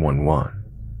called 911.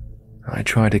 I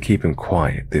tried to keep him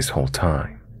quiet this whole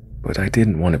time, but I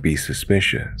didn't want to be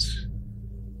suspicious.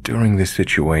 During this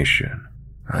situation,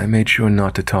 I made sure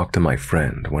not to talk to my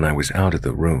friend when I was out of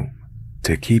the room,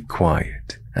 to keep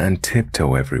quiet and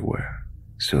tiptoe everywhere,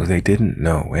 so they didn't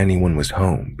know anyone was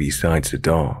home besides the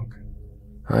dog.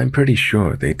 I'm pretty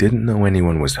sure they didn't know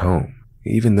anyone was home,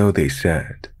 even though they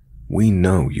said, "We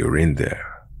know you're in there,"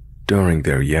 during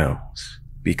their yells,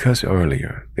 because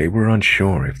earlier they were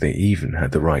unsure if they even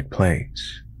had the right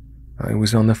place. I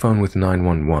was on the phone with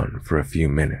 911 for a few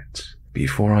minutes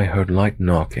before I heard light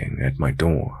knocking at my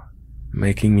door,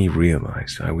 making me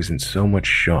realize I was in so much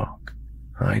shock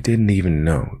I didn't even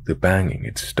know the banging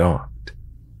had stopped.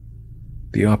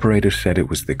 The operator said it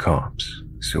was the cops,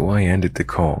 so I ended the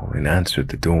call and answered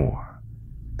the door.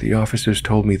 The officers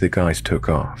told me the guys took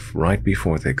off right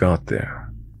before they got there,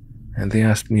 and they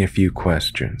asked me a few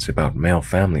questions about male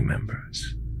family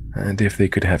members, and if they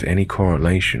could have any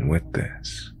correlation with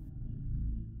this.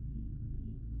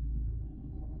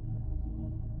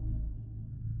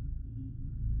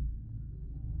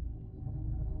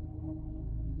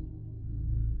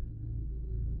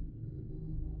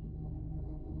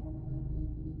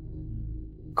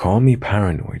 Call me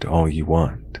paranoid all you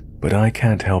want, but I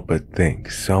can't help but think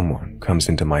someone comes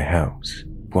into my house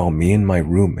while me and my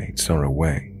roommates are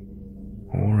away.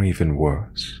 Or even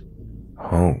worse,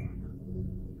 home.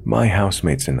 My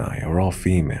housemates and I are all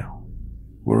female.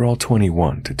 We're all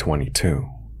 21 to 22.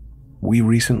 We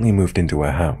recently moved into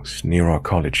a house near our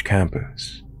college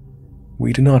campus.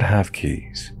 We do not have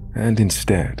keys, and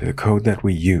instead a code that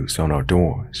we use on our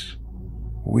doors.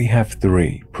 We have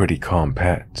 3 pretty calm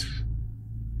pets.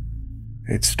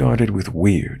 It started with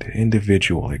weird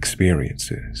individual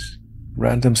experiences,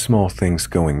 random small things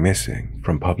going missing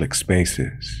from public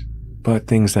spaces, but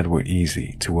things that were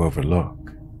easy to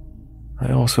overlook.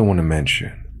 I also want to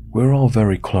mention, we're all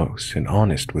very close and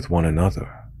honest with one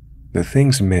another. The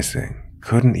things missing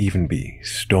couldn't even be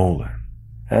stolen,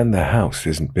 and the house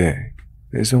isn't big.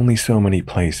 There's only so many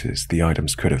places the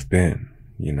items could have been,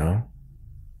 you know?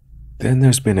 Then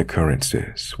there's been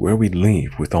occurrences where we'd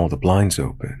leave with all the blinds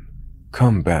open,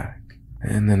 come back,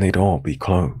 and then they'd all be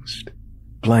closed.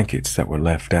 Blankets that were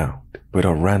left out but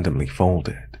are randomly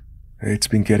folded. It's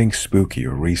been getting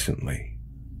spookier recently.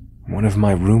 One of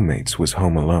my roommates was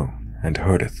home alone and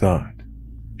heard a thud.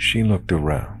 She looked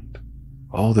around.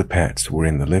 All the pets were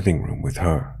in the living room with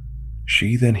her.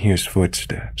 She then hears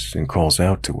footsteps and calls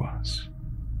out to us.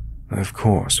 Of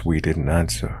course, we didn't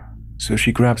answer, so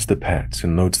she grabs the pets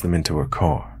and loads them into her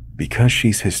car because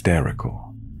she's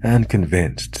hysterical and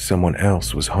convinced someone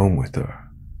else was home with her.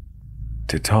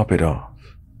 To top it off,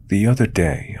 the other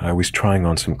day I was trying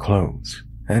on some clothes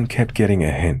and kept getting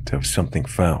a hint of something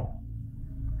foul.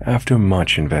 After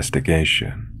much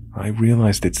investigation, I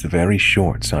realized it's the very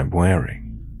shorts I'm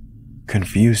wearing.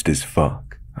 Confused as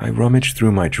fuck, I rummaged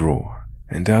through my drawer,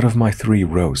 and out of my 3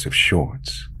 rows of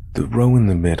shorts, the row in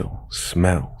the middle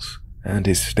smells and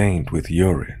is stained with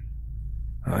urine.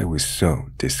 I was so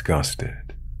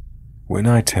disgusted. When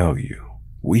I tell you,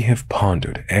 we have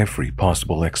pondered every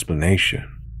possible explanation,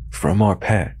 from our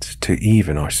pets to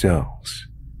even ourselves.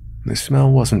 The smell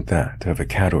wasn't that of a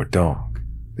cat or dog.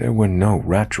 There were no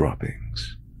rat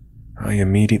droppings. I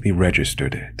immediately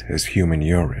registered it as human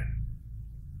urine.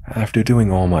 After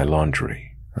doing all my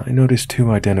laundry, I noticed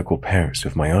 2 identical pairs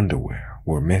of my underwear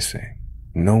were missing,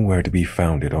 nowhere to be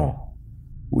found at all.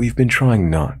 We've been trying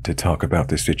not to talk about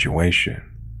the situation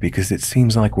because it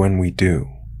seems like when we do,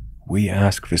 we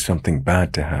ask for something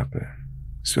bad to happen,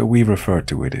 so we refer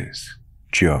to it as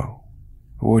Joe,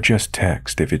 or just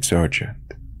text if it's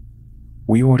urgent.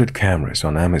 We ordered cameras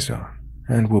on Amazon,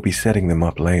 and we'll be setting them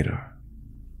up later.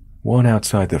 One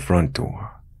outside the front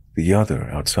door, the other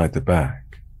outside the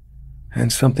back.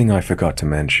 And something I forgot to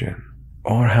mention,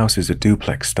 our house is a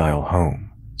duplex-style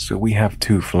home, so we have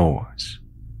 2 floors.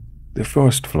 The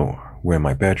first floor, where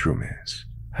my bedroom is,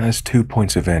 has 2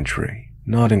 points of entry,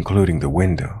 not including the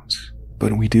windows,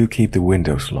 but we do keep the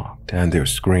windows locked and their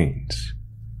screens.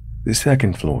 The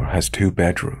second floor has 2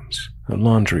 bedrooms, a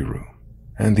laundry room,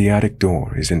 and the attic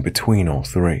door is in between all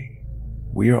 3.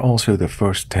 We are also the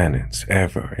first tenants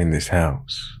ever in this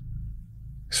house.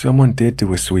 Someone did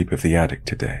do a sweep of the attic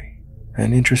today.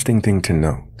 An interesting thing to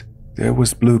note, there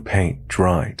was blue paint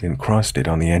dried and crusted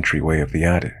on the entryway of the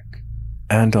attic,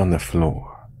 and on the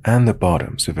floor, and the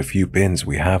bottoms of a few bins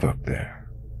we have up there.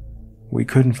 We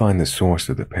couldn't find the source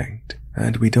of the paint,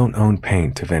 and we don't own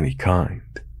paint of any kind.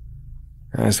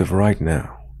 As of right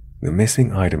now, the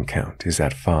missing item count is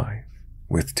at 5,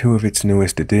 with 2 of its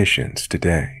newest additions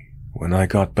today when I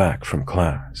got back from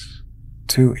class.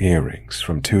 2 earrings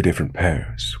from 2 different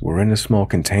pairs were in a small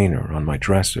container on my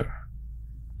dresser.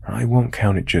 I won't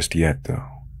count it just yet though,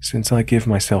 since I give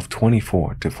myself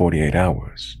 24 to 48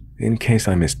 hours in case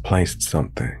I misplaced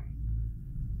something.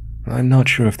 I'm not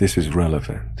sure if this is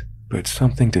relevant, but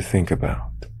something to think about.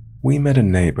 We met a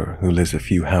neighbor who lives a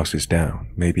few houses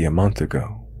down maybe a month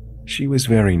ago. She was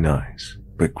very nice,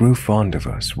 but grew fond of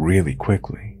us really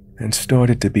quickly and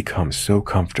started to become so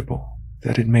comfortable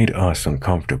that it made us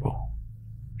uncomfortable.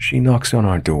 She knocks on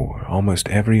our door almost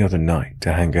every other night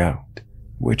to hang out,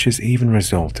 which has even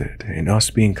resulted in us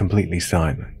being completely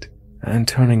silent and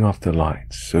turning off the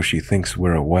lights so she thinks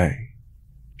we're away.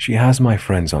 She has my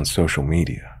friends on social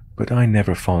media, but I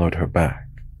never followed her back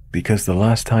because the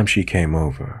last time she came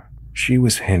over, she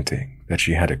was hinting that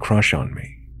she had a crush on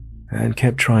me and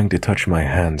kept trying to touch my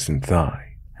hands and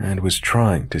thigh and was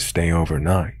trying to stay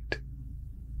overnight.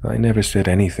 I never said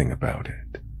anything about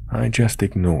it. I just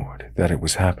ignored that it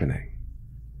was happening.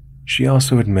 She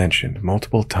also had mentioned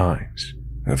multiple times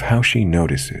of how she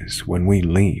notices when we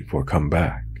leave or come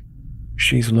back.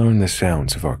 She's learned the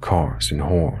sounds of our cars and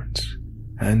horns,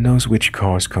 and knows which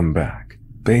cars come back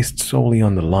based solely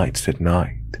on the lights at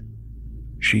night.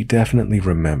 She definitely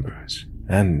remembers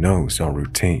and knows our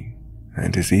routine,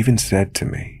 and has even said to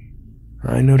me,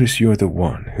 "I notice you're the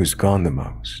one who's gone the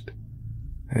most."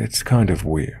 It's kind of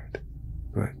weird,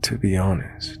 but to be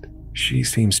honest, she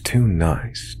seems too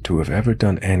nice to have ever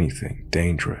done anything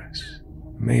dangerous.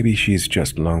 Maybe she's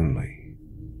just lonely.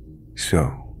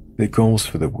 So, the goals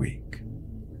for the week: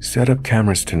 set up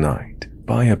cameras tonight,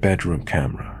 buy a bedroom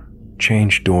camera,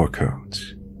 change door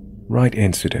codes, write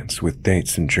incidents with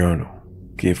dates and journal,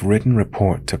 give written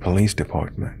report to police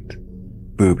department,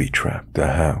 booby trap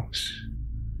the house.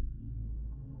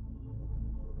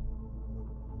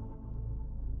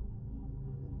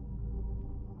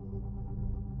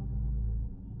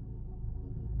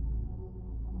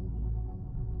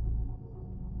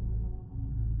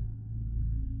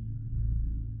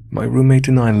 My roommate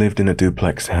and I lived in a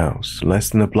duplex house less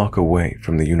than a block away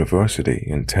from the university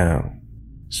in town,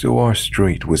 so our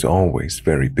street was always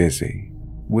very busy,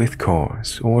 with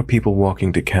cars or people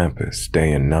walking to campus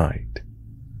day and night.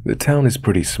 The town is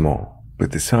pretty small,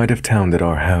 but the side of town that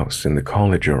our house and the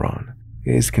college are on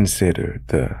is considered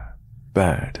the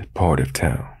bad part of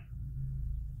town.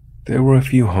 There were a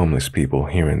few homeless people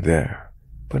here and there,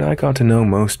 but I got to know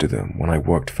most of them when I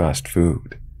worked fast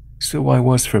food, so I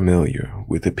was familiar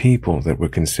with the people that were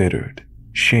considered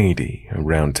shady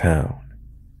around town.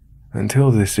 Until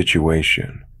this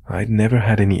situation, I'd never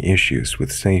had any issues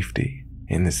with safety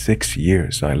in the 6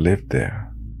 years I lived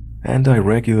there, and I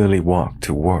regularly walked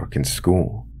to work and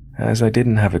school as I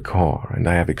didn't have a car and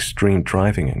I have extreme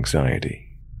driving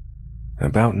anxiety.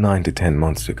 About 9 to 10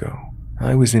 months ago,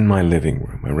 I was in my living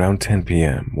room around 10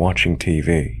 p.m. watching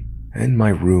TV, and my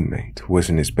roommate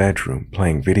was in his bedroom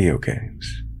playing video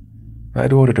games.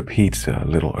 I'd ordered a pizza a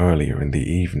little earlier in the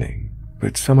evening,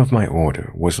 but some of my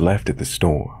order was left at the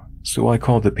store, so I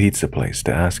called the pizza place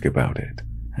to ask about it,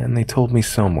 and they told me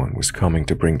someone was coming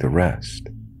to bring the rest.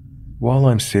 While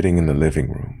I'm sitting in the living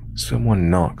room, someone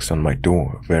knocks on my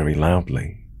door very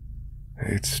loudly.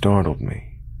 It startled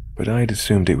me, but I'd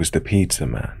assumed it was the pizza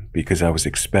man because I was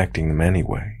expecting them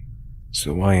anyway,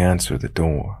 so I answered the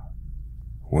door.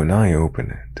 When I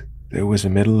open it, there was a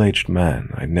middle-aged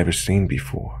man I'd never seen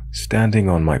before, standing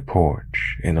on my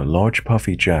porch in a large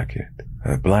puffy jacket,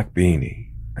 a black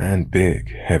beanie, and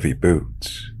big, heavy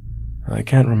boots. I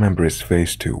can't remember his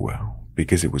face too well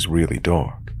because it was really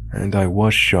dark, and I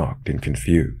was shocked and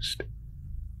confused.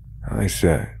 I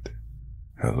said,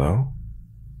 "Hello?"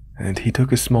 And he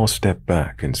took a small step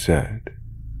back and said,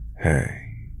 "Hey,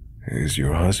 is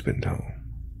your husband home?"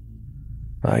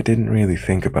 I didn't really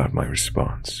think about my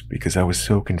response because I was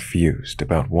so confused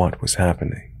about what was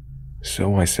happening,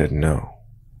 so I said no.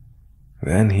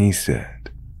 Then he said,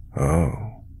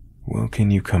 "Oh, well, can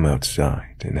you come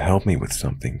outside and help me with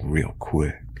something real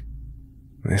quick?"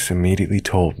 This immediately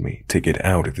told me to get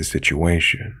out of the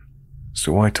situation,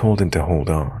 so I told him to hold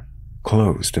on,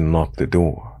 closed and locked the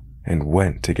door, and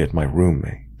went to get my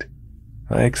roommate.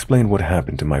 I explained what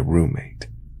happened to my roommate,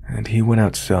 and he went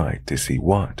outside to see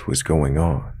what was going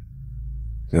on.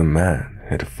 The man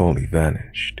had fully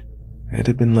vanished. It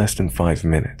had been less than 5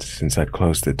 minutes since I'd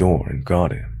closed the door and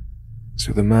got him,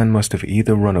 so the man must have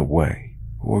either run away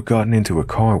or gotten into a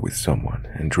car with someone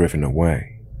and driven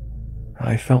away.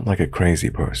 I felt like a crazy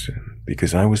person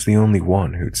because I was the only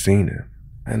one who'd seen him,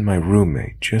 and my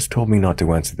roommate just told me not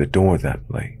to answer the door that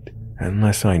late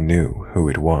unless I knew who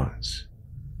it was.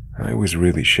 I was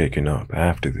really shaken up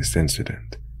after this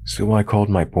incident, so I called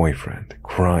my boyfriend,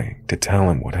 crying, to tell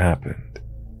him what happened.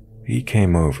 He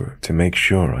came over to make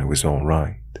sure I was all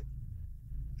right.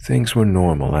 Things were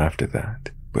normal after that,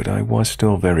 but I was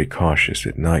still very cautious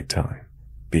at nighttime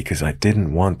because I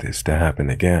didn't want this to happen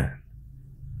again.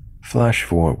 Flash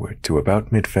forward to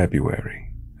about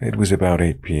mid-February. It was about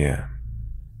 8 p.m.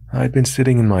 I'd been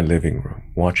sitting in my living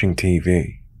room watching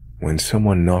TV when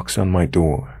someone knocks on my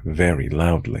door very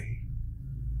loudly.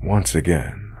 Once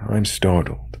again, I'm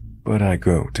startled, but I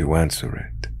go to answer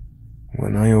it.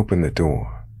 When I open the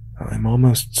door, I'm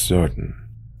almost certain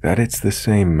that it's the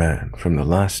same man from the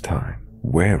last time,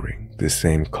 wearing the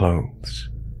same clothes.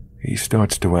 He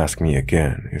starts to ask me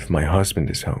again if my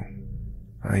husband is home.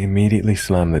 I immediately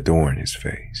slam the door in his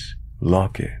face,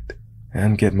 lock it,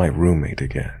 and get my roommate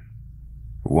again.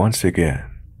 Once again,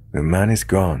 the man is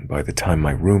gone by the time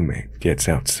my roommate gets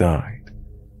outside.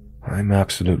 I'm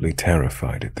absolutely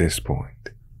terrified at this point.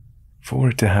 For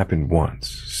it to happen once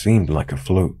seemed like a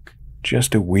fluke,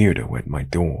 just a weirdo at my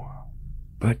door.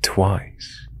 But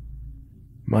twice,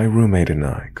 My roommate and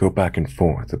I go back and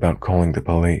forth about calling the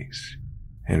police,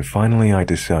 and finally I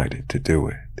decided to do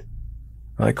it.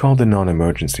 I called the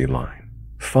non-emergency line,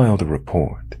 filed a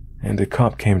report, and a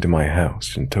cop came to my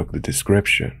house and took the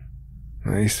description.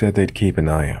 They said they'd keep an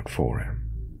eye out for him.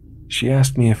 She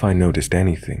asked me if I noticed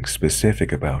anything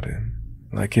specific about him,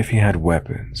 like if he had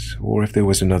weapons or if there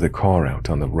was another car out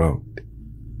on the road,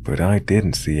 but I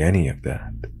didn't see any of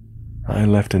that. I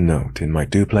left a note in my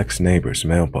duplex neighbor's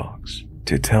mailbox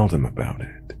to tell them about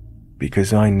it,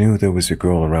 because I knew there was a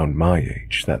girl around my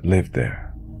age that lived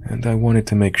there, and I wanted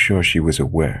to make sure she was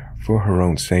aware for her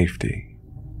own safety.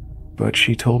 But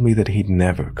she told me that he'd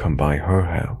never come by her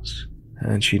house,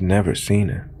 and she'd never seen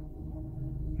him.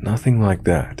 Nothing like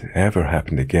that ever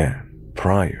happened again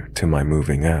prior to my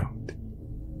moving out.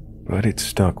 But it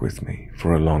stuck with me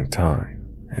for a long time,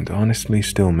 and honestly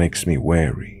still makes me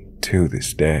wary to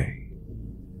this day.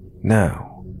 Now,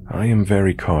 I am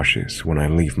very cautious when I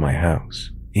leave my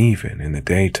house, even in the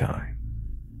daytime.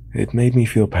 It made me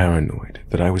feel paranoid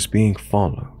that I was being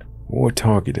followed or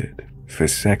targeted for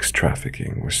sex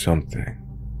trafficking or something.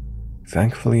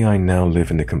 Thankfully, I now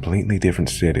live in a completely different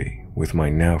city with my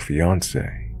now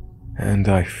fiancé, and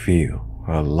I feel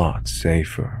a lot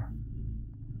safer.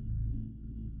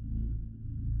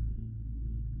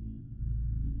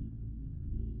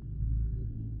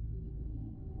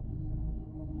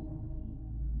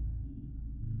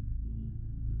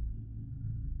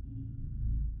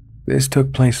 This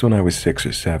took place when I was 6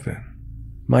 or 7.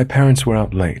 My parents were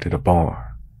out late at a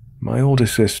bar. My older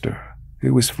sister,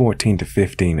 who was 14 to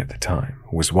 15 at the time,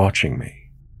 was watching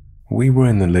me. We were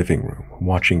in the living room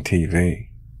watching TV.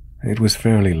 It was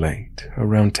fairly late,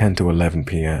 around 10 to 11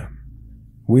 p.m.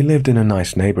 We lived in a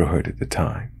nice neighborhood at the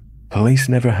time. Police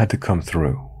never had to come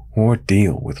through or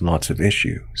deal with lots of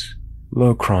issues.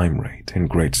 Low crime rate and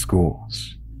great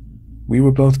schools. We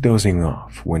were both dozing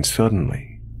off when suddenly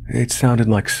it sounded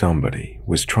like somebody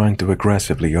was trying to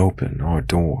aggressively open our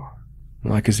door,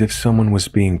 like as if someone was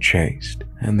being chased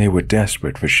and they were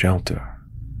desperate for shelter,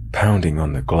 pounding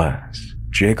on the glass,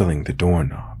 jiggling the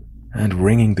doorknob, and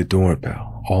ringing the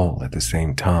doorbell all at the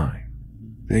same time.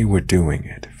 They were doing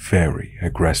it very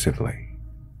aggressively.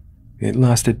 It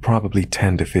lasted probably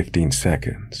 10 to 15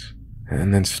 seconds,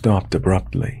 and then stopped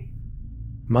abruptly.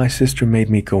 My sister made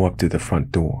me go up to the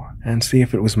front door and see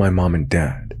if it was my mom and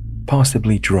dad,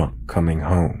 possibly drunk, coming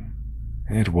home.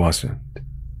 It wasn't.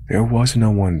 There was no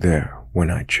one there when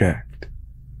I checked.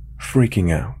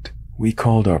 Freaking out, we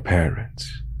called our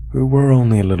parents, who were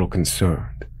only a little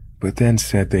concerned, but then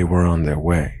said they were on their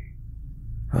way.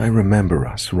 I remember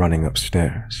us running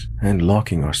upstairs and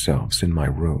locking ourselves in my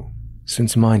room,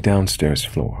 since my downstairs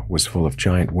floor was full of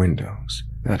giant windows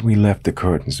that we left the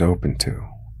curtains open to.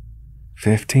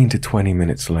 15 to 20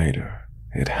 minutes later,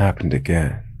 it happened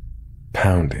again.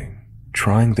 Pounding,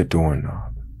 trying the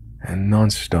doorknob, and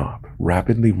non-stop,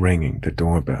 rapidly ringing the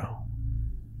doorbell.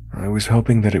 I was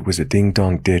hoping that it was a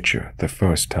ding-dong ditcher the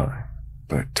first time,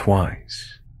 but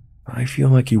twice. I feel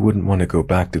like you wouldn't want to go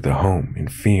back to the home in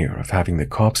fear of having the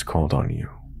cops called on you,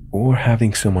 or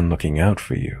having someone looking out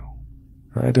for you.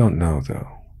 I don't know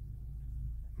though.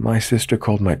 My sister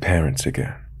called my parents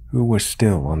again, who were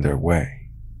still on their way.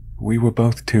 We were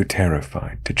both too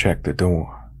terrified to check the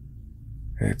door.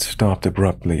 It stopped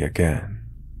abruptly again.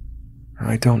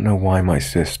 I don't know why my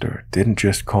sister didn't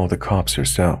just call the cops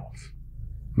herself.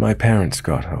 My parents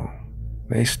got home.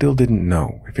 They still didn't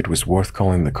know if it was worth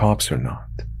calling the cops or not,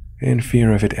 in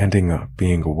fear of it ending up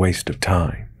being a waste of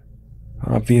time.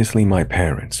 Obviously, my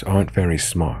parents aren't very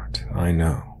smart, I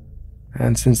know.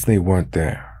 And since they weren't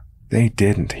there, they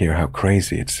didn't hear how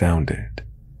crazy it sounded.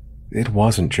 It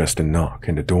wasn't just a knock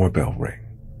and a doorbell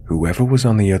ring. Whoever was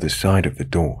on the other side of the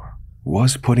door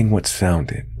was putting what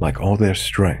sounded like all their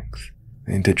strength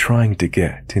into trying to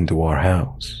get into our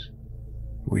house.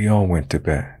 We all went to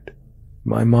bed,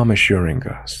 my mom assuring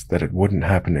us that it wouldn't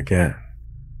happen again.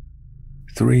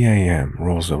 3 a.m.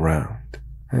 rolls around,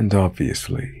 and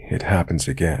obviously it happens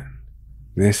again.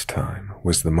 This time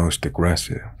was the most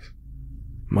aggressive.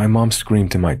 My mom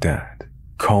screamed to my dad,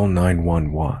 "Call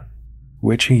 911,"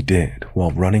 which he did while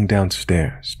running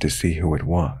downstairs to see who it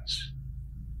was.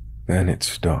 Then it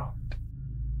stopped.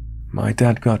 My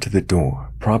dad got to the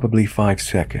door probably 5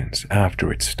 seconds after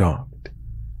it stopped.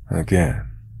 Again,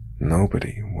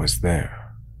 nobody was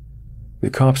there. The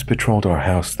cops patrolled our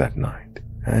house that night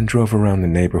and drove around the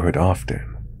neighborhood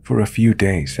often for a few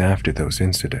days after those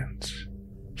incidents.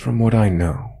 From what I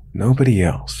know, nobody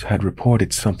else had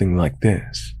reported something like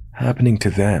this happening to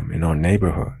them in our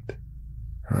neighborhood.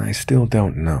 I still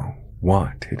don't know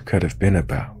what it could have been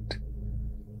about.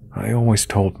 I always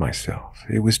told myself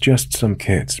it was just some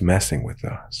kids messing with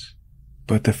us.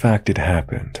 But the fact it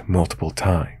happened multiple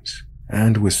times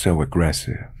and was so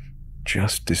aggressive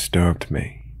just disturbed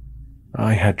me.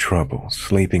 I had trouble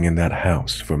sleeping in that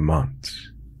house for months.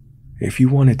 If you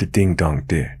wanted to ding-dong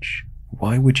ditch,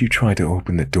 why would you try to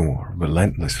open the door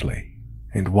relentlessly?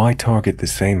 And why target the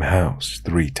same house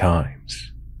 3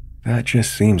 times? That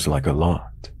just seems like a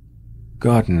lot.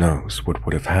 God knows what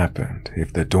would have happened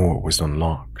if the door was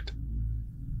unlocked.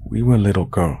 We were little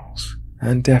girls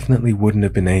and definitely wouldn't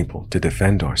have been able to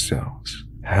defend ourselves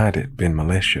had it been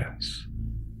malicious.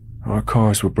 Our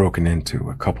cars were broken into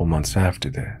a couple months after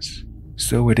this,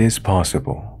 so it is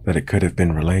possible that it could have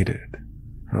been related.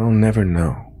 I'll never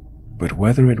know, but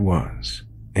whether it was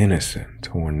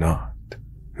innocent or not,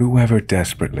 whoever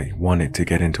desperately wanted to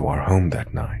get into our home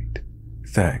that night,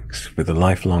 thanks for the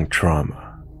lifelong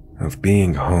trauma of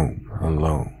being home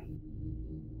alone.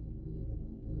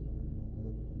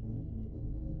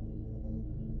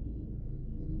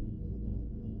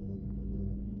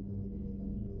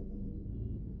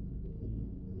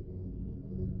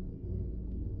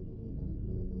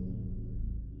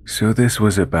 So this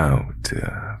was about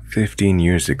 15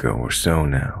 years ago or so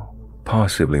now,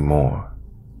 possibly more.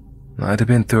 I'd have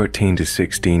been 13 to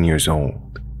 16 years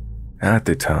old. At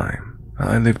the time,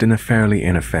 I lived in a fairly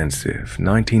inoffensive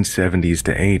 1970s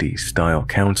to 80s style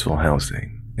council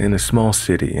housing in a small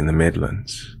city in the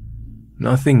Midlands.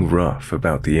 Nothing rough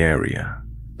about the area,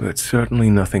 but certainly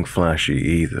nothing flashy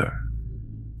either.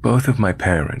 Both of my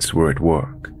parents were at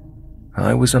work.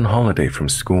 I was on holiday from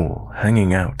school,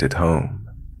 hanging out at home.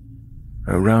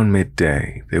 Around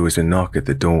midday, there was a knock at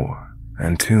the door,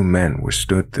 and 2 men were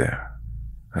stood there.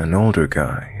 An older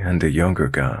guy and a younger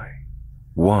guy.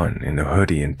 One in a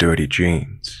hoodie and dirty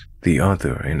jeans, the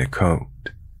other in a coat.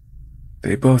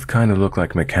 They both kind of looked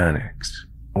like mechanics,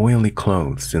 oily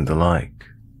clothes and the like.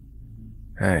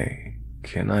 "Hey,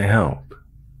 can I help?"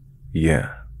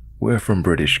 "Yeah, we're from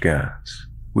British Gas.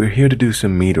 We're here to do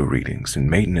some meter readings and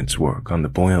maintenance work on the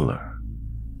boiler."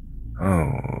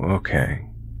 "Oh, okay.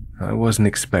 I wasn't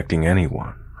expecting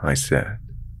anyone," I said.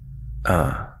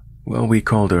 Well, we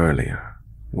called earlier.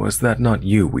 Was that not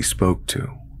you we spoke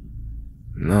to?"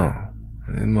 "No,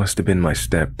 it must have been my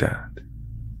stepdad."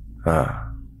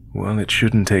 Well, it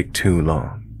shouldn't take too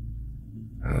long."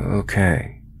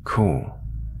 "Okay, cool,"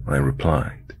 I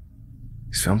replied.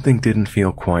 Something didn't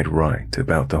feel quite right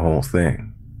about the whole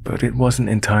thing, but it wasn't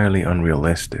entirely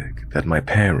unrealistic that my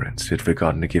parents had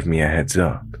forgotten to give me a heads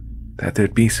up that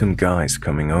there'd be some guys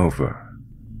coming over.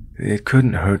 It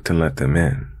couldn't hurt to let them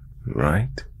in,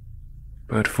 right?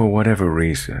 But for whatever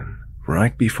reason,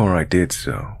 right before I did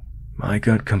so, my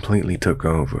gut completely took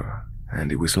over,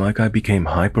 and it was like I became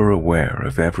hyper-aware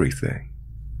of everything.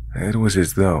 It was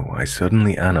as though I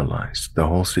suddenly analyzed the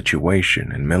whole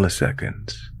situation in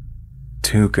milliseconds.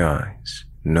 2 guys,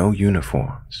 no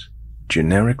uniforms,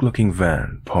 generic-looking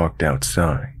van parked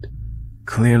outside,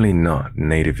 clearly not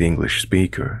native English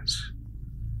speakers.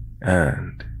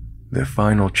 And the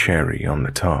final cherry on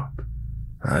the top,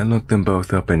 I looked them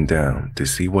both up and down to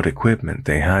see what equipment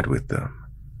they had with them.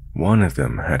 One of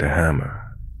them had a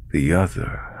hammer, the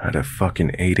other had a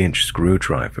fucking 8-inch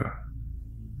screwdriver.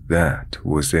 That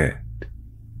was it.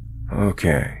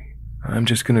 "Okay, I'm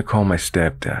just gonna call my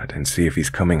stepdad and see if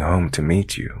he's coming home to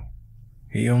meet you.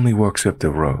 He only works up the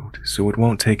road, so it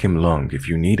won't take him long if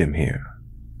you need him here,"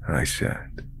 I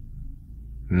said.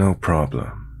 "No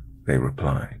problem," they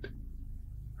replied.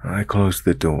 I close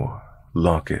the door,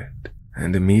 lock it,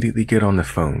 and immediately get on the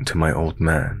phone to my old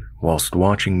man whilst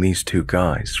watching these 2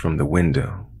 guys from the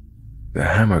window. The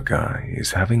hammer guy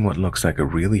is having what looks like a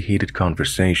really heated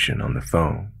conversation on the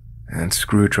phone, and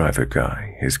screwdriver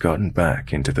guy has gotten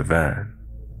back into the van.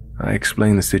 I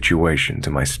explain the situation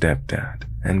to my stepdad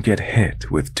and get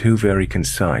hit with 2 very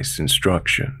concise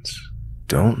instructions.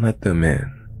 Don't let them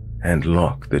in, and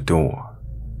lock the door.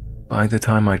 By the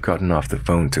time I'd gotten off the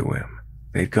phone to him,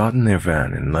 they'd gotten their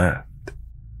van and left.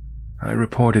 I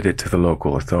reported it to the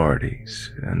local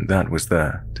authorities, and that was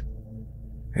that.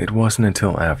 It wasn't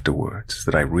until afterwards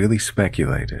that I really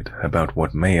speculated about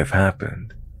what may have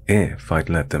happened if I'd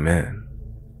let them in.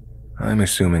 I'm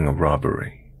assuming a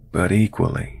robbery, but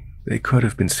equally, they could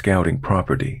have been scouting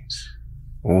properties.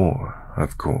 Or,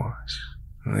 of course,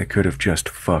 they could have just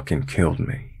fucking killed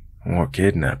me or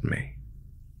kidnapped me.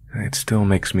 It still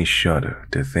makes me shudder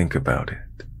to think about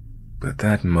it. But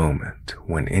that moment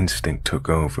when instinct took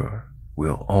over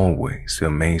will always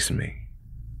amaze me.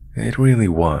 It really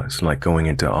was like going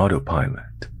into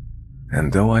autopilot,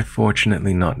 and though I've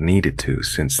fortunately not needed to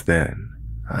since then,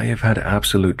 I have had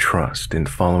absolute trust in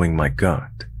following my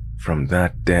gut from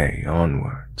that day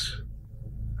onwards.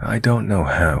 I don't know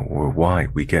how or why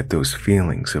we get those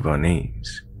feelings of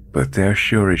unease, but they're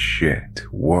sure as shit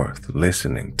worth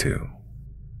listening to.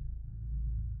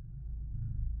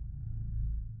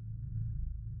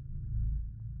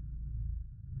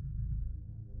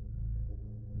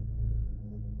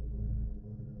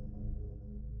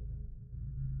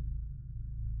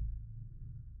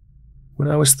 When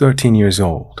I was 13 years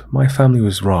old, my family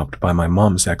was robbed by my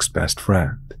mom's ex-best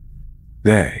friend.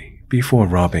 They, before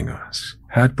robbing us,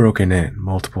 had broken in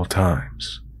multiple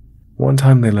times. One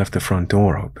time they left the front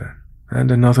door open,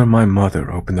 and another my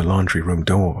mother opened the laundry room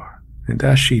door, and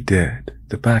as she did,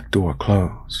 the back door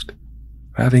closed.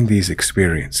 Having these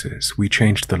experiences, we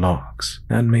changed the locks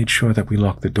and made sure that we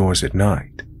locked the doors at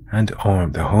night and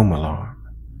armed the home alarm.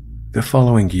 The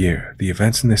following year, the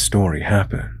events in this story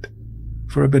happened.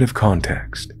 For a bit of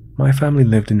context, my family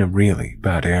lived in a really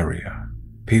bad area.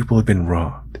 People had been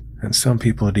robbed, and some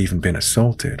people had even been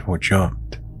assaulted or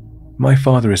jumped. My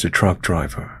father is a truck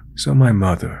driver, so my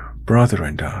mother, brother,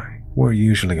 and I were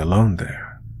usually alone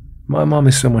there. My mom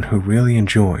is someone who really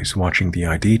enjoys watching the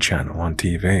ID channel on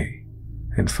TV.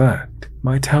 In fact,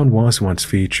 my town was once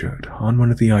featured on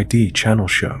one of the ID channel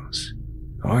shows.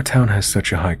 Our town has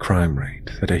such a high crime rate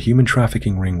that a human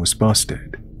trafficking ring was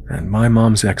busted, and my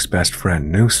mom's ex-best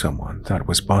friend knew someone that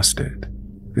was busted.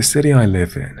 The city I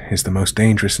live in is the most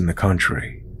dangerous in the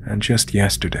country, and just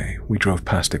yesterday we drove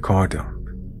past a car dump.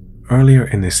 Earlier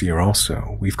in this year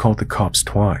also, we've called the cops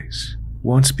twice,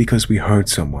 once because we heard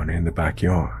someone in the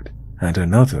backyard, and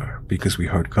another because we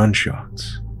heard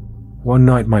gunshots. One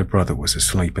night my brother was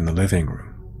asleep in the living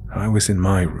room, I was in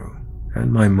my room,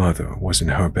 and my mother was in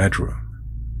her bedroom.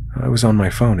 I was on my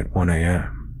phone at 1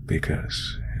 a.m.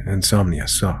 because insomnia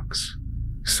sucks.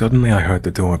 Suddenly I heard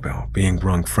the doorbell being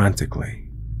rung frantically.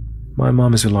 My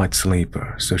mom is a light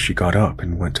sleeper, so she got up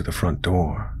and went to the front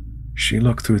door. She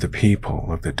looked through the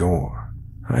peephole of the door.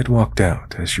 I'd walked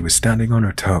out as she was standing on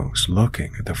her toes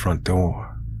looking at the front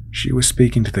door. She was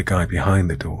speaking to the guy behind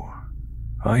the door.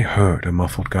 I heard a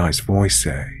muffled guy's voice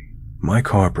say, "My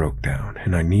car broke down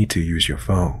and I need to use your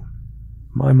phone."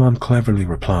 My mom cleverly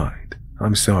replied,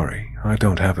 "I'm sorry, I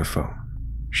don't have a phone."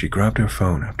 She grabbed her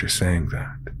phone after saying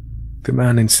that. The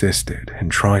man insisted and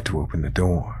tried to open the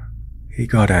door. He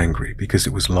got angry because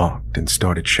it was locked and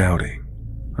started shouting.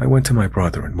 I went to my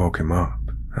brother and woke him up.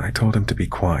 I told him to be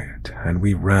quiet and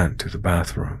we ran to the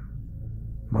bathroom.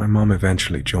 My mom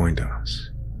eventually joined us.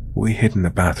 We hid in the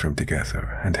bathroom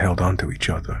together and held onto each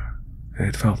other.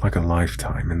 It felt like a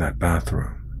lifetime in that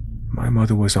bathroom. My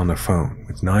mother was on the phone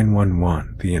with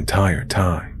 911 the entire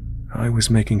time. I was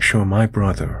making sure my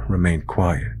brother remained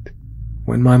quiet.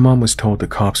 When my mom was told the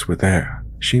cops were there,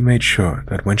 she made sure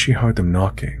that when she heard them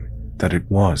knocking, that it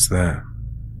was them.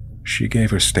 She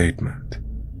gave her statement.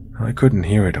 I couldn't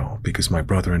hear it all because my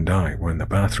brother and I were in the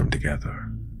bathroom together.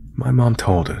 My mom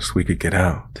told us we could get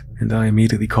out, and I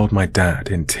immediately called my dad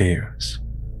in tears.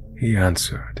 He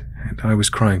answered, and I was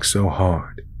crying so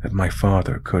hard that my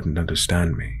father couldn't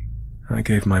understand me. I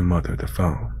gave my mother the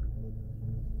phone.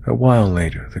 A while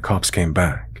later, the cops came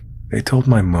back. They told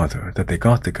my mother that they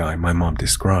got the guy my mom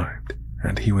described,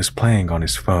 and he was playing on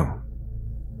his phone.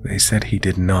 They said he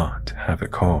did not have a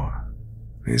car.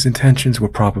 His intentions were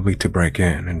probably to break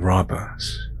in and rob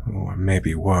us, or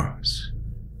maybe worse.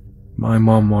 My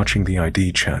mom watching the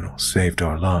ID channel saved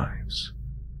our lives.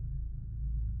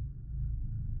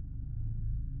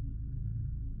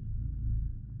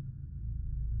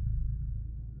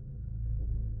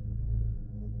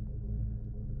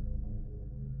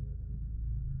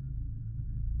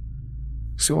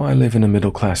 So I live in a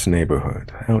middle-class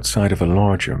neighborhood outside of a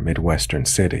larger Midwestern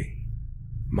city.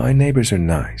 My neighbors are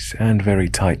nice and very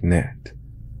tight-knit.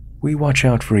 We watch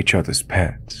out for each other's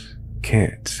pets,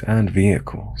 kids, and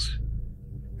vehicles.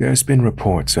 There's been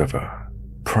reports of a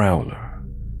prowler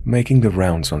making the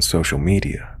rounds on social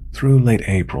media through late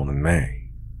April and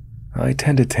May. I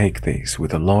tend to take these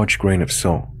with a large grain of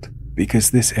salt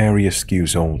because this area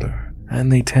skews older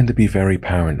and they tend to be very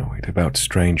paranoid about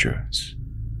strangers.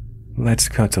 Let's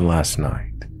cut to last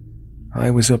night.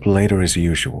 I was up later as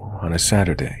usual on a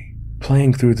Saturday,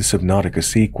 playing through the Subnautica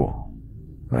sequel.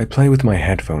 I play with my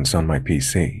headphones on my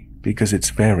PC because it's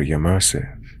very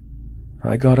immersive.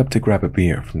 I got up to grab a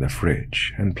beer from the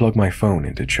fridge and plug my phone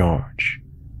into charge.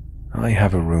 I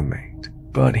have a roommate,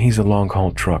 but he's a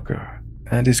long-haul trucker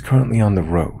and is currently on the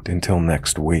road until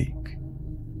next week.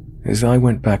 As I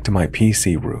went back to my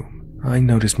PC room, I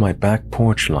noticed my back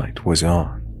porch light was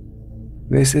on.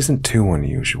 This isn't too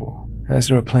unusual, as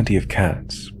there are plenty of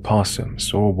cats,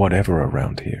 possums, or whatever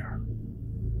around here.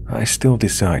 I still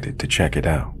decided to check it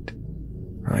out.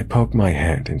 I poke my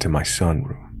head into my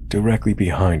sunroom, directly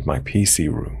behind my PC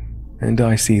room, and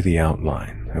I see the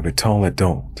outline of a tall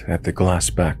adult at the glass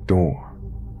back door.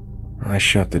 I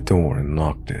shut the door and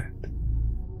locked it.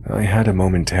 I had a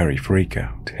momentary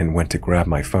freakout and went to grab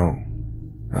my phone.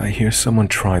 I hear someone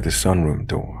try the sunroom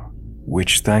door,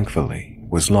 which thankfully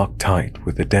was locked tight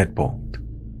with a deadbolt,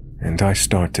 and I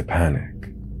start to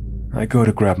panic. I go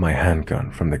to grab my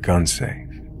handgun from the gun safe.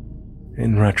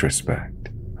 In retrospect,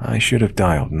 I should have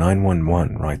dialed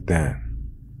 911 right then.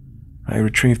 I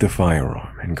retrieve the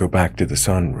firearm and go back to the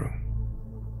sunroom.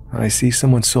 I see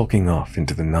someone sulking off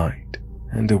into the night,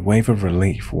 and a wave of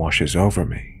relief washes over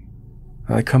me.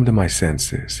 I come to my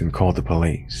senses and call the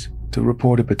police to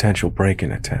report a potential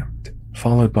break-in attempt,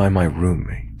 followed by my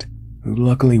roommate, who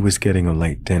luckily was getting a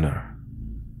late dinner.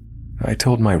 I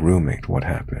told my roommate what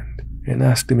happened and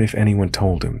asked him if anyone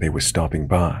told him they were stopping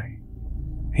by.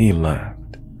 He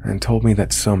laughed and told me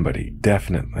that somebody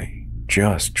definitely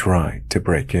just tried to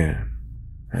break in,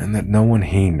 and that no one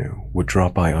he knew would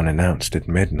drop by unannounced at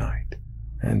midnight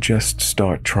and just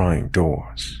start trying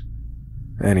doors.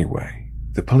 Anyway,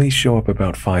 the police show up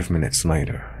about 5 minutes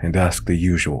later and ask the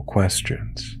usual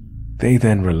questions. They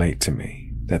then relate to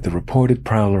me that the reported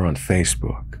prowler on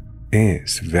Facebook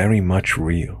is very much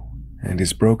real and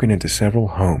is broken into several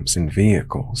homes and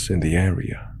vehicles in the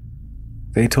area.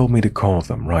 They told me to call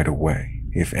them right away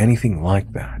if anything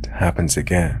like that happens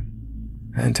again,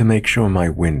 and to make sure my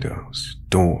windows,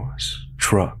 doors,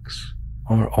 trucks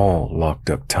are all locked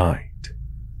up tight.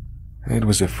 It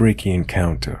was a freaky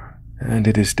encounter, and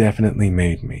it has definitely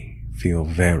made me feel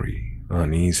very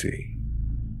uneasy.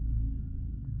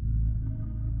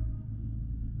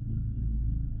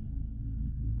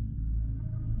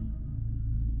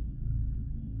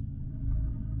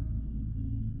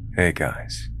 Hey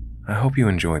guys, I hope you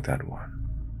enjoyed that one.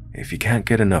 If you can't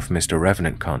get enough Mr.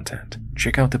 Revenant content,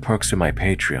 check out the perks of my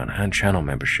Patreon and channel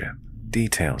membership.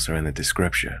 Details are in the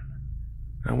description.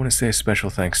 I want to say a special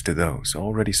thanks to those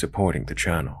already supporting the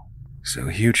channel. So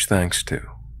huge thanks to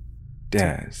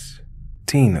Des,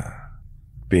 Tina,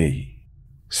 B,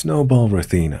 Snowball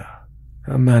Rathina,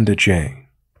 Amanda Jane,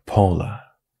 Paula,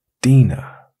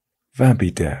 Dina,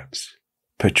 Vampy Debs,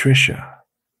 Patricia,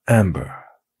 Amber,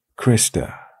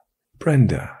 Krista,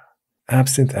 Brenda,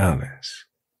 Absinthe Alice,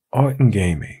 Art and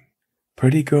Gaming,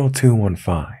 Pretty Girl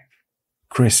 215,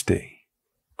 Christy,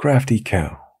 Crafty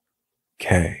Cow,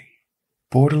 Kay,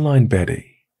 Borderline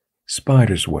Betty,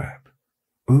 Spider's Web,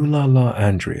 Ooh La La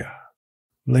Andrea,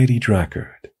 Lady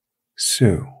Drackard,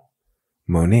 Sue,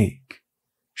 Monique,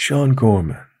 Sean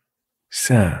Gorman,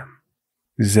 Sam,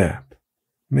 Zep,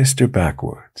 Mr.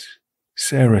 Backwards,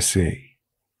 Sarah C.,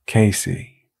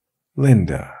 Casey,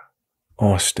 Linda,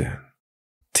 Austin,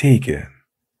 Tegan,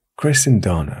 Chris and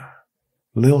Donna,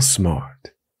 Lil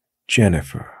Smart,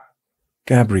 Jennifer,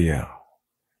 Gabrielle,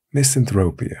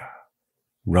 Misanthropia,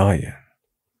 Ryan,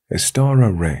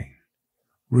 Estara Rain,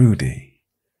 Rudy,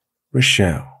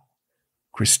 Rochelle,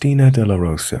 Christina De La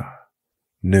Rosa,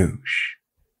 Noosh,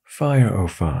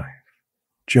 Fire05,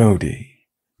 Jody,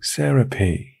 Sarah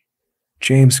P.,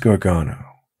 James Gargano,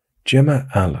 Gemma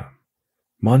Allam,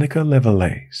 Monica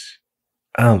Levalace,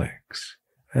 Alex,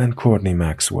 and Courtney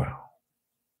Maxwell.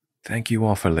 Thank you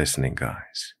all for listening,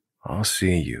 guys. I'll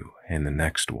see you in the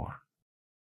next one.